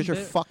your I'm bitter.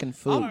 fucking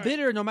food. I'm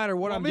bitter no matter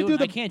what Want I'm me to doing.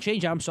 do I the- can't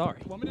change it. I'm sorry.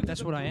 Want me to do That's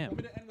the- what I Want am.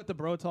 me to end with the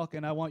bro talk,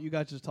 and I want you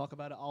guys to just talk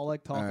about it. I'll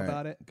like talk All right,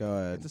 about it. go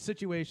ahead. It's a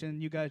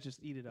situation. You guys just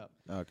eat it up.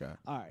 Okay.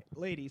 All right,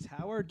 ladies,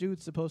 how are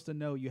dudes supposed to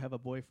know you have a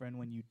boyfriend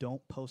when you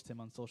don't post him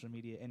on social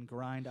media and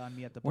grind on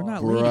me at the We're bar?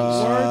 not ladies. Words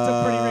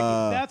of Pretty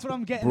Ricky. That's what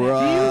I'm getting at.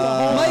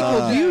 Bruh.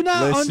 Michael, do you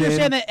not Listen,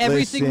 understand that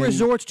everything listen.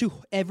 resorts to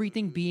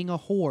everything being a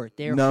whore?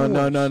 They're No.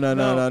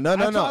 whores. That's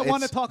what I wanna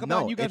It's- talk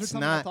about. No, You guys were it's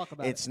telling me to not. talk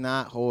about It's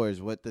not whores.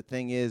 What the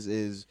thing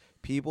is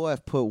people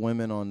have put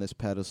women on this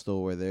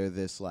pedestal where they're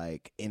this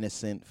like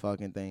innocent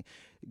fucking thing.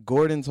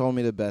 Gordon told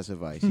me the best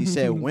advice. He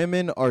said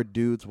women are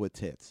dudes with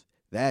tits.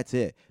 That's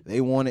it. They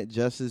want it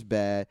just as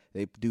bad.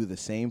 They do the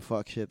same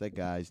fuck shit that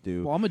guys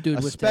do. Well, I'm a dude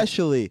with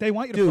especially They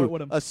want you to dude, flirt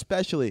with 'em.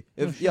 Especially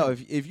if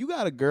you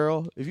got a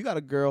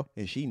girl,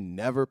 and she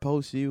never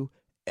posts you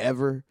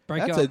ever,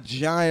 Break that's up. a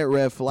giant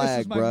red flag, This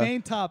is my bro.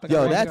 main topic I Yo,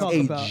 wanted to that's talk a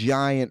about.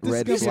 giant This is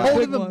red gonna be flag. a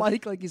Holding big the one.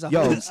 mic like he's a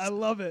Yo, host. I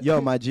love it. Yo,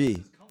 my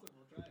G.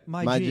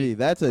 My G.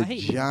 That's I a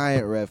hate you.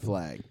 giant red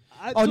flag.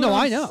 Oh no,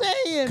 I know.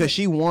 Because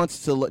she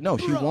wants to look. No,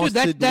 she wants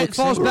Dude, to that look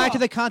falls single. back to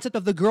the concept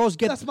of the girls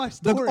get That's my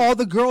story. all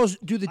the girls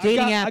do the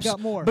dating I apps,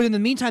 got more. but in the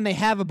meantime they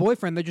have a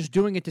boyfriend. They're just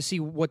doing it to see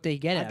what they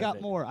get. I out got of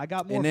it. more. I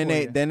got more. And then for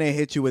you. they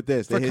hit you with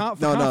this. For They hit, con-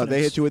 for no, they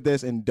confidence. hit you with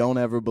this, and don't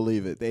ever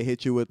believe it. They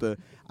hit you with the,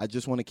 I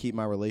just want to keep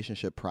my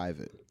relationship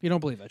private. You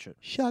don't believe that shit.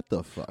 Shut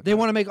the fuck. They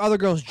want to make other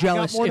girls I got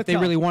jealous more to if they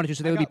tell. really wanted to,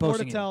 so they I would be got more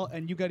posting to it. tell,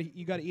 and you got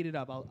to eat it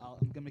up. I'm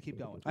gonna keep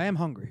going. I am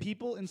hungry.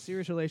 People in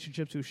serious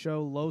relationships who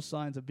show low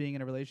signs of being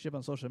in a relationship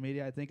on social media,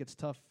 I think it's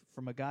tough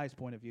from a guy's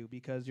point of view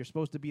because you're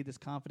supposed to be this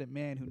confident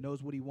man who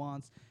knows what he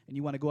wants, and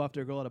you want to go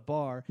after a girl at a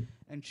bar,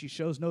 and she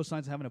shows no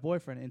signs of having a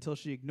boyfriend until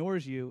she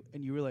ignores you,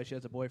 and you realize she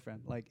has a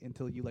boyfriend. Like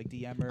until you like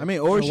DM her. I mean,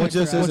 or So she what's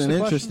just your- isn't what's the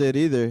question? interested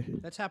either.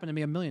 That's happened to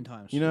me a million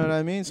times. You know what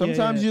I mean?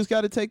 Sometimes yeah. you just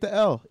got to take the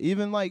L.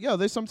 Even like, yo,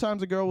 there's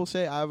sometimes a girl will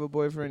say, I have a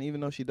boyfriend,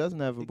 even though she doesn't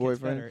have a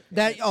boyfriend.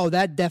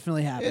 That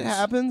definitely happens. It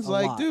happens, a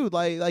like, lot. dude,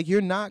 like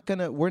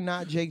we're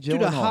not Jake Gyllenhaal.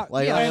 Dude, a hot,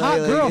 like, yeah, I- a hot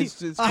like, girl.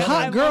 it's A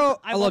hot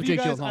girl. I love you Jake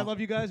guys. Gyllenhaal. I love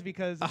you guys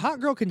because A hot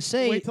girl can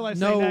say wait till I say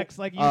no. next.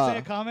 Like you say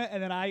a comment,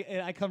 and then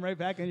I come right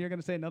back, and you're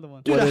gonna say another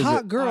one. Dude, What a is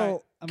hot it? girl All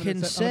right, I'm can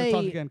gonna say. I'm gonna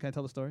talk say. again. Can I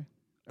tell the story?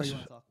 Or you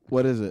wanna talk?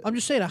 What is it? I'm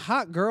just saying, a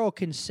hot girl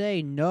can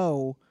say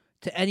no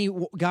to any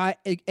guy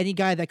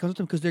that comes up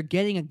to them because they're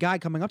getting a guy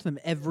coming up to them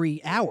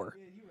every hour.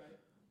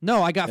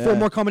 No, I got 4 Yeah.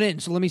 more coming in,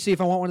 so let me see if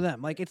I want one of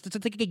them. Like it's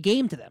like a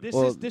game to them.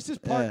 This is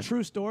part yeah.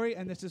 true story,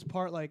 and this is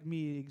part like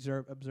me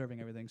observing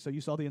everything. So you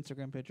saw the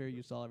Instagram picture,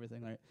 you saw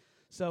everything, right?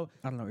 So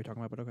I don't know what you're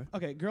talking about, but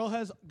okay. okay,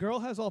 girl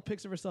has all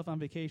pics of herself on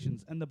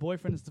vacations, and the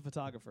boyfriend is the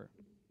photographer.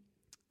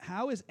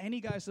 How is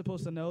any guy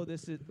supposed to know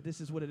this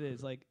is what it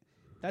is? Like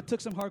that took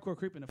some hardcore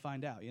creeping to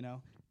find out, you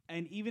know.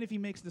 And even if he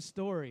makes the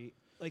story,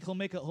 like he'll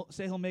make like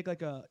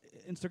a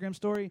Instagram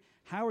story.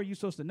 How are you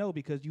supposed to know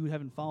because you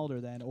haven't followed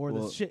her then, or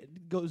Well- the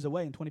shit goes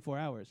away in 24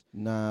 hours?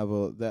 Nah,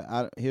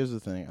 well, here's the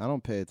thing. I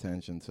don't pay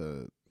attention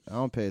to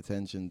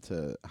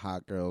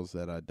hot girls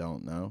that I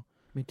don't know.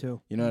 Me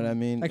too. You know what I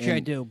mean? Actually, I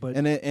do, but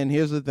and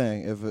here's the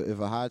thing: if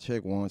a hot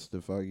chick wants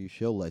to fuck you,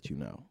 she'll let you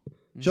know.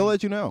 She'll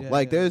let you know. Yeah,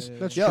 like yeah, there's yeah, yeah.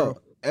 That's yo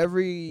true.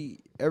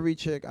 every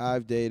chick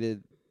I've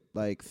dated,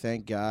 like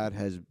thank God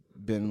has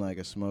been like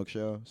a smoke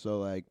show. So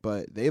like,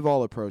 but they've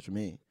all approached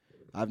me.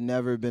 I've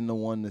never been the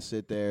one to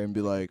sit there and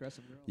be like,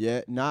 Aggressive girl.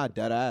 yeah, nah,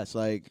 dead ass.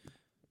 Like,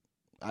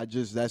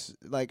 that's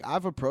like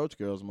I've approached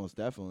girls most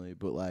definitely,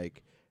 but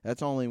like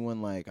that's only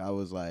when like I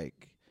was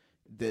like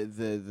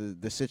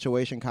the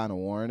situation kind of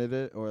warranted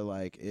it, or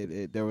like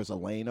it there was a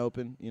lane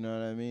open. You know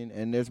what I mean?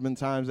 And there's been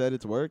times that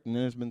it's worked, and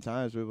there's been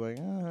times where we're like,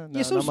 no.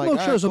 Yeah, some And I'm like, smoke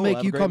 "All shows will cool, make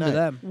have a you great come to night.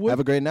 them. Have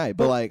a great night.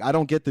 But like, I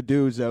don't get the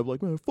dudes that are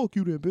like, man, fuck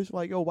you, then, bitch.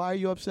 Like, yo, why are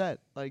you upset?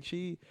 Like,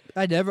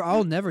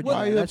 I'll never do Why are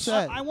that. you That's-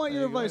 upset? I want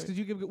your Like, advice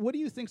because what do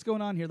you think's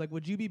going on here? Like,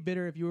 would you be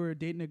bitter if you were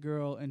dating a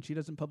girl and she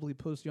doesn't publicly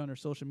post you on her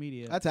social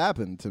media? That's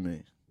happened to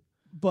me.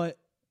 But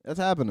That's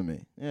happened to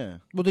me. Yeah.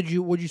 Well,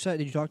 what'd you say?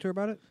 Did you talk to her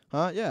about it?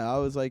 Huh? Yeah. I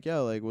was like,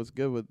 yo, like, what's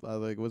good with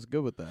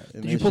that?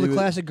 And Did you then pull she the was-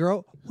 classic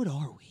girl? What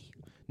are we?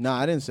 Nah,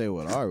 I didn't say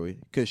what are we,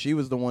 because she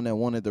was the one that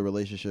wanted the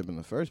relationship in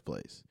the first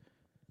place.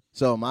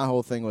 So my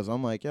whole thing was,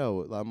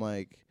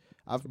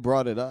 I've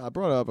brought it up. I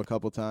brought it up a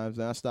couple times,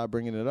 and I stopped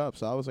bringing it up.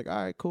 So I was like,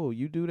 all right, cool,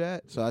 you do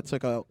that. So I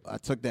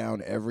took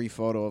down every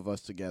photo of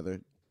us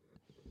together.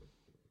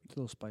 It's a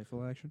little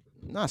spiteful action.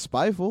 Not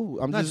spiteful.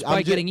 I'm Not just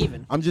spite getting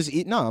even.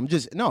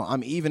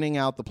 I'm evening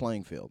out the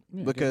playing field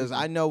because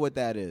I know what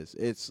that is.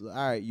 It's all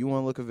right. You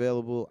want to look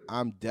available?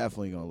 I'm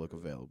definitely gonna look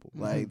available.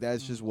 Like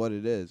that's just what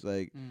it is.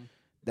 Like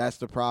that's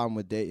the problem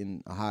with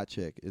dating a hot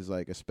chick is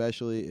like,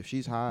 especially if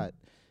she's hot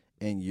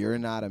and you're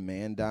not a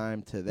man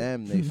dime to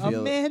them, they feel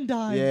a man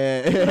dime.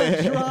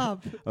 Yeah,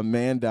 Drop. a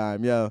man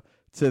dime. Yo,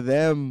 to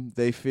them,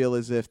 they feel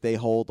as if they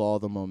hold all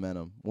the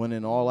momentum. When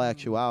in all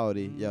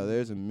actuality, yo,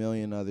 there's a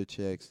million other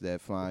chicks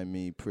that find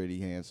me pretty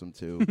handsome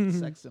too.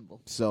 Sex symbol.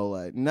 So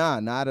like,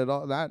 nah, not at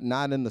all.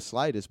 Not in the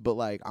slightest. But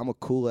like, I'm a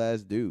cool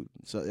ass dude.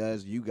 So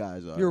as you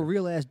guys are. You're a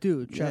real ass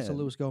dude. Shouts to Yeah.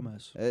 Luis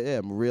Gomez. Yeah,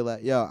 I'm a real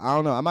ass. Yo, I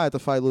don't know. I might have to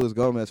fight Luis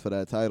Gomez for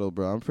that title,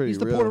 bro. I'm pretty. He's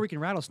the real. Puerto Rican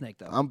rattlesnake,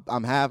 though.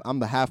 I'm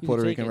the half You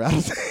Puerto take Rican it.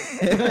 rattlesnake.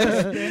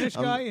 Spanish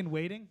guy in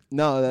waiting.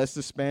 No, that's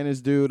the Spanish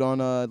dude on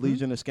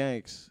Legion of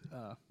Skanks.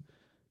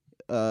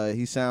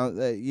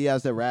 He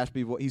has that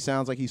raspy voice. He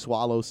sounds like he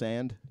swallows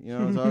sand. You know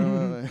what I'm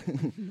talking about?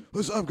 Like,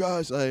 what's up,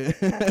 guys?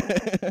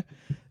 Like,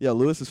 yeah,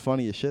 Lewis is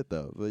funny as shit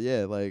though. But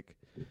yeah, like,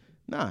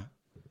 nah,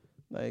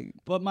 like.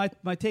 But my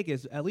take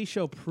is at least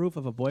show proof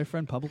of a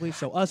boyfriend publicly,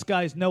 so us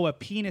guys know a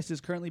penis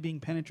is currently being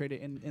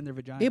penetrated in their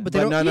vagina. Yeah, but But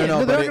they're not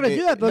but going to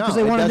do that because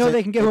they want to know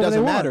they can get it whoever they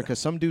doesn't want. matter because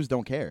some dudes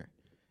don't care,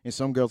 and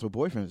some girls with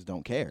boyfriends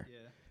don't care.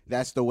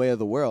 That's the way of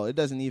the world. It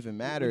doesn't even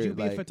matter. Would you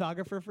be like, a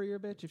photographer for your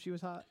bitch if she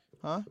was hot?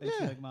 Huh? And she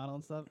Yeah. like model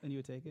and stuff, and you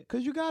would take it.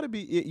 Cause you gotta be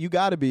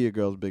your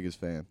girl's biggest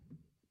fan.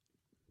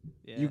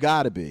 Yeah. You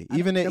gotta be,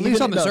 even At if, least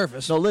even on the no,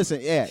 surface. So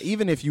listen, yeah,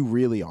 even if you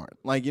really aren't,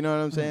 like, you know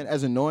what I'm saying.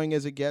 As annoying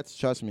as it gets,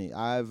 trust me,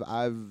 I've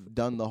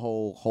done the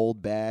whole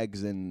hold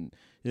bags and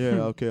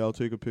okay, I'll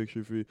take a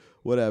picture for you,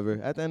 whatever.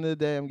 At the end of the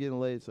day, I'm getting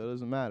laid, so it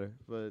doesn't matter.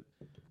 But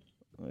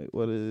like,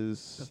 what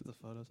is? Just the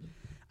photos.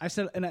 I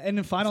said, and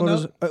in final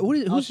Photos- note,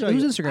 whose I'll show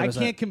you. Instagram I is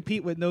that? can't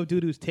compete with no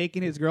dude who's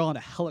taking his girl on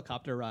a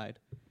helicopter ride.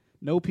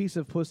 No piece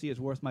of pussy is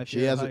worth my She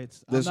fear has of a-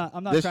 heights. this-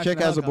 I'm not this crashing chick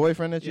has a helicopter.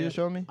 boyfriend that you just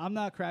showed me? I'm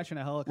not crashing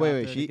a helicopter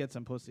Wait, to get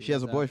some pussy. She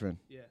has a That's that. boyfriend.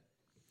 Yeah.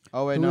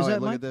 Oh wait, Who no, is wait,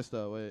 that, look Mike? at this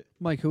though. Wait.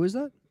 Mike, who is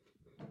that?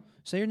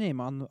 Say your name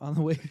on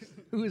the way.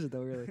 Who is it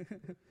though? Really?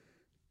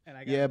 And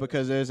I Yeah,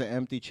 because there's an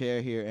empty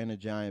chair here and a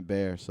giant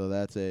bear, so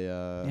that's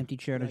a Empty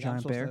chair and a I'm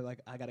giant supposed bear. to, like,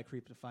 I got to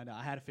creep to find out.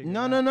 I had to figure.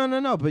 No, it no, out. no, no,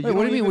 no. But Wait, you what do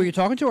don't you mean? even- Were you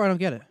talking to her? I don't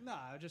get it. No,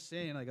 I was just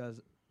saying, like, I was,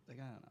 like,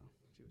 I don't know.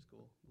 She was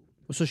cool.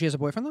 So she has a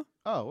boyfriend though?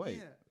 Oh wait,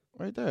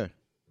 right there.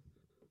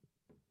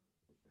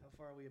 How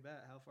far are we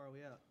at? How far are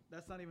we out?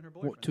 That's not even her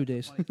boyfriend. 2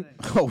 days.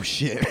 Oh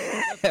shit.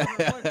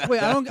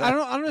 Wait, I don't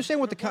understand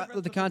what the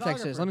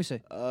context is. Let me see.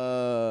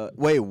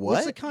 Wait, what?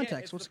 What's the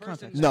context? What's the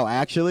context? No,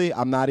 actually,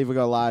 I'm not even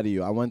gonna lie to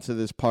you. I went to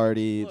this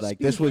party like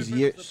this was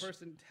years.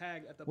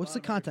 What's the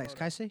context?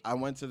 Can I see? I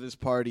went to this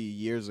party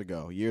years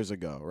ago,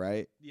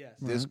 right? Yes.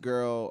 This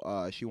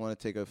girl, she wanted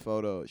to take a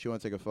photo. She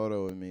wanted to take a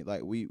photo with me.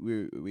 Like we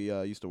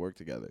used to work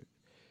together.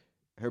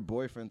 Her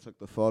boyfriend took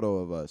the photo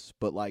of us,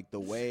 but like the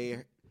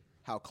way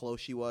how close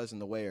she was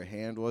and the way her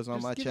hand was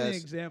on my Just give me an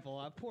chest.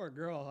 example. Poor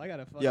girl. I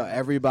gotta. Yo,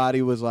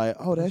 everybody was like,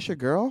 "Oh, that's your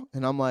girl,"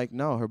 and I'm like,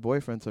 "No, her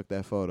boyfriend took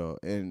that photo."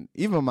 And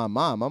even my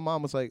mom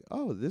was like,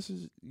 "Oh,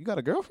 you got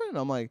a girlfriend?"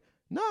 I'm like,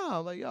 "Nah."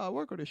 I'm like, "Yo, I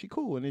work with her. She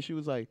cool." And then she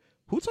was like,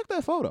 "Who took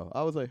that photo?"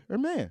 I was like, "Her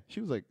man."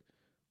 She was like,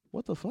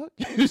 "What the fuck?"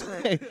 She was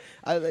like,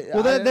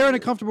 Well, they're in a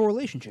comfortable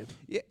relationship.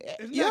 Yeah,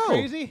 Isn't that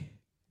crazy?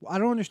 I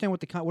don't understand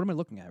what what am I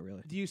looking at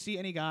really? Do you see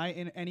any guy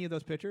in any of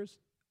those pictures?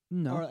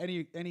 No. Or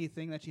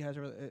anything that she has?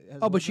 Has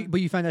Oh, but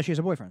you find out she has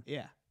a boyfriend.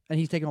 Yeah. And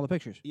he's taking all the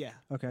pictures. Yeah.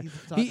 Okay. He's the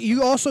photographer.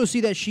 You also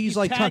see that she's He's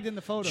like tagged in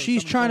the photos,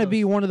 she's some of the trying to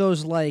be one of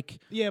those like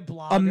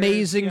bloggers,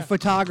 amazing yeah.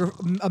 photographer,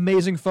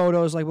 amazing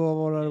photos like blah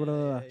blah blah blah.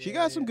 blah. She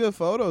got some good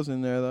photos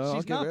in there though. I'll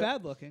She's give not her-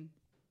 bad looking.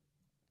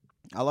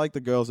 I like the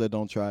girls that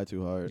don't try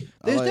too hard.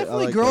 There's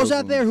definitely girls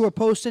out there who are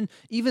posting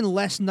even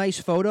less nice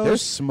photos,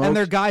 There's smoke, and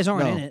their guys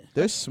aren't no, in it.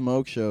 There's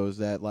smoke shows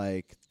that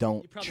like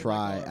don't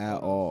try at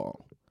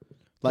all.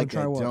 Like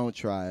try that what? don't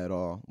try at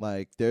all.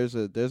 Like there's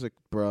a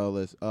bro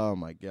that's oh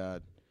my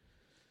god.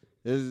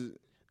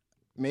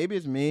 Maybe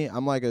it's me. I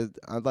like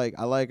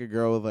a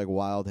girl with like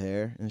wild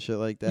hair and shit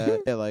like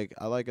that. Yeah, like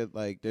I like it.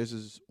 Like there's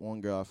this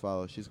one girl I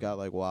follow. She's got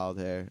like wild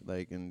hair.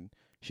 Like and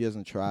she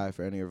doesn't try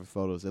for any of her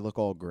photos. They look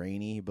all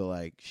grainy, but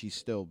like she's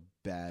still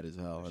bad as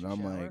hell. And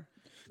I'm like,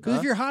 Because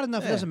if you're hot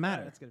enough, it Yeah. doesn't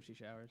matter. That's good if she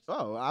showers.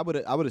 oh, I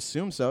would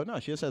assume so. No,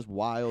 she just has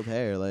wild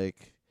hair.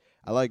 Like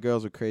I like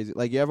girls with crazy.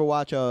 Like you ever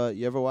watch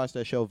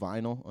that show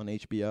Vinyl on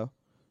HBO?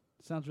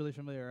 Sounds really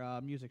familiar.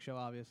 Music show,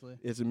 obviously.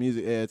 It's a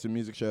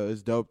music show.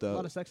 It's dope A though.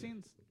 lot of sex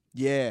scenes.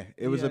 Yeah,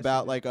 it was Yeah, I've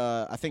about seen like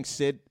I think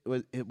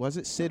was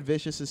it Sid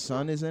Vicious's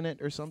son is in it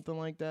or something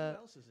like that.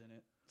 Who else is in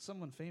it?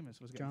 Someone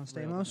famous was John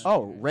getting railed Stamos? in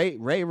Oh,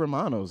 Ray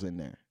Romano's in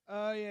there.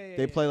 Oh yeah.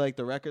 They play like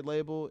the record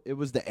label. It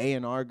was the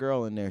A&R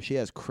girl in there. She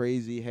has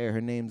crazy hair.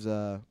 Her name's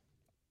damn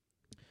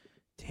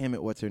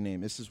it, what's her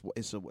name?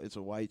 It's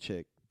a white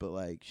chick, but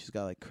like she's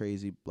got like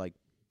crazy like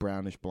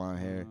brownish blonde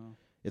hair.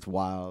 It's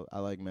wild. I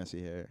like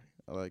messy hair.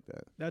 I like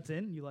that. That's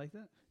in. You like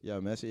that? Yeah,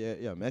 messy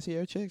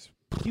hair chicks.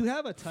 Do you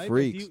have a type?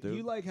 Freaks, do you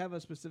dude. like have a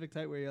specific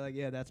type where you're like,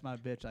 yeah, that's my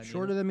bitch. I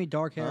Shorter need it. than me,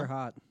 dark hair, Huh?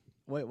 hot.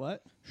 Wait,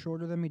 what?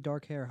 Shorter than me,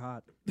 dark hair,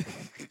 hot.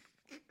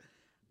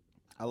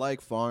 I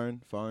like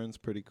foreign. Foreign's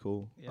pretty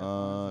cool. Yeah,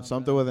 foreign's not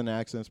Something with an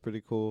accent's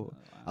pretty cool.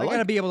 I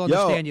gotta be able to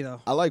understand you, though.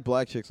 I like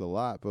black chicks a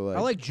lot, but like, I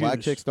like black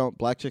Jews. chicks don't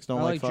I like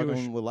like fucking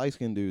Jewish. with light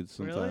skinned dudes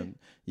Really? sometimes.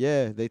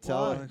 Yeah, they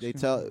Why?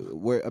 tell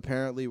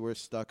we're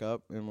stuck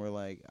up and we're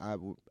like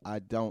I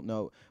don't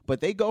know,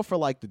 but they go for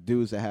like the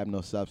dudes that have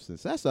no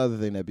substance. That's the other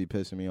thing that be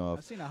pissing me off.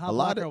 I've seen a hot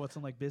lot black of girl with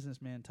some like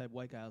businessman type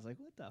white guy. I was like,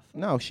 what the fuck?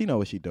 no, she know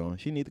what she doing.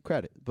 She need the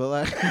credit, but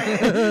like,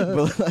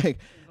 but like,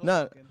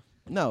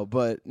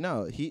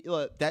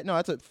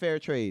 that's a fair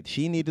trade.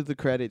 She needed the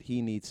credit.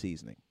 He needs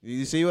seasoning.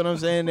 You see what I'm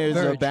saying? There's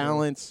Very a true.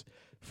 balance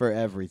for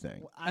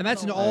everything. And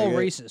that's in don't all like it.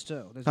 races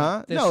too.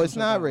 Huh? There's No, some it's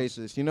sort of not balance.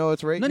 racist. You know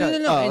it's racist.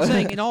 No. Oh. It's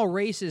saying in all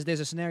races,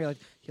 there's a scenario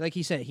like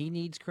he said, he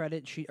needs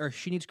credit, she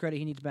needs credit,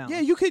 he needs balance.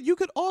 Yeah, you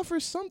could offer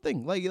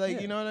something like Yeah.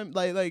 you know what I'm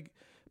like.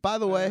 By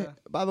the way,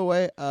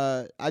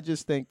 I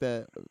just think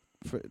that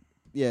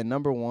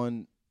number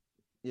one,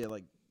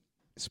 like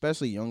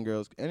especially young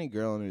girls, any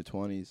girl in her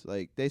 20s,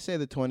 like they say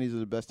the 20s are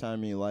the best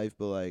time in your life,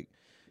 but like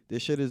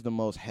this shit is the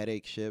most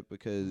headache shit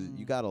because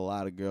you got a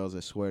lot of girls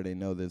that swear they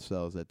know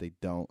themselves that they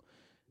don't.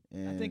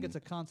 And I think it's a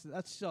constant.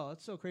 That's so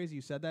crazy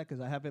you said that because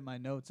I have in my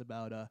notes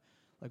about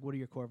Like, what are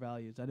your core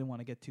values? I didn't want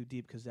to get too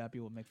deep because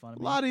Zappy will make fun of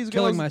me. A lot of these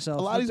Killing girls, myself.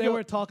 A lot of these They girls,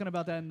 were talking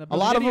about that in the a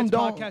lot of them Idiots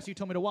don't. podcast you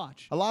told me to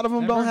watch. A lot of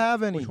them don't Remember?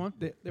 have any. Which one?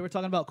 They were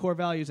talking about core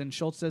values, and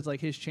Schultz says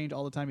like his change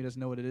all the time. He doesn't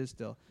know what it is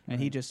still,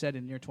 and he just said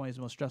in your 20s is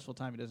the most stressful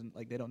time. He doesn't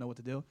like they don't know what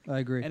to do. I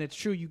agree. And it's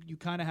true. You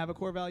kind of have a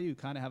core value, you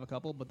kind of have a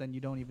couple, but then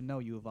you don't even know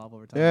you evolve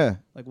over time. Yeah.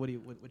 Like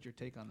what's your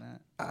take on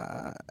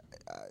that?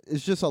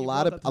 It's just a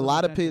lot brought of that to a my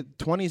lot of attention.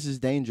 20s is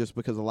dangerous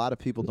because a lot of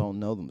people don't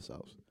know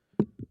themselves.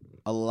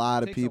 A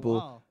lot of Takes a people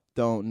while.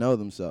 don't know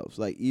themselves.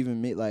 Like even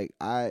me, like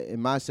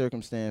in my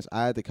circumstance,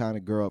 I had to kind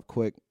of grow up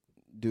quick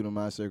due to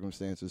my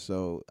circumstances.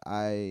 So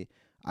I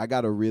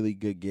got a really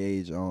good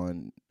gauge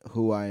on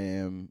who I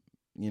am.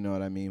 You know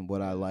what I mean?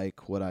 What I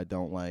like, what I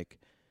don't like.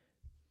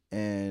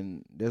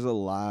 And there's a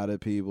lot of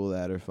people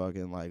that are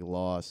fucking like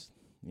lost.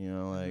 You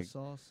know, like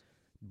Sauce.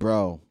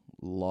 bro,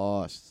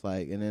 lost.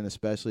 Like, and then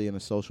especially in a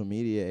social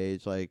media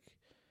age, like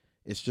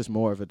it's just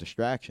more of a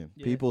distraction.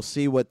 Yeah. People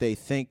see what they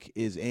think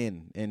is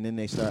in, and then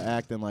they start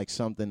acting like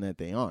something that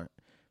they aren't.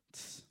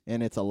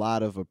 And it's a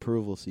lot of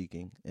approval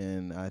seeking,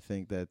 and I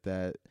think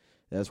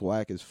that's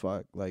whack as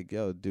fuck. Like,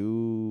 yo,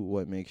 do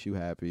what makes you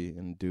happy,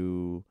 and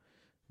do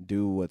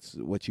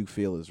what you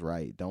feel is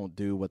right. Don't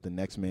do what the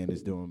next man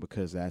is doing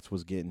because that's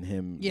what's getting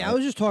him. Yeah, like, I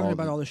was just talking all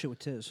about the- all this shit with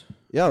Tiz.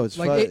 Yo, it's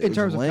like fu- in it's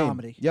terms lame. of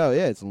comedy. Yo,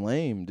 yeah, it's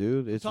lame,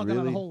 dude. It's Talking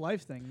really on a whole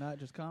life thing, not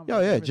just comedy. Yo,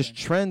 yeah, everything. just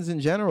trends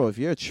in general. If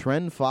you're a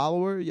trend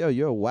follower, yo,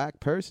 you're a whack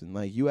person.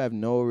 Like you have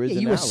no Yeah,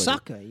 originality. you a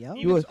sucker, yo.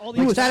 You a, all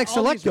you these- a Static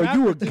all these Selector. yo,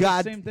 you a rappers do the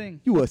god. same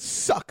thing. You a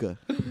sucker.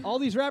 All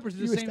these rappers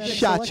do the same thing.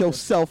 Shot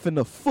yourself in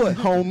the foot,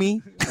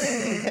 homie.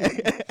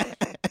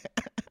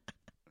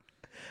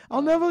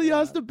 I'll never. Yo,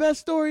 that's the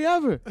best story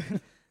ever.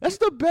 That's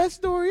the best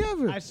story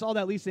ever. I saw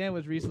that Lee Sand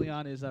was recently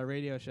on his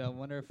radio show. I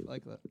wonder if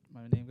like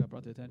my name got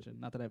brought to attention.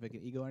 Not that I have like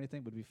an ego or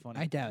anything, but it'd be funny.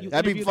 I doubt it. You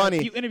That'd be interviewed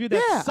funny. You interviewed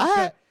that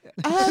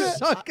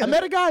sucker. I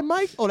met a guy,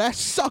 Mike. Oh, that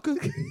sucker.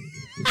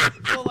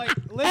 Well, like,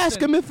 listen, Ask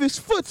him if his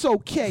foot's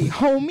okay,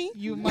 homie.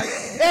 You might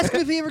ask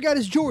him if he ever got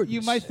his Jordans.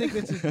 You might think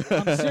this is.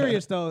 I'm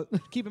serious though.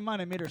 Keep in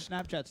mind, I made her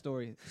Snapchat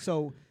story,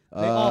 so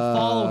they all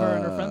follow her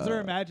and her friends are.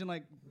 Imagine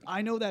like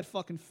I know that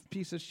fucking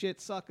piece of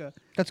shit sucker.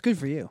 That's good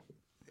for you.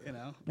 You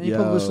know. Any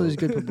publicity is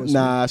good publicity.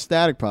 Nah,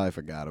 Static probably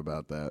forgot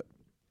about that.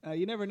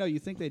 You never know. You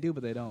think they do,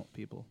 but they don't.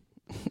 People.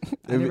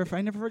 I Every-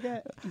 never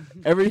forget.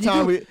 Every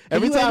time we you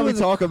time end we with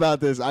talk about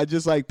this, I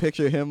just like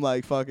picture him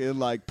like fucking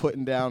like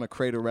putting down a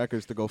crate of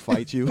records to go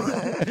fight you.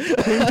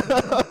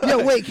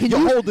 Yo, wait, can Yo,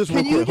 you hold this real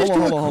can you quick? just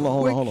Hold do on, a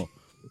hold on.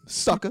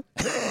 Sucker.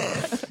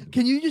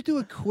 Can you just do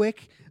a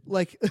quick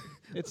like?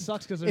 It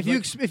sucks because if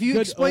you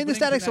explain the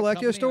Static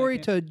Selector story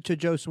to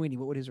Joe Sweeney,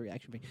 what would his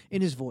reaction be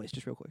in his voice,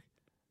 just real quick?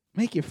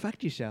 Make your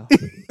fuck yourself.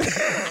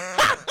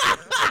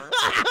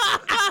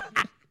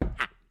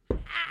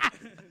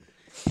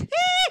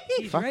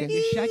 He's right.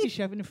 You shot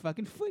yourself in the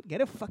fucking foot.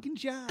 Get a fucking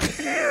job. Get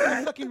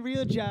a fucking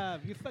real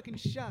job. You fucking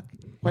shuck.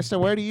 What's the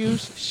word you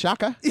use?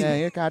 Shaka? Yeah,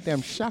 you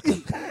goddamn shaka.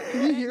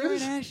 Can you hear You're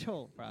an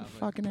asshole, probably.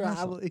 Fucking asshole.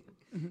 Probably.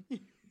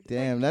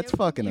 Damn, that's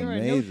fucking You're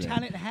amazing. a no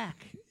talent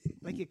hack,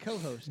 like your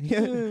co-host. Yeah,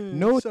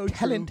 no So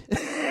talent. true.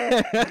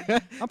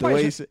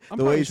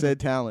 The way he said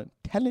talent.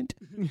 Talent.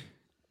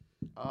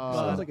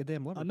 Sounds like a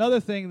damn lumber. Another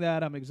thing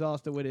that I'm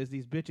exhausted with is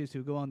these bitches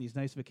who go on these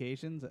nice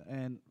vacations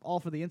and all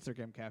for the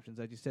Instagram captions,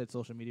 as you said,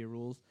 social media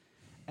rules.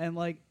 And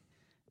like,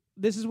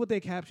 this is what they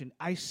captioned.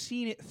 I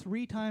seen it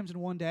 3 times in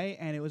one day,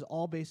 and it was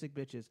all basic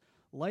bitches.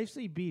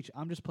 Lifesay Beach,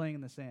 I'm just playing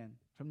in the sand.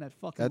 From that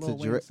fucking That's a Lil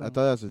Wayne Drake. I song.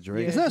 thought that was a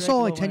Drake. Isn't that Drake, song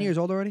Lil like 10 Wayne. years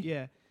old already?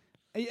 Yeah.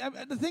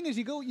 The thing is,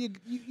 you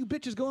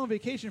bitches go on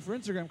vacation for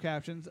Instagram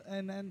captions,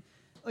 and then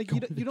like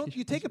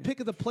you take a pic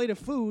of the plate of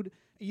food.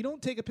 You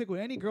don't take a pic with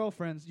any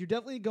girlfriends. You're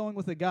definitely going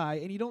with a guy,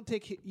 and you don't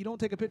take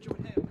a picture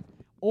with him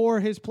or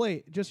his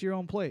plate, just your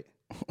own plate.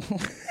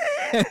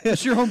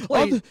 It's your own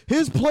plate.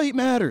 His plate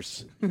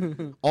matters.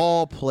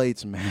 All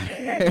plates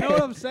matter. You know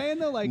what I'm saying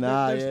though? Like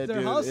Nah, they're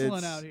dude, hustling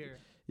it's- out here.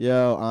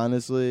 Yo,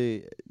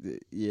 honestly,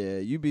 yeah,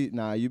 you'd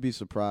be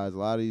surprised. A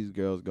lot of these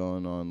girls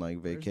going on like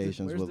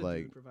vacations Where's with the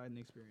like dude providing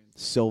the experience?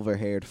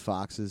 silver-haired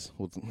foxes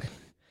with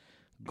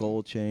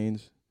gold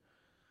chains.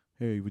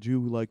 Hey, would you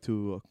like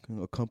to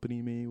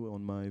accompany me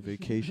on my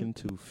vacation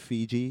to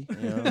Fiji? You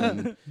know,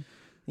 and-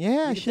 yeah,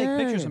 You can sure.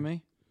 take pictures of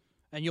me,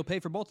 and you'll pay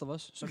for both of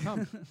us. So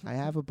come. I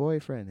have a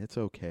boyfriend. It's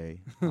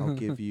okay. I'll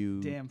give you.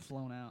 Damn,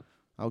 flown out.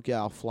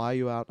 I'll fly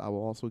you out. I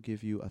will also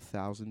give you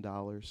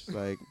 $1,000.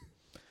 Like,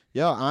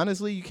 yo,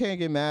 honestly, you can't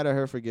get mad at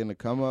her for getting a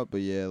come up.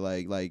 But yeah,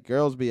 like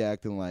girls be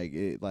acting like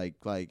it, like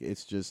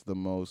it's just the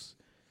most.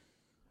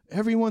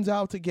 Everyone's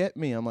out to get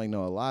me. I'm like,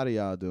 no, a lot of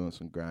y'all doing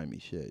some grimy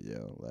shit,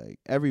 yo. Like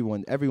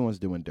everyone's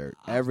doing dirt.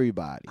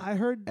 Everybody. I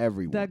heard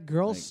everyone. that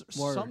girls,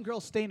 Like, some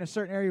girls stay in a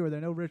certain area where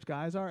there no rich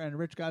guys are, and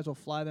rich guys will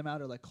fly them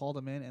out or like call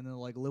them in, and then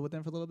like live with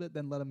them for a little bit,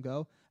 then let them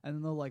go, and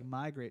then they'll like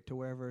migrate to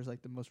wherever is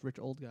like the most rich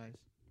old guys.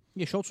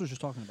 Yeah, Schultz was just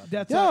talking about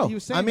That's that. he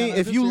was saying I mean, that on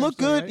if his you Instagram look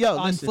story, good, right? yo,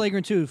 On listen.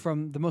 Flagrant 2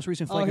 from the most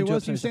recent Oh, Flagrant 2 he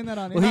was episode. saying that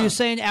on. Well, he was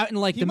saying out in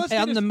like He must out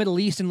get in the his- Middle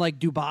East in like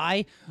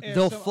Dubai, And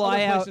they'll some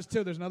fly other out. places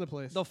too. There's another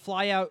place. They'll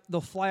fly out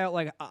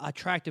like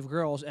attractive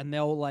girls, and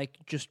they'll like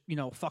just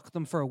fuck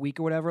them for a week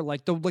or whatever.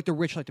 Like the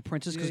rich, like the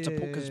princes, because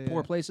it's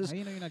poor places. How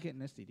you know you're not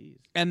getting STDs?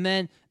 And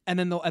then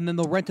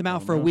they'll rent them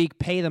out for a week,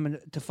 pay them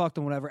to fuck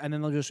them, whatever. And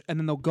then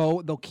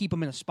they'll keep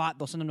them in a spot.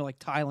 They'll send them to like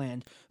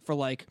Thailand for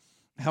like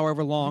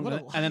however long, What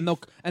a and then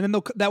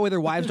they'll that way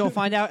their wives don't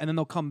find out, and then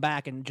they'll come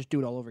back and just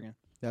do it all over again.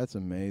 That's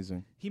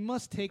amazing. He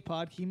must take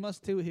He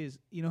must do his.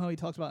 You know how he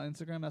talks about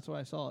Instagram? That's why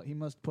I saw it. He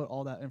must put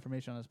all that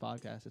information on his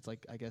podcast. It's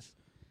like, I guess.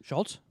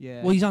 Schultz?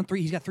 Yeah. Well, he's on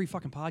 3. He's got 3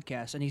 fucking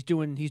podcasts, and he's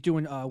doing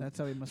That's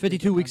how he must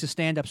 52 take weeks of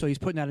stand up. So he's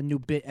putting out a new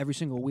bit every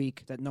single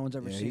week that no one's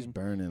ever Yeah, seen. he's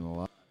burning a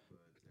lot.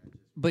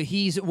 But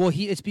he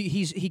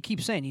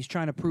keeps saying he's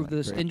trying to prove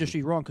this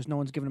industry wrong because no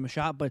one's giving him a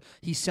shot. But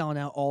he's selling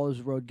out all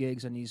his road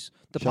gigs, and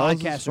the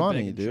Charles podcasts is are funny,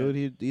 big and dude.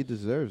 shit. He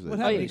deserves it. What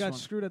happened? He got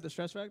screwed at the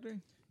Stress Factory.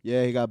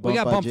 Yeah, he got bumped. We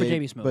got by bumped for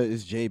JB Smooth. But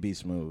it's JB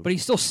Smooth. But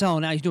he's still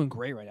selling out. He's doing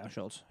great right now,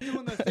 Schultz. He's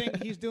doing the thing.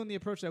 He's doing the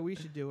approach that we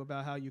should do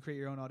about how you create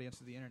your own audience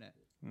to the internet.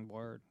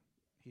 Word.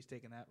 He's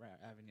taking that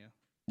avenue.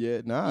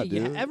 Yeah, nah,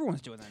 Yeah, dude.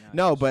 everyone's doing that now.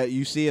 No, but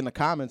you see in the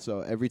comments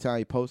though, every time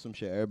he posts some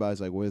shit,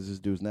 everybody's like, "Where's this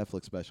dude's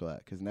Netflix special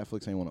at?" Because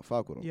Netflix ain't want to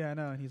fuck with him. Yeah, I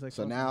know. And he's like,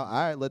 So fuck now, him. all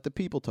right, let the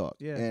people talk.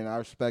 Yeah. And I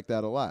respect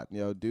that a lot.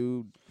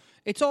 Dude.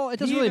 It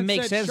doesn't He really even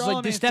make said sense.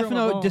 Like Charlamagne threw him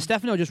a bone.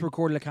 DeStefano just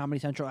recorded a Comedy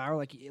Central hour.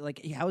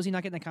 Like how is he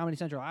not getting a Comedy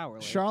Central hour?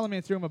 Like,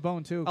 Charlamagne threw him a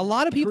bone too. A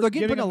lot of people- they're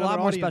getting Giving putting him a lot another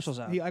more audience. specials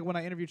out. When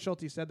I interviewed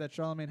Schultz, he said that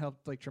Charlamagne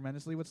helped like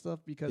tremendously with stuff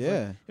because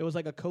Yeah. like, it was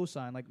like a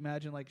cosign. Like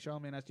imagine like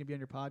Charlamagne asking you to be on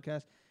your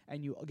podcast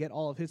and you get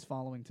all of his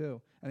following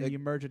too, and then you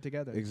merge it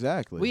together.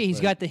 Exactly. Well,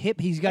 he's got the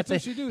That's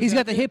what you do, he's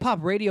got the exactly. hip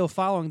hop radio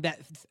following that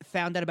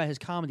found out about his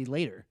comedy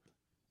later,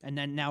 and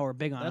then now we're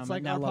big on That's him. like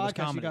and now our love his podcast.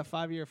 You comedy. got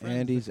 5-year friends.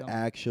 And he's that come.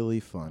 actually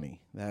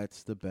funny.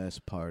 That's the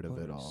best part of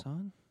it all.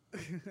 Son?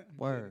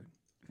 Word.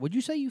 Would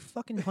you say you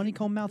fucking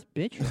honeycomb mouth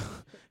bitch?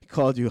 He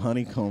called you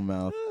honeycomb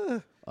mouth.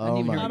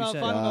 Oh my Final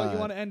note, god. you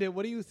want to end it.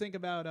 What do you think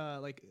about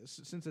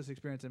since this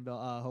experience in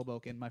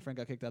Hoboken? My friend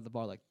got kicked out of the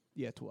bar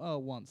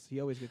once. He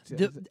always gets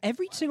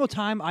Every single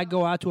time I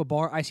go out to a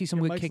bar, I see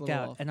someone Your get mic's a kicked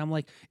little out, off. and I'm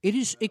like,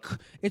 it's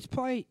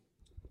probably.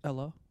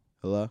 Hello.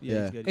 Hello?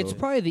 Yeah, it's good. It's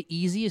probably the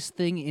easiest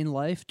thing in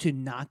life to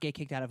not get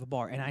kicked out of a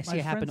bar, and I see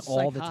it happen friend's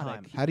all the psychotic.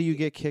 time. How do you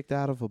get kicked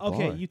out of a bar?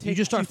 Okay, you take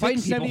just start you take fighting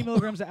 70 people.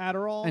 milligrams of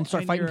Adderall And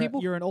start fighting you're,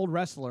 people? You're an old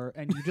wrestler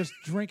and you just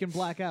drink and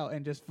black out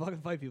and just fucking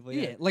fight people.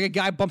 Yeah, like a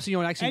guy bumps into you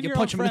on accident, And you your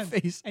punch own him in the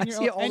friends. face. And I your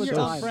see it own- all and the your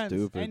time. own friends.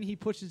 Stupid. And he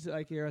pushes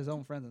like his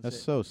own friends and That's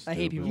shit. so stupid. I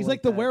hate people. He's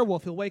like the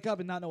werewolf. He'll wake up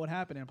and not know what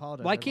happened and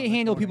apologize. Well, I can't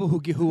handle people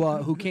who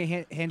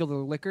can't handle their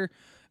liquor.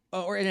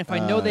 And if I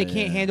know they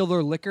can't handle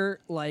their liquor,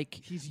 like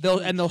if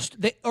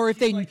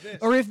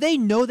they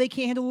know they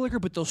can't handle the liquor,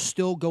 but they'll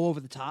still go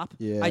over the top.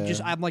 Yeah.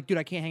 I'm like, dude,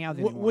 I can't hang out with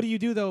you anymore. What do you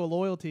do though?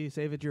 Loyalty,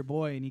 say if it's your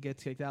boy and he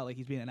gets kicked out, like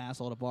he's being an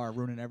asshole at a bar,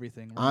 ruining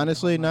everything.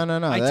 Honestly, no.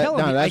 I tell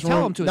him- I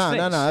tell him to his No, face.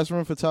 that's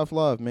room for tough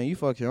love, man. You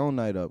fucked your own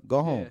night up.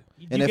 Go home.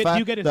 You And get- if I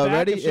you get his no, back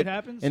ready, if shit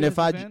happens? and Shit if hits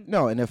I the fan?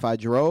 no, and if I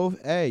drove,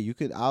 hey, you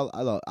could.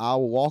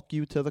 I'll walk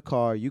you to the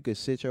car. You could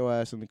sit your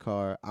ass in the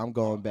car. I'm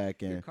going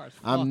back in. car's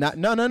I'm not.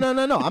 No.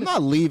 I'm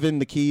not leaving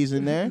the keys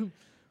in there.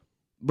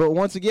 But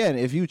once again,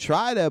 if you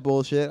try that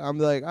bullshit, I'm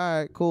like, all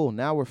right, cool.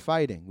 Now we're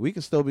fighting. We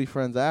can still be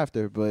friends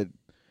after, but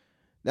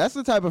that's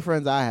the type of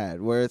friends I had,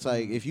 where it's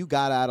like if you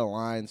got out of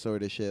line,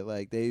 sort of shit,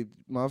 like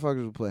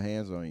motherfuckers would put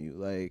hands on you.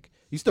 Like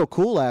you still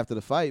cool after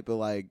the fight, but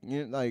like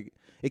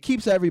it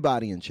keeps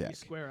everybody in check. You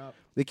square up.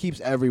 It keeps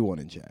everyone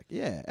in check.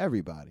 Yeah,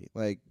 everybody.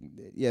 Like,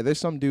 yeah, there's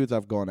some dudes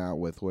I've gone out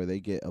with where they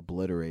get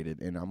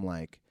obliterated, and I'm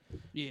like,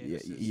 You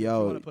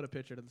yo, want to put a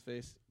picture to the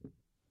face.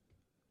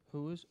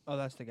 Who is? Oh,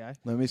 that's the guy.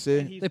 let me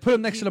see. They put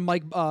him next to the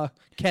Mike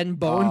Ken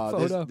Bone Oh,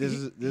 photo. This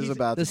is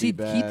about Does to be he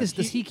bad. keep this?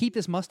 Does he keep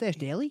this mustache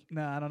daily?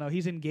 No, I don't know.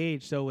 He's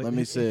engaged, so Let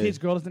me if see. his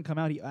girl doesn't come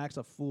out, he acts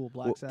a fool.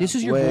 Blacks out. This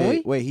is your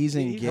wait, boy? Wait, he's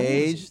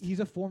engaged. He's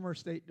a former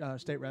state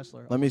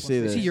wrestler. Let me see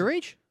Is this. he your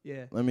age?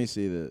 Yeah. Let me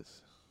see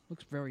this.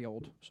 Looks very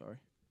old. Sorry.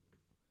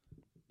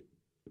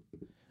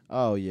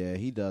 Oh yeah,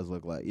 he does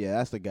look like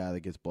that's the guy that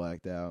gets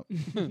blacked out.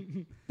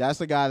 That's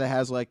the guy that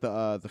has like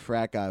the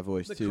frat guy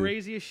voice The too.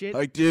 craziest shit.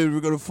 Like, dude, we're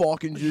gonna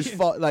fucking just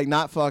like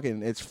not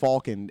fucking. It's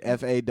Falcon,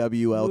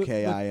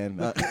 FAWLKIN.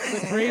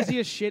 The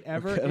craziest shit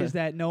ever is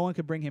that no one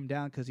could bring him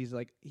down because he's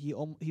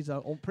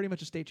pretty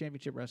much a state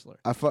championship wrestler.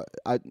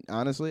 I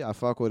honestly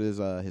fuck with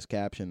his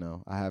caption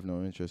though. I have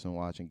no interest in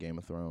watching Game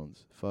of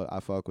Thrones. I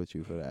fuck with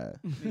you for that.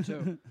 Me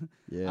too.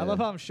 Yeah. I love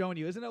how I'm showing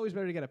you. Isn't it always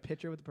better to get a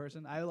picture with the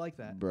person? I like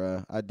that.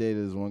 Bruh, I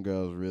dated this one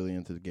girl who was really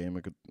into the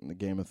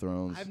Game of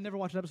Thrones. I've never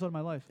watched an episode in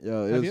my life.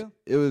 Yo, Have you?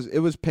 it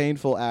was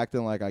painful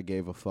acting like I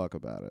gave a fuck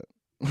about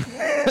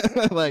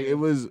it. Like it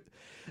was,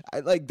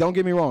 don't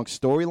get me wrong,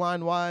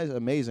 storyline wise,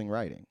 amazing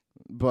writing,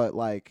 but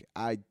like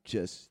I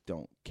just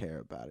don't care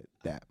about it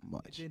that It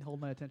much. didn't hold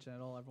my attention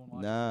at all. Everyone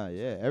watched. Nah,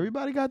 yeah,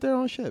 everybody got their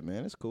own shit,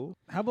 man. It's cool.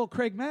 How about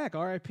Craig Mack?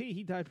 R.I.P.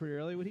 He died pretty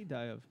early. What did he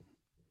die of?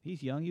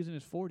 He's young. He's in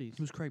his 40s.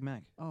 Who's Craig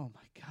Mack? Oh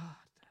my God.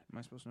 Am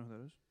I supposed to know who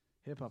that is?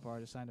 hip hop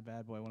artist signed to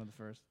Bad Boy, one of the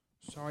first.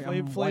 Sorry, Flavor,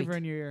 I'm Flavor white.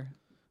 in Your Ear.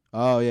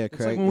 Oh yeah, It's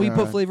Craig. like when we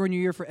put flavor in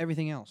your ear for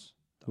everything else.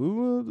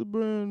 Who was the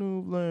brand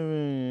new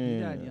flavor? He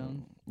died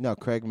young. No,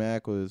 Craig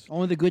Mack was.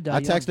 Only the good die I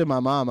young. texted my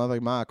mom. I was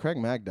like, "Ma, Craig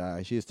Mack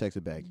died." She just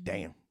texted back,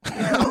 "Damn."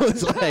 I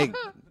was like,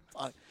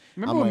 fuck.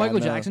 Remember I'm when like, Michael I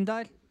know. Jackson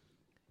died?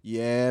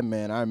 Yeah,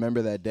 man, I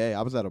remember that day.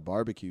 I was at a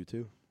barbecue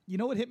too. You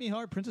know what hit me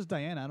hard? Princess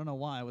Diana. I don't know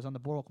why. I was on the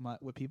boardwalk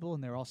with people,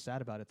 and they were all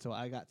sad about it. So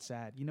I got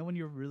sad. You know when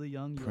you're really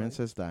young? You're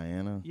Princess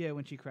Diana. Like, yeah,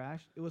 when she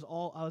crashed, it was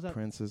all. I was at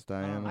Princess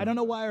Diana. I don't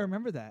know why I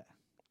remember that.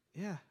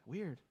 Yeah,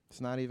 weird. It's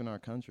not even our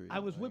country. I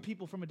was with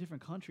people from a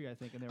different country, I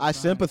think, and they were I crying.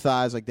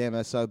 sympathize, like, damn,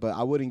 that sucks, but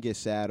I wouldn't get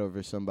sad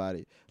over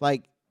somebody.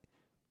 Like,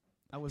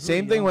 I was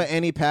same really thing young. with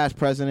any past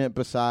president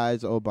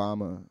besides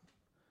Obama.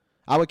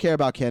 I would care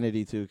about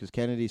Kennedy too, because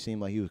Kennedy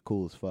seemed like he was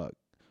cool as fuck.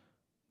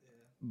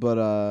 But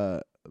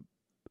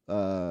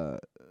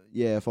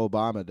yeah, if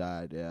Obama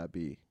died, yeah, I'd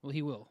be. Well,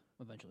 he will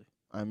eventually.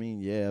 I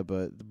mean, yeah,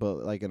 but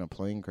like in a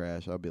plane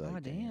crash, I'd be like, Oh,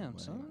 damn, like,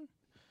 son.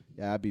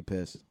 Yeah, I'd be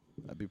pissed.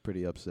 I'd be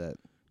pretty upset.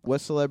 What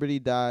celebrity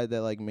died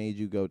that like made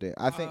you go down?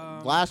 I think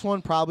last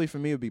one probably for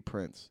me would be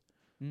Prince.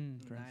 I didn't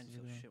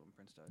feel shit when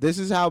Prince died. This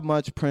is how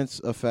much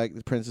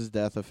Prince's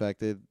death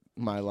affected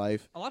my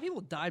life. A lot of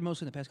people died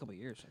mostly in the past couple of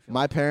years. I feel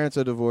My parents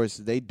are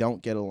divorced. They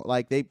don't get along.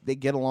 Like they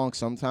get along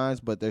sometimes,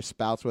 but there's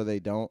spouts where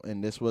they don't.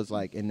 And this was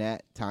like in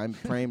that time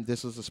frame.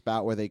 This was a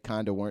spout where they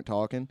kind of weren't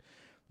talking.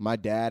 My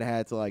dad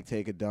had to like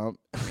take a dump,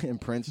 and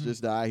Prince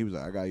just died. He was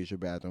like, "I gotta use your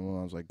bathroom."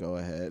 I was like, "Go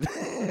ahead."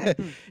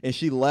 And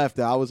she left.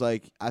 And I was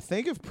like, "I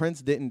think if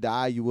Prince didn't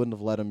die, you wouldn't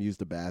have let him use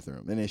the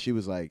bathroom." And then she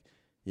was like,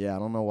 "Yeah, I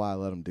don't know why I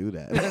let him do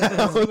that."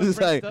 I was Prince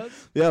like,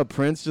 does? "Yeah,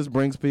 Prince just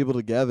brings people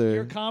together."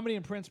 Your comedy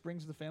and Prince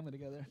brings the family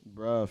together.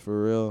 Bruh,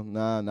 for real.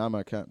 Nah, not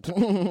my count.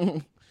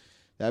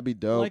 That'd be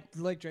dope.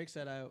 Like Drake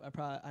said,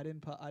 I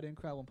didn't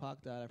cry when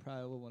Pac died. I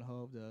probably will when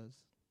Hov does.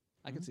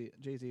 I can see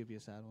it. Jay-Z would be a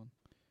sad one.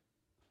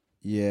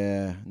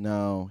 Yeah,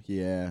 no,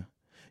 yeah.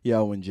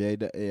 Yo, when Jay,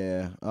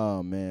 yeah.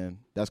 Oh, man.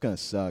 That's going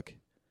to suck.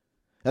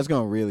 That's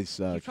going to really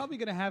suck. He's probably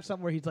gonna have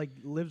something where he's like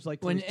lives like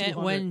till when he's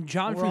 200, when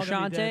John and we're all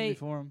gonna be dead Frusciante,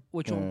 before him.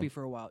 which won't be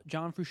for a while,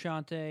 John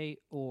Frusciante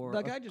or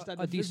That guy just died.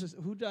 a decent.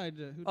 Who died?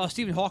 Who Oh,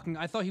 Stephen Hawking.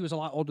 I thought he was a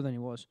lot older than he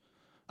was.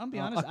 I'm be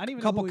Uh, honest. a I didn't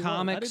even couple know who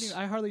comics. He was.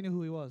 I hardly knew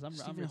who he was. I'm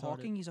Stephen retarded.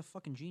 Hawking. He's a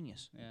fucking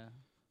genius.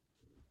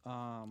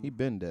 Yeah. He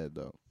been dead,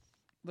 though.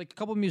 Like a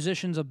couple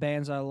musicians of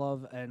bands I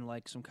love, and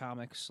like some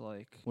comics.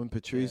 Like When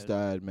Patrice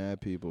died,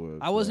 mad people were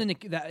I wasn't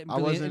upset. in that I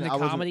wasn't, in the I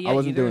wasn't, comedy. I yet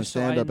wasn't either, doing so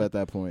I stand-up didn't- at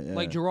that point, yeah.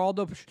 Like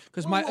Geraldo,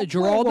 because Whoa, my whoa,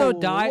 Geraldo whoa,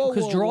 died whoa,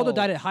 because whoa, Geraldo whoa.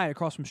 died at Hyatt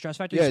across from Stress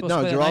Factory. Yeah, He was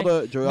supposed no, to play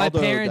that Geraldo night. My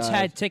parents died.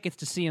 had tickets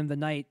to see him the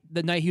night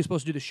he was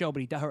supposed to do the show, but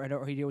he died.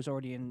 He was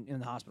already in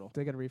the hospital. Did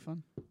they get a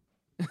refund?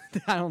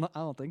 I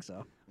don't think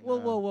so.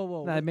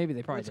 Whoa. Nah, maybe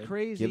they probably What's did.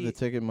 crazy? Give the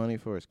ticket money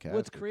for his casket.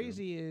 What's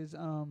crazy is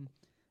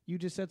you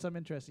just said something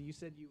interesting. You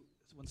said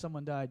when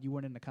someone died, you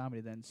weren't into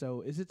comedy then.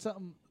 So is it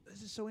something?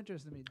 This is so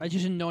interesting to me. I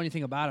just didn't know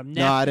anything about him.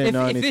 No, I didn't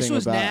know if this anything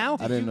was about- now,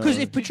 I didn't know because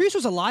if anything. Patrice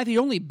was alive, he'd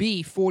only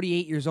be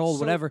 48 years old,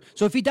 So- whatever.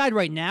 So if he died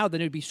right now, then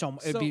it'd be it'd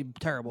So, be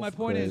terrible. My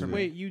point is, Crazy.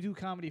 wait, you do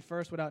comedy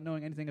first without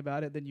knowing anything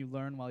about it, then you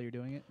learn while you're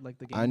doing it, like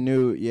the game. I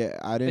knew, yeah.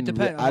 I didn't.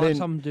 depend- I didn't.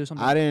 some do, some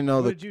I didn't know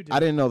What the. did you do?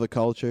 I didn't know the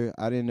culture.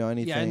 I didn't know I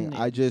anything. didn't-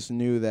 I just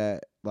knew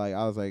that. Like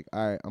I was like,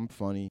 all right, I'm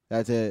funny.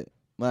 That's it.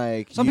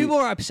 Like Some you- people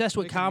are obsessed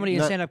with comedy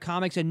and No- stand-up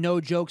comics and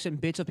know jokes and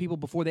bits of people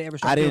before they ever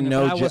start I didn't doing it,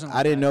 know. but I wasn't.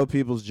 I didn't know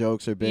people's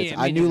jokes or bits. Yeah,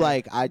 I me knew neither.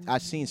 like I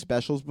seen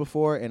specials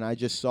before, and I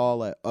just saw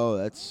like, oh,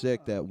 that's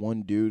sick that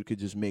one dude could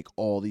just make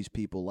all these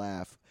people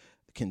laugh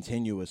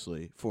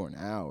continuously for an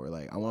hour.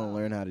 Like I want to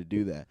learn how to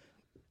do that.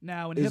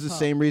 Now in It's the hip-hop-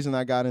 same reason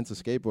I got into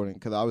skateboarding,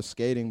 because I was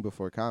skating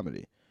before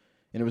comedy.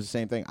 And it was the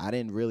same thing. I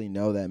didn't really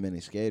know that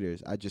many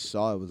skaters. I just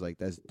saw it was like,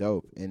 that's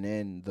dope. And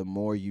then the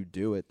more you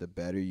do it, the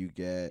better you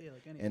get.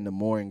 And the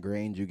more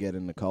ingrained you get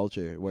in the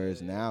culture.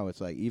 Whereas now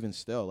it's like, even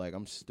still, like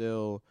I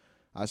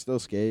still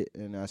skate,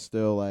 and I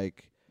still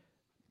like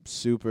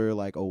super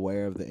like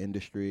aware of the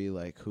industry,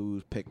 like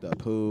who's picked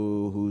up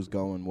who's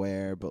going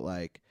where. But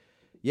like,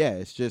 yeah,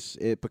 it's just,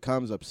 it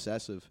becomes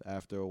obsessive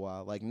after a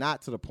while. Like,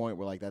 not to the point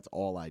where, like, that's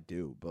all I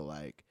do, but,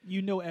 like,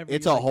 You know every.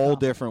 it's a like, whole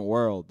comedy. different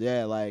world.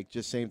 Yeah, like,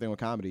 just same thing with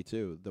comedy,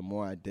 too. The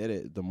more I did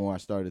it, the more I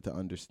started to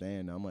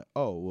understand. I'm like,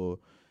 oh, well,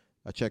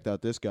 I checked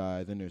out this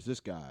guy, then there's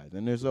this guy,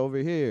 then there's over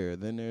here,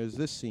 then there's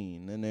this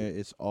scene, then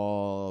it's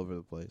all over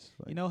the place.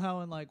 Like, You know how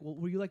in like,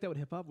 were you like that with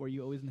hip hop? Were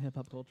you always in hip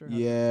hop culture?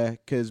 yeah,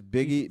 because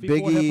Biggie,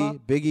 Before hip-hop?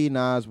 Biggie,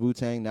 Nas,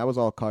 Wu-Tang, that was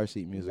all car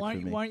seat music Why,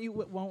 for me.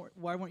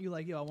 why weren't you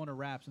like, yo, I want to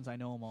rap since I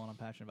know them all and I'm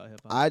passionate about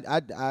hip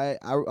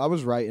hop? I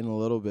was writing a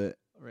little bit.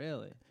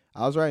 Really?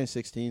 I was writing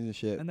 16s and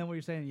shit. And then what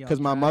you're saying, yo, because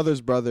my trash? mother's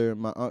brother,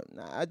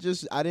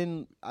 I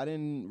didn't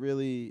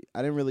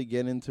really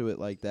get into it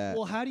like that.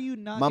 Well, how do you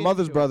not? My get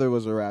mother's into it? brother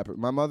was a rapper.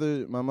 My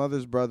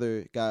mother's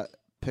brother got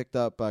picked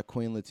up by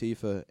Queen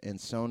Latifah, and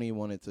Sony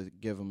wanted to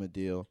give him a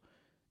deal.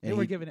 They And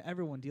were he- giving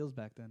everyone deals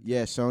back then.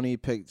 Yeah,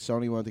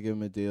 Sony wanted to give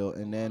him a deal,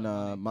 and then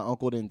my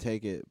uncle didn't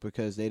take it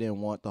because they didn't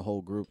want the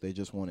whole group; they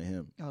just wanted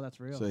him. Oh, that's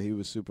real. So he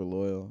was super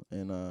loyal,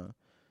 and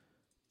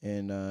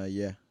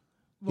yeah.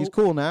 He's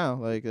cool now.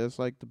 Like that's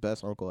like the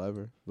best uncle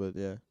ever. But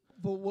yeah.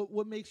 But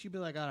what makes you be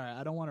like, all right,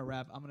 I don't want to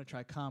rap. I'm gonna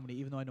try comedy,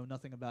 even though I know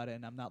nothing about it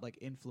and I'm not like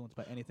influenced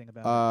by anything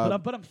about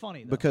it. But I'm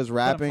funny. Though. Because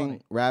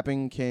rapping.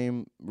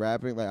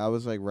 Like I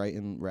was like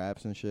writing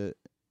raps and shit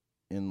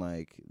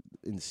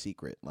in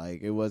secret.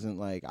 Like it wasn't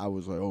like I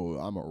was like, oh,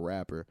 I'm a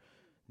rapper.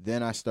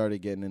 Then I started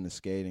getting into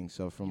skating.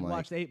 So from you like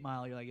watched 8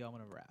 Mile, you're like, yo, I'm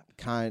gonna rap.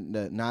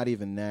 Kinda, not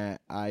even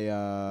that.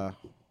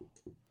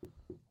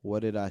 What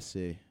did I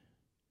see?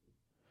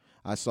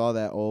 I saw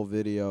that old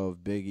video of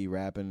Biggie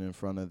rapping in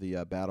front of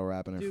the battle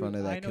rapping in front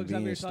of that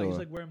convenience store. He's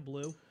like wearing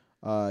blue.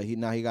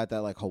 He got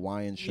that like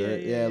Hawaiian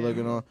shirt. Yeah,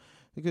 looking on.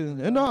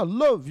 And I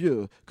love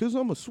you, cause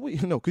I'm a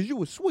sweet, cause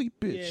you a sweet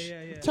bitch.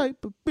 Yeah.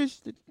 Type of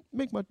bitch that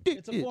make my dick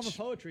It's a form of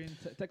poetry, and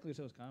technically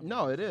so is comedy.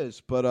 No, it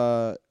is,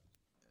 but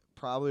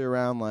probably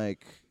around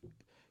like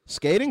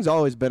skating's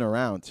always been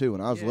around too.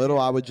 When I was little,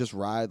 I would just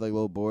ride like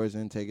little boards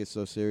and take it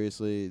so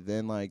seriously.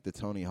 Then like the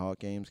Tony Hawk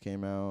games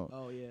came out.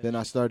 Oh yeah. Then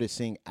I started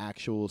seeing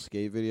actual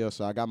skate videos.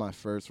 So I got my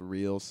first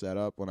real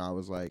setup when I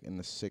was like in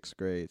the 6th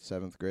grade,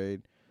 7th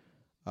grade,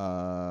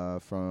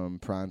 from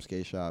Prime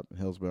Skate Shop,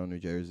 Hillsborough, New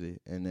Jersey.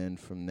 And then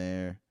from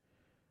there,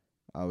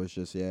 I was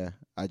just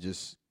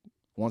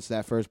once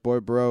that first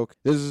board broke,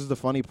 this is the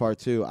funny part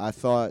too. I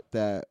thought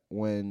that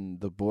when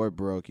the board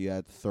broke, you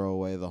had to throw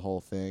away the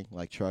whole thing,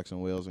 like trucks and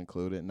wheels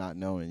included, not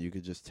knowing you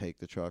could just take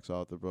the trucks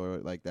off the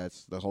board. Like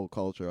that's the whole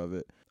culture of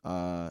it.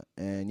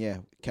 And yeah,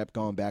 kept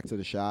going back to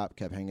the shop,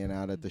 kept hanging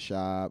out at the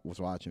shop,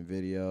 was watching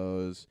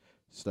videos,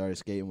 started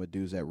skating with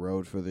dudes that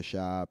rode for the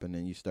shop, and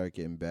then you start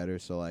getting better.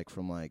 So like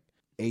from like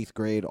 8th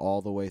grade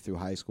all the way through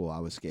high school, I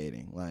was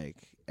skating like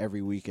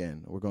every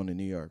weekend. We're going to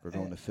New York. We're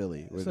going to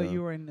Philly. So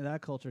you were in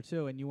that culture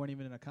too, and you weren't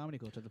even in a comedy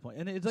culture at the point.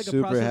 And it's like super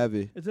a process,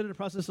 heavy. Is it a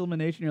process of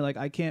elimination? You're like,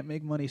 I can't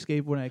make money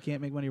skateboarding, I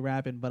can't make money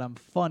rapping, but I'm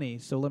funny,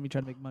 so let me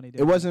try to make money.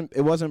 It wasn't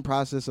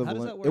process of How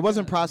does that work it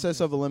wasn't out? process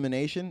of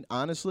elimination.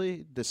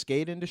 Honestly, the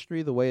skate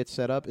industry, the way it's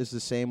set up, is the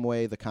same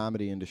way the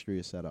comedy industry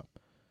is set up.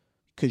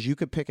 Because you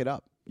could pick it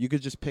up. You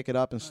could just pick it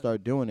up and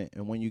start doing it.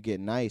 And when you get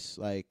nice,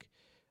 like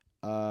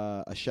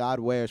Ashad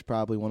Ware is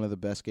probably one of the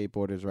best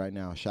skateboarders right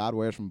now. Ashad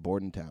Ware's from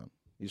Bordentown.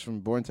 He's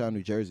from Bordentown,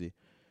 New Jersey.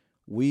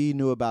 We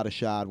knew about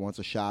Ashad once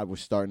Ashad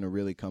was starting to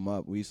really come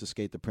up. We used to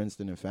skate the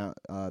Princeton and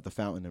the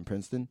Fountain in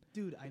Princeton.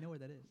 Dude, I know where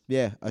that is.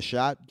 Yeah,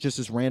 Ashad, just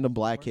this random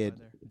black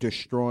kid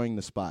destroying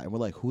the spot. And we're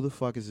like, who the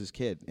fuck is this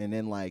kid? And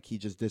then like he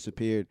just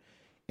disappeared.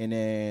 And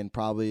then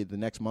probably the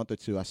next month or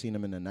two, I seen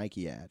him in a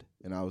Nike ad.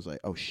 And I was like,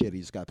 oh shit,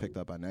 he just got picked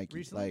up by Nike.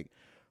 Recently? Like,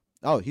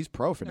 oh, he's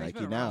pro for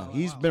Nike now.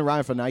 He's been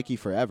riding for Nike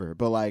forever.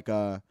 But like,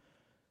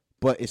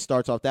 but it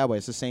starts off that way.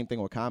 It's the same thing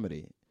with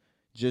comedy.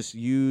 Just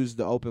use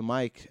the open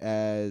mic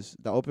as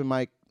the open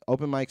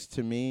mics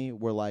to me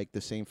were like the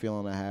same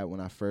feeling I had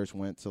when I first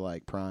went to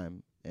like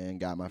Prime and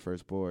got my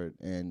first board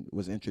and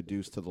was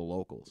introduced to the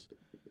locals.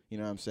 You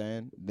know what I'm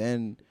saying?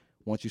 Then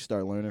once you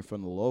start learning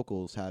from the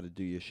locals how to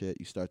do your shit,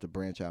 you start to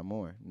branch out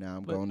more. Now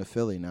I'm going to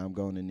Philly. Now I'm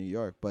going to New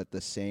York. But the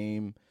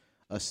same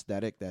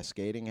aesthetic that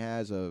skating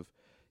has of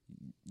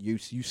you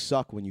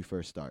suck when you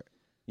first start.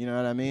 You know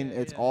what I mean?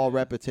 It's all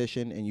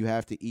repetition, and you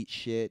have to eat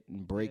shit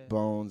and break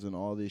bones and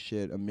all this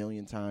shit a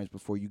million times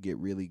before you get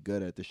really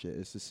good at the shit.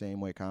 It's the same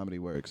way comedy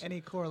works.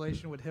 Any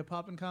correlation with hip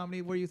hop and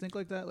comedy where you think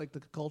like that, like the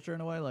culture in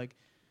a way, like,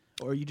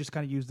 or you just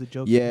kind of use the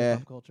joke? Yeah, hip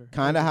hop culture.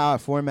 Kind of how I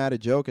format a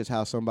joke is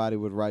how somebody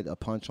would write a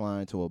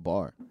punchline to a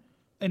bar.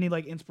 Any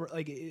like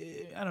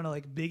I don't know,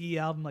 like Biggie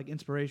album, like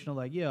inspirational,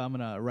 like I'm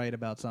gonna write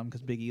about something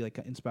because Biggie like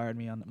inspired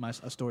me on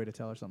a story to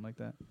tell or something like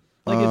that.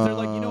 Like is there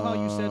like how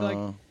you said like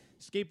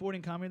skateboarding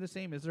and comedy are the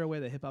same? Is there a way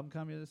that hip hop and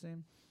comedy are the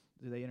same?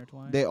 Do they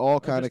intertwine? They all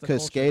kind of,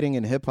 because skating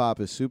and hip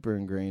hop is super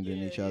ingrained in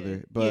each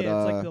other. But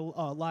it's like the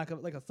lack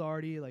of like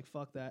authority, like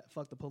fuck that,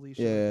 fuck the police.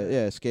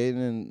 Yeah,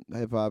 skating and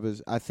hip hop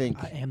is. I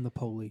think I am the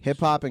police. Hip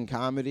hop and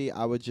comedy,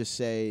 I would just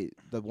say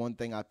the one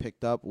thing I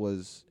picked up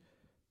was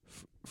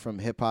from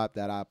hip hop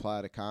that I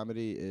apply to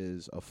comedy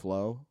is a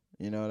flow.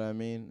 You know what I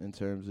mean? In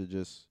terms of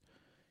just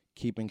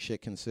keeping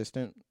shit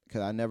consistent.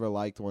 Because I never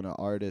liked when an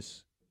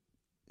artist,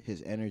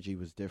 his energy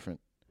was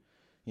different.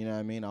 You know what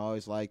I mean? I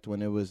always liked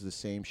when it was the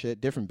same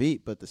shit, different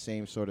beat, but the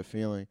same sort of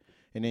feeling.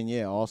 And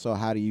then, also,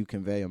 how do you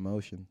convey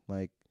emotion?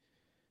 Like,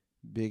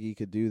 Biggie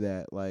could do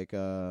that. Like,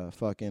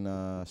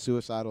 fucking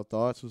Suicidal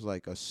Thoughts was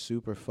like a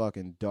super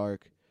fucking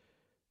dark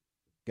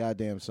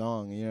goddamn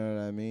song. You know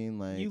what I mean?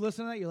 Like, you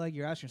listen to that,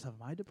 you're asking yourself,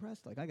 am I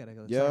depressed? Like, I gotta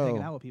go start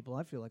hanging out with people.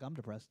 I feel like I'm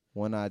depressed.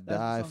 When I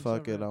die,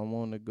 fuck it, I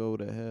want to go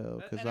to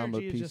hell because I'm a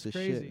piece of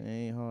shit. It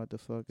ain't hard to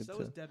fucking tell.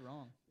 So is Dead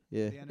Wrong.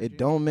 Yeah, it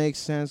don't make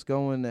sense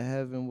going to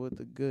heaven with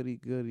the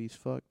goodies.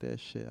 Fuck that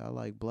shit. I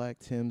like black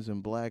Timbs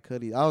and black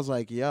hoodies. I was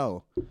like,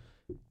 yo.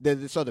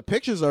 So the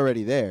picture's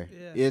already there.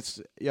 Yeah.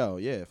 It's,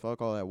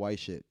 fuck all that white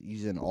shit.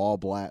 He's in all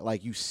black.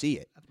 Like, you see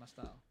it. That's my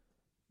style.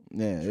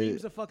 Yeah.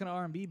 Dream's a fucking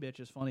R&B bitch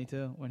is funny,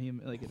 too, when he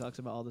talks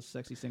about all the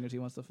sexy singers he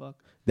wants to fuck.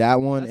 That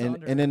one,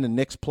 and then the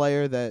Knicks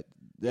player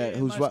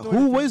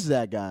who was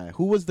that guy?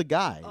 Who was the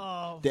guy?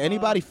 Oh, did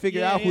anybody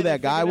figure out who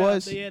that guy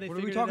was? What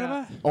are we talking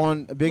about?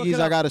 On Biggie's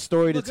I Got a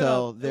Story to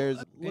Tell, there's...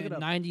 Look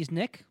 90s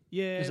Nick?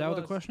 Yeah. Is it that what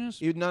the was. question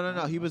is?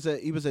 No. He was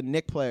a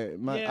Knick player.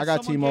 Yeah, I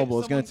got someone T-Mobile. gave-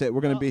 It's gonna someone-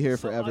 we're gonna well, be here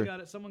some- forever. I got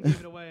it. Someone gave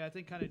it away. I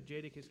think kind of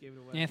Jadakiss gave it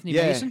away. Anthony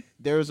Yeah, Mason?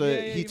 there's a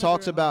Yeah, he you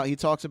talks remember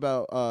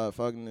about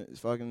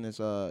fucking this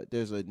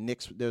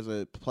there's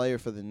a player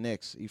for the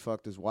Knicks. He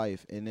fucked his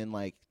wife, and then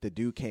like the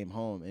dude came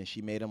home and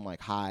she made him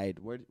like hide.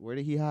 Where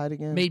did he hide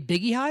again? Made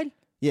Biggie hide?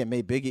 Yeah,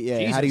 made Biggie. Yeah,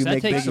 Jesus, how do you that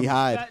make takes Biggie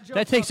hide?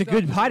 That takes a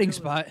good hiding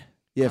spot.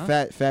 Yeah,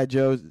 Huh? Fat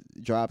Joe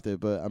dropped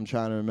it, but I'm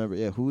trying to remember.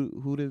 Yeah,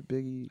 who did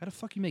Biggie? How the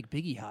fuck you make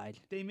Biggie hide?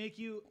 They make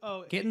you.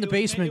 Oh, Get in it the was-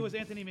 basement. It was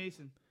Anthony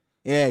Mason.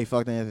 Yeah, he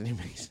fucked Anthony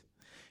Mason.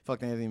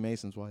 Fucked Anthony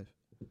Mason's wife.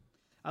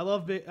 I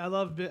love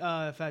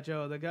Fat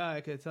Joe. The guy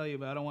I could tell you,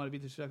 but I don't want to be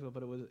disrespectful.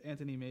 But it was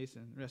Anthony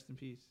Mason. Rest in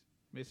peace,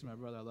 Mason, my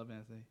brother. I love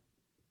Anthony.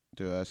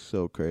 Dude, that's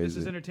so This crazy.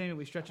 is entertainment.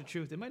 We stretch the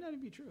truth. It might not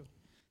even be true.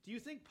 Do you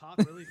think Pac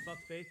really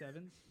fucked Faith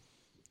Evans?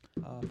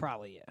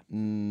 Probably, yeah.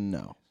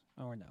 No.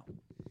 Or no.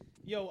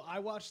 Yo, I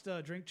watched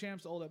Drink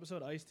Champs old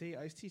episode. Ice-T.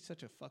 Ice-T's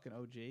such a fucking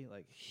OG.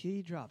 Like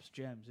he drops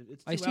gems.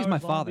 It's 2 Ice-T's hours my long.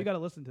 father. You gotta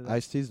listen to that.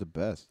 Ice-T's the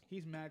best.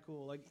 He's mad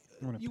cool. Like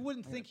I'm gonna you put-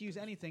 wouldn't think he was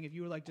anything if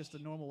you were like just a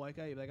normal white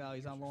guy. You'd be like, oh,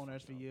 he's on Lone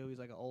Earth for you. He's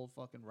like an old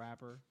fucking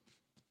rapper.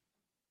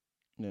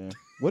 Yeah.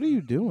 What are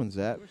you doing,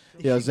 Zap?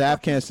 Yo,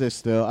 Zap can't sit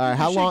still. All right, Your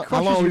how shit long? How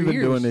crushes long we your been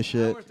ears. doing this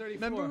shit?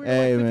 Remember we were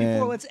Hey, like 54,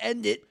 man. let's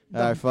end it. All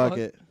right, Dumb fuck fuck.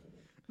 it.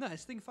 No,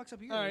 this thing fucks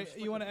up your All right,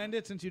 you want to end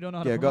it since you don't know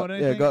how Yeah, to go.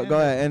 promote Yeah, anything? go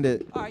ahead, end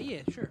it. All right,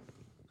 yeah, sure.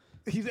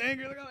 He's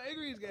angry. Look how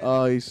angry he's getting.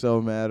 Oh, he's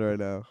so mad right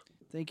now.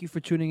 Thank you for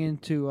tuning in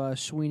to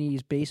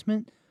Sweeney's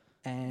Basement,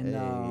 and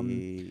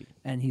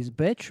he's a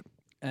bitch,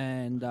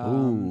 and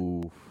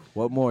Ooh,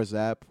 what more,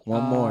 Zap?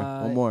 One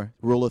more.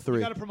 Rule of You three.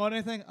 got to promote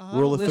anything?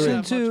 Rule of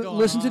three.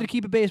 listen to the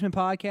Keep It Basement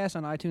podcast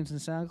on iTunes and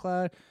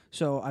SoundCloud,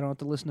 so I don't have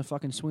to listen to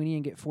fucking Sweeney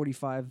and get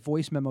 45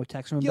 voice memo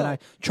texts from him Yo. that I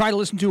try to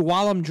listen to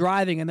while I'm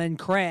driving and then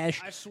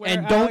crash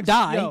and don't Alex,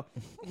 die. Yo,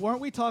 weren't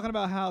we talking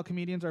about how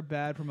comedians are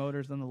bad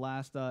promoters in the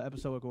last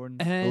episode with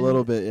Gordon? A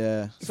little bit,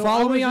 yeah. So I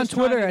Follow was me on just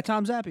trying Twitter to- at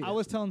Tom Zappia. I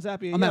was telling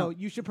Zappia, I'm yo, out.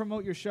 you should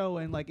promote your show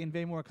and like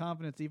convey more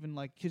confidence, even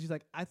like because he's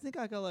like, I think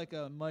I got like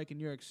a mic in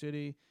New York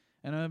City,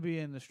 and I'm gonna be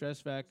in the Stress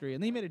Factory,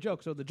 and then he made a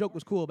joke. So the joke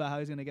was cool about how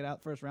he's gonna get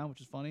out first round,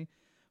 which is funny.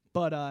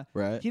 But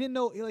Right. he didn't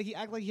know. Like he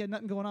acted like he had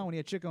nothing going on when he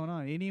had shit going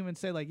on. He didn't even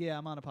say like, yeah,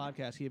 I'm on a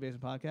podcast, Keep It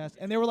Basement podcast,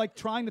 and they were like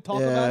trying to talk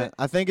about Yeah, it.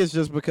 I think it's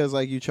just because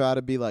like you try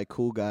to be like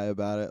cool guy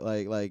about it.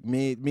 Like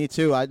me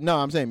too.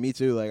 I'm saying me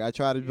too. Like I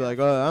try to be like,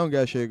 oh, I don't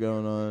got shit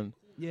going on.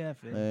 Yeah,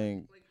 Phil.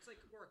 Like,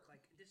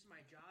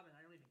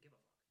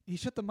 He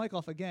shut the mic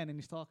off again, and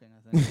he's talking.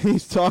 I think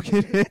he's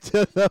talking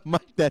into the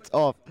mic that's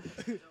off.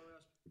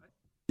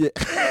 Yeah.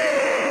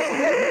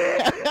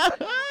 yeah,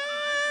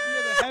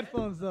 the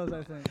headphones, those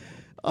I think.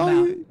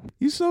 Oh,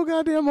 you so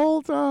goddamn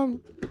old,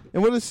 Tom.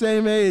 And we're the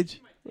same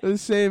age. We're the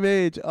same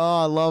age.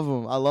 Oh, I love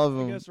him. I love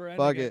him. guess we're ending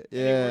Fuck it. it.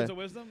 Any Yeah. words of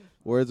wisdom?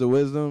 Words of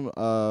wisdom.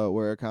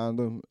 Wear a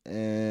condom.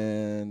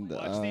 And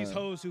Watch these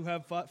hoes who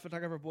have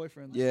photographer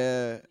boyfriends.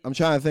 yeah, I'm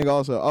trying to think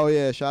also. Oh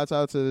yeah, shouts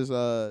out to this.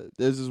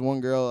 There's this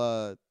one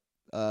girl.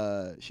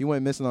 She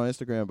went missing on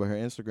Instagram, but her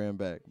Instagram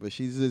back. But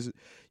she's just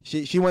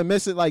she went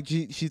missing. Like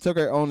she took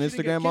her own She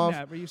didn't get Instagram off.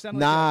 kidnapped, or you sound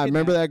like you got Nah,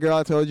 remember kidnapped. that girl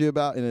I told you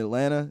about in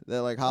Atlanta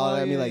that like hollered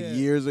Oh, at me yeah, like yeah.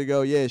 years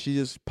ago? Yeah, she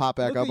just popped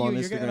back Look up at you, on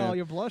you're Instagram. getting all,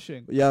 you're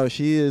blushing. Yo,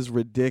 she is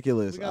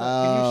ridiculous. Can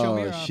you show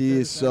me her Oh, off she there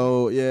is to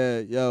so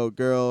yo,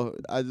 girl.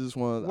 I just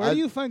want. Where do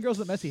you find girls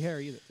with messy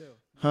hair either too?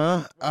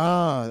 Huh?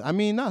 I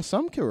mean, nah,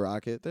 some can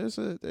rock it. There's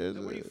Where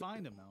do you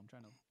find them though? I'm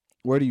trying to.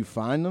 Where do you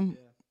find them?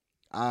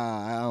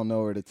 I don't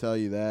know where to tell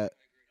you that.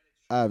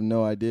 I have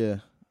no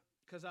idea.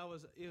 Because it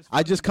was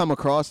I just come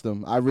across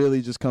them. I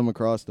really just come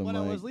across them. when I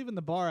like, was leaving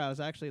the bar, I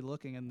was actually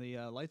looking, and the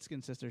light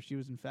skinned sister, she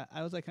was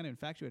I was like kind of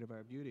infatuated by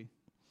her beauty.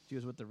 She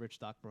was with the rich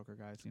stockbroker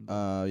guy. It seemed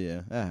like.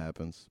 yeah, that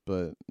happens.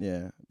 But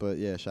yeah,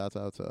 shouts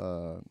out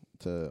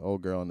to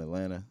old girl in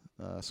Atlanta,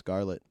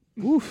 Scarlett.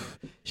 Oof,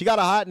 she got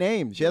a hot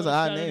name. She has a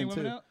hot name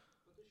too.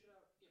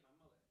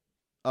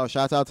 Oh,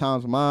 shouts out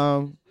Tom's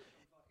mom.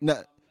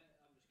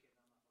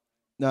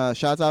 Nah,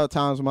 shouts out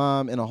Tom's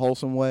mom in a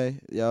wholesome way.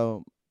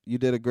 Yo, you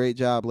did a great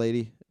job,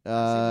 lady.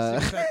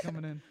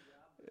 Coming in.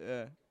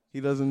 Yeah. He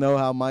doesn't know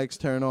how mics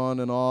turn on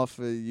and off.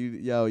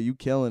 You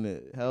killing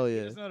it. Hell He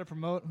yeah. doesn't know how to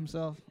promote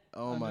himself.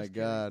 Oh I'm my just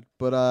kidding. God.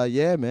 But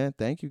yeah, man,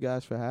 thank you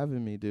guys for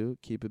having me,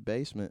 dude. Keep it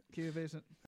basement. Keep it basement.